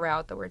like the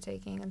route that we're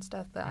taking and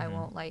stuff, but I Mhm.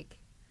 won't like.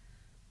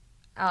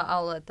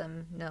 I'll let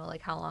them know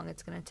like how long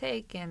it's gonna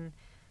take and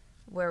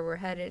where we're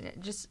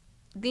headed. Just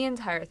the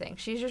entire thing.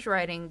 She's just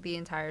writing the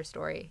entire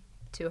story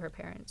to her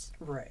parents.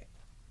 Right.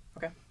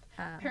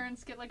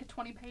 Parents get like a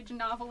 20-page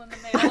novel in the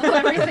mail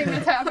of everything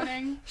that's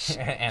happening.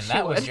 And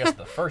that was just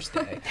the first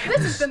day. This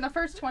has been the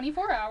first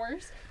 24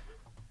 hours.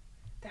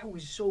 That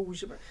was so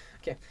super.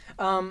 Okay.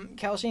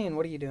 Calcine,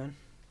 what are you doing?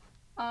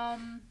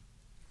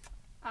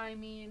 I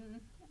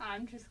mean,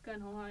 I'm just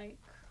gonna like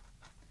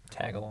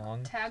Tag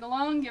along. tag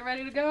along, get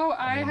ready to go.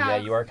 I mean, have yeah,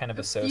 you are kind of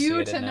few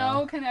associated to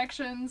now. know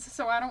connections,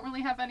 so I don't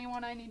really have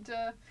anyone I need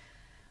to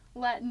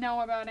let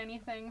know about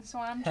anything. So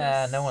I'm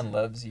just No one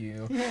loves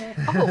you.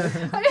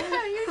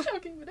 Oh, you're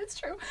joking, but it's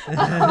true.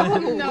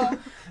 No,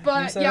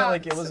 but You said yeah, it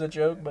like it was a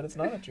joke, but it's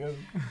not a joke.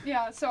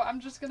 yeah. So I'm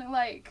just gonna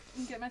like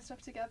get my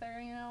stuff together,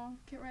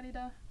 get ready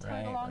to tag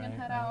Right, along and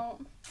right, head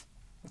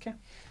right.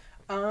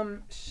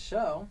 out.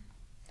 So,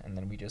 And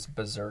then we just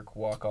berserk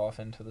walk off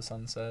into the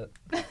sunset.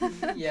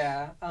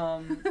 yeah.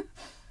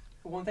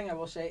 One thing I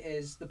will say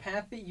is the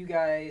path that you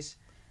guys,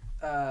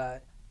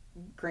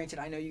 granted,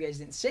 I know you guys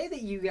didn't say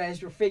that you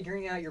guys were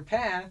figuring out your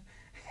path.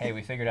 Hey,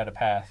 we figured out a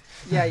path.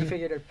 Yeah, you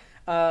figured it.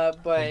 But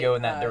We go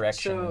in that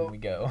direction So and we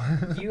go.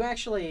 you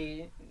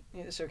actually,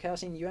 so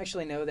Calcine, you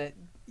actually know that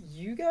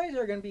you guys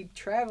are going to be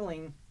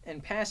traveling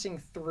and passing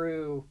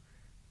through,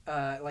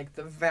 like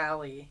the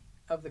valley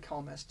of the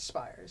Calmest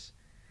Spires.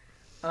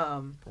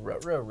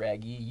 Ruh-roh,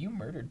 Raggy, you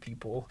murdered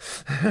people.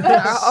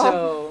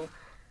 So,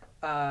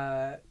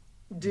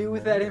 do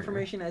with that Murder.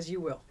 information as you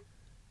will.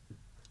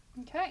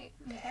 Okay.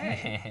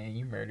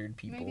 You murdered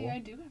people. Maybe I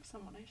do have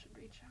someone I should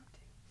reach out to.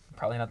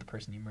 Probably not the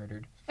person you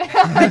murdered.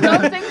 I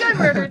don't think I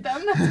murdered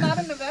them. That's not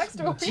in the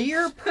backstory.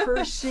 Dear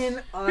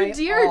person, I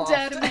Dear oft.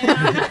 dead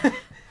man.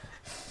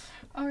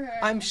 Alright.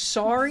 I'm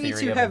sorry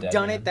Theory to of a have dead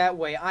done man. it that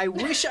way. I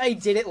wish I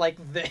did it like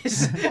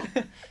this.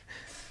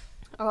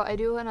 Oh,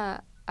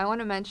 I want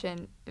to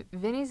mention,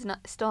 Vinny's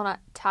still not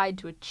tied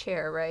to a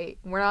chair, right?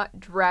 We're not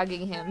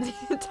dragging him the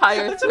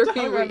entire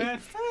 3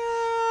 weeks.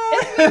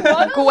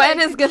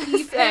 Gwen is gonna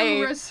keep say-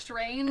 him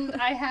restrained.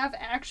 I have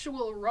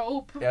actual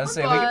rope. Yeah, I was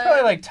saying, but we could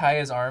probably like tie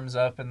his arms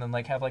up and then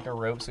like have like a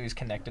rope so he's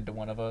connected to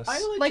one of us.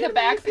 Like a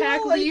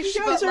backpack leash,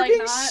 you guys but, are like, being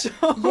not. so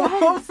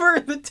over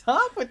the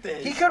top with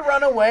this. He could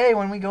run away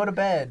when we go to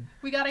bed.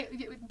 we gotta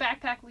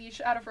backpack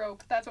leash out of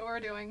rope. That's what we're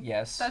doing.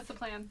 Yes. That's the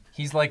plan.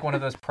 He's like one of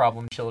those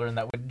problem children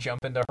that would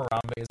jump into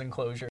Harambe's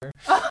enclosure.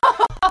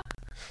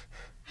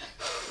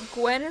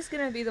 Gwen is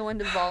gonna be the one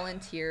to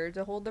volunteer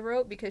to hold the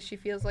rope because she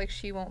feels like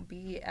she won't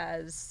be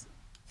as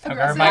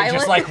Hagar Aggressive. might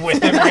just like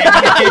whip him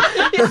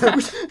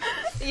randomly.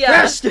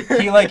 yeah.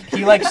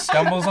 he like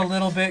stumbles a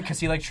little bit because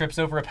he like trips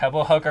over a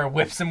pebble. Hagar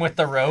whips him with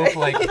the rope.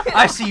 Like,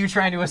 I see you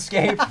trying to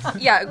escape.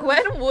 Yeah,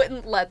 Gwen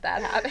wouldn't let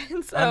that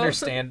happen. So.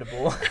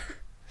 Understandable.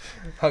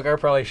 Hagar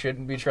probably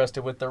shouldn't be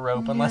trusted with the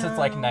rope unless it's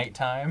like No.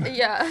 nighttime.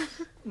 Yeah.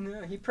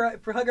 No,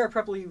 Hagar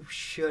probably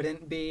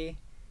shouldn't be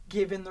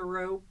given the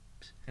rope.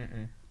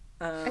 Mm-mm.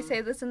 I say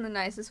this in the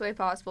nicest way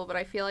possible, but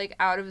I feel like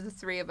out of the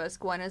three of us,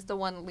 Gwen is the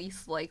one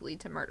least likely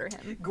to murder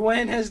him.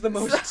 Gwen has the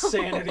most So-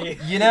 sanity.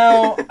 You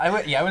know, I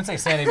wouldn't say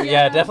sanity, but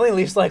yeah, definitely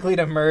least likely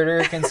to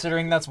murder,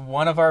 considering that's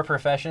one of our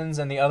professions,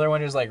 and the other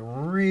one is like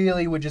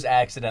really would just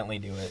accidentally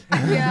do it.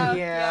 Yeah. Yeah.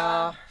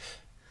 Yeah.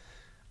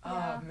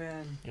 Oh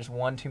man. Just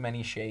one too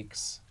many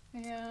shakes.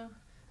 Yeah.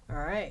 All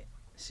right.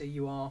 So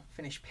you all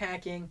finish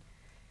packing,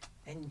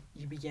 and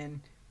you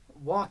begin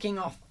walking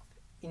off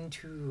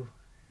into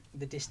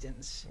the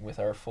distance With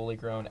our fully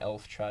grown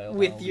elf child. on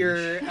with a your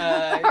leash.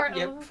 Our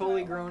yep, elf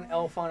fully on a grown leash.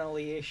 elf on a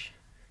leash.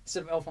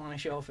 Instead of elf on a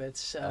shelf,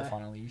 it's Elf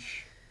on a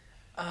leash.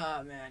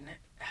 Oh, man.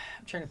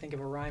 I'm trying to think of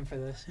a rhyme for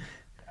this.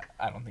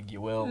 I don't think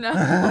you will. No.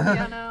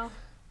 Yeah, no.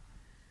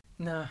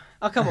 No.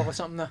 I'll come up with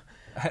something, though.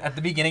 At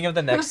the beginning of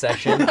the next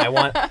section,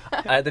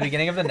 at the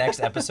beginning of the next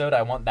episode,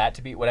 I want that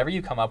to be whatever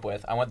you come up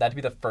with. I want that to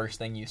be the first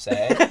thing you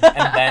say,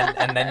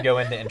 and then go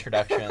into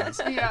introductions.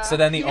 Yeah. So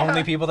then the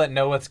only people that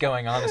know what's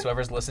going on is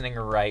whoever's listening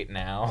right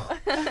now.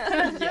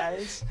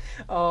 Yes.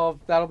 Oh,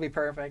 that'll be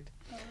perfect.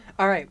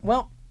 All right.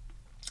 Well,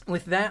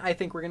 with that, I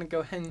think we're going to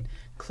go ahead and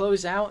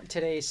close out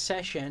today's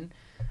session.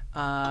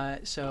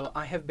 So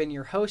I have been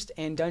your host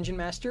and Dungeon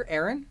Master,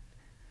 Aaron.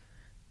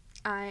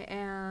 I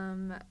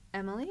am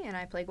Emily, and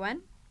I play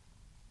Gwen.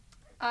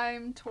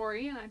 I'm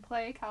Tori, and I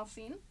play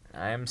Calcine.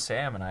 I'm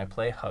Sam, and I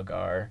play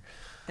Hagar.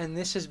 And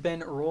this has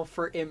been Roll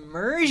for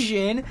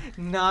Immersion,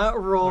 not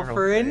Roll Roll for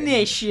for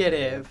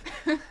Initiative.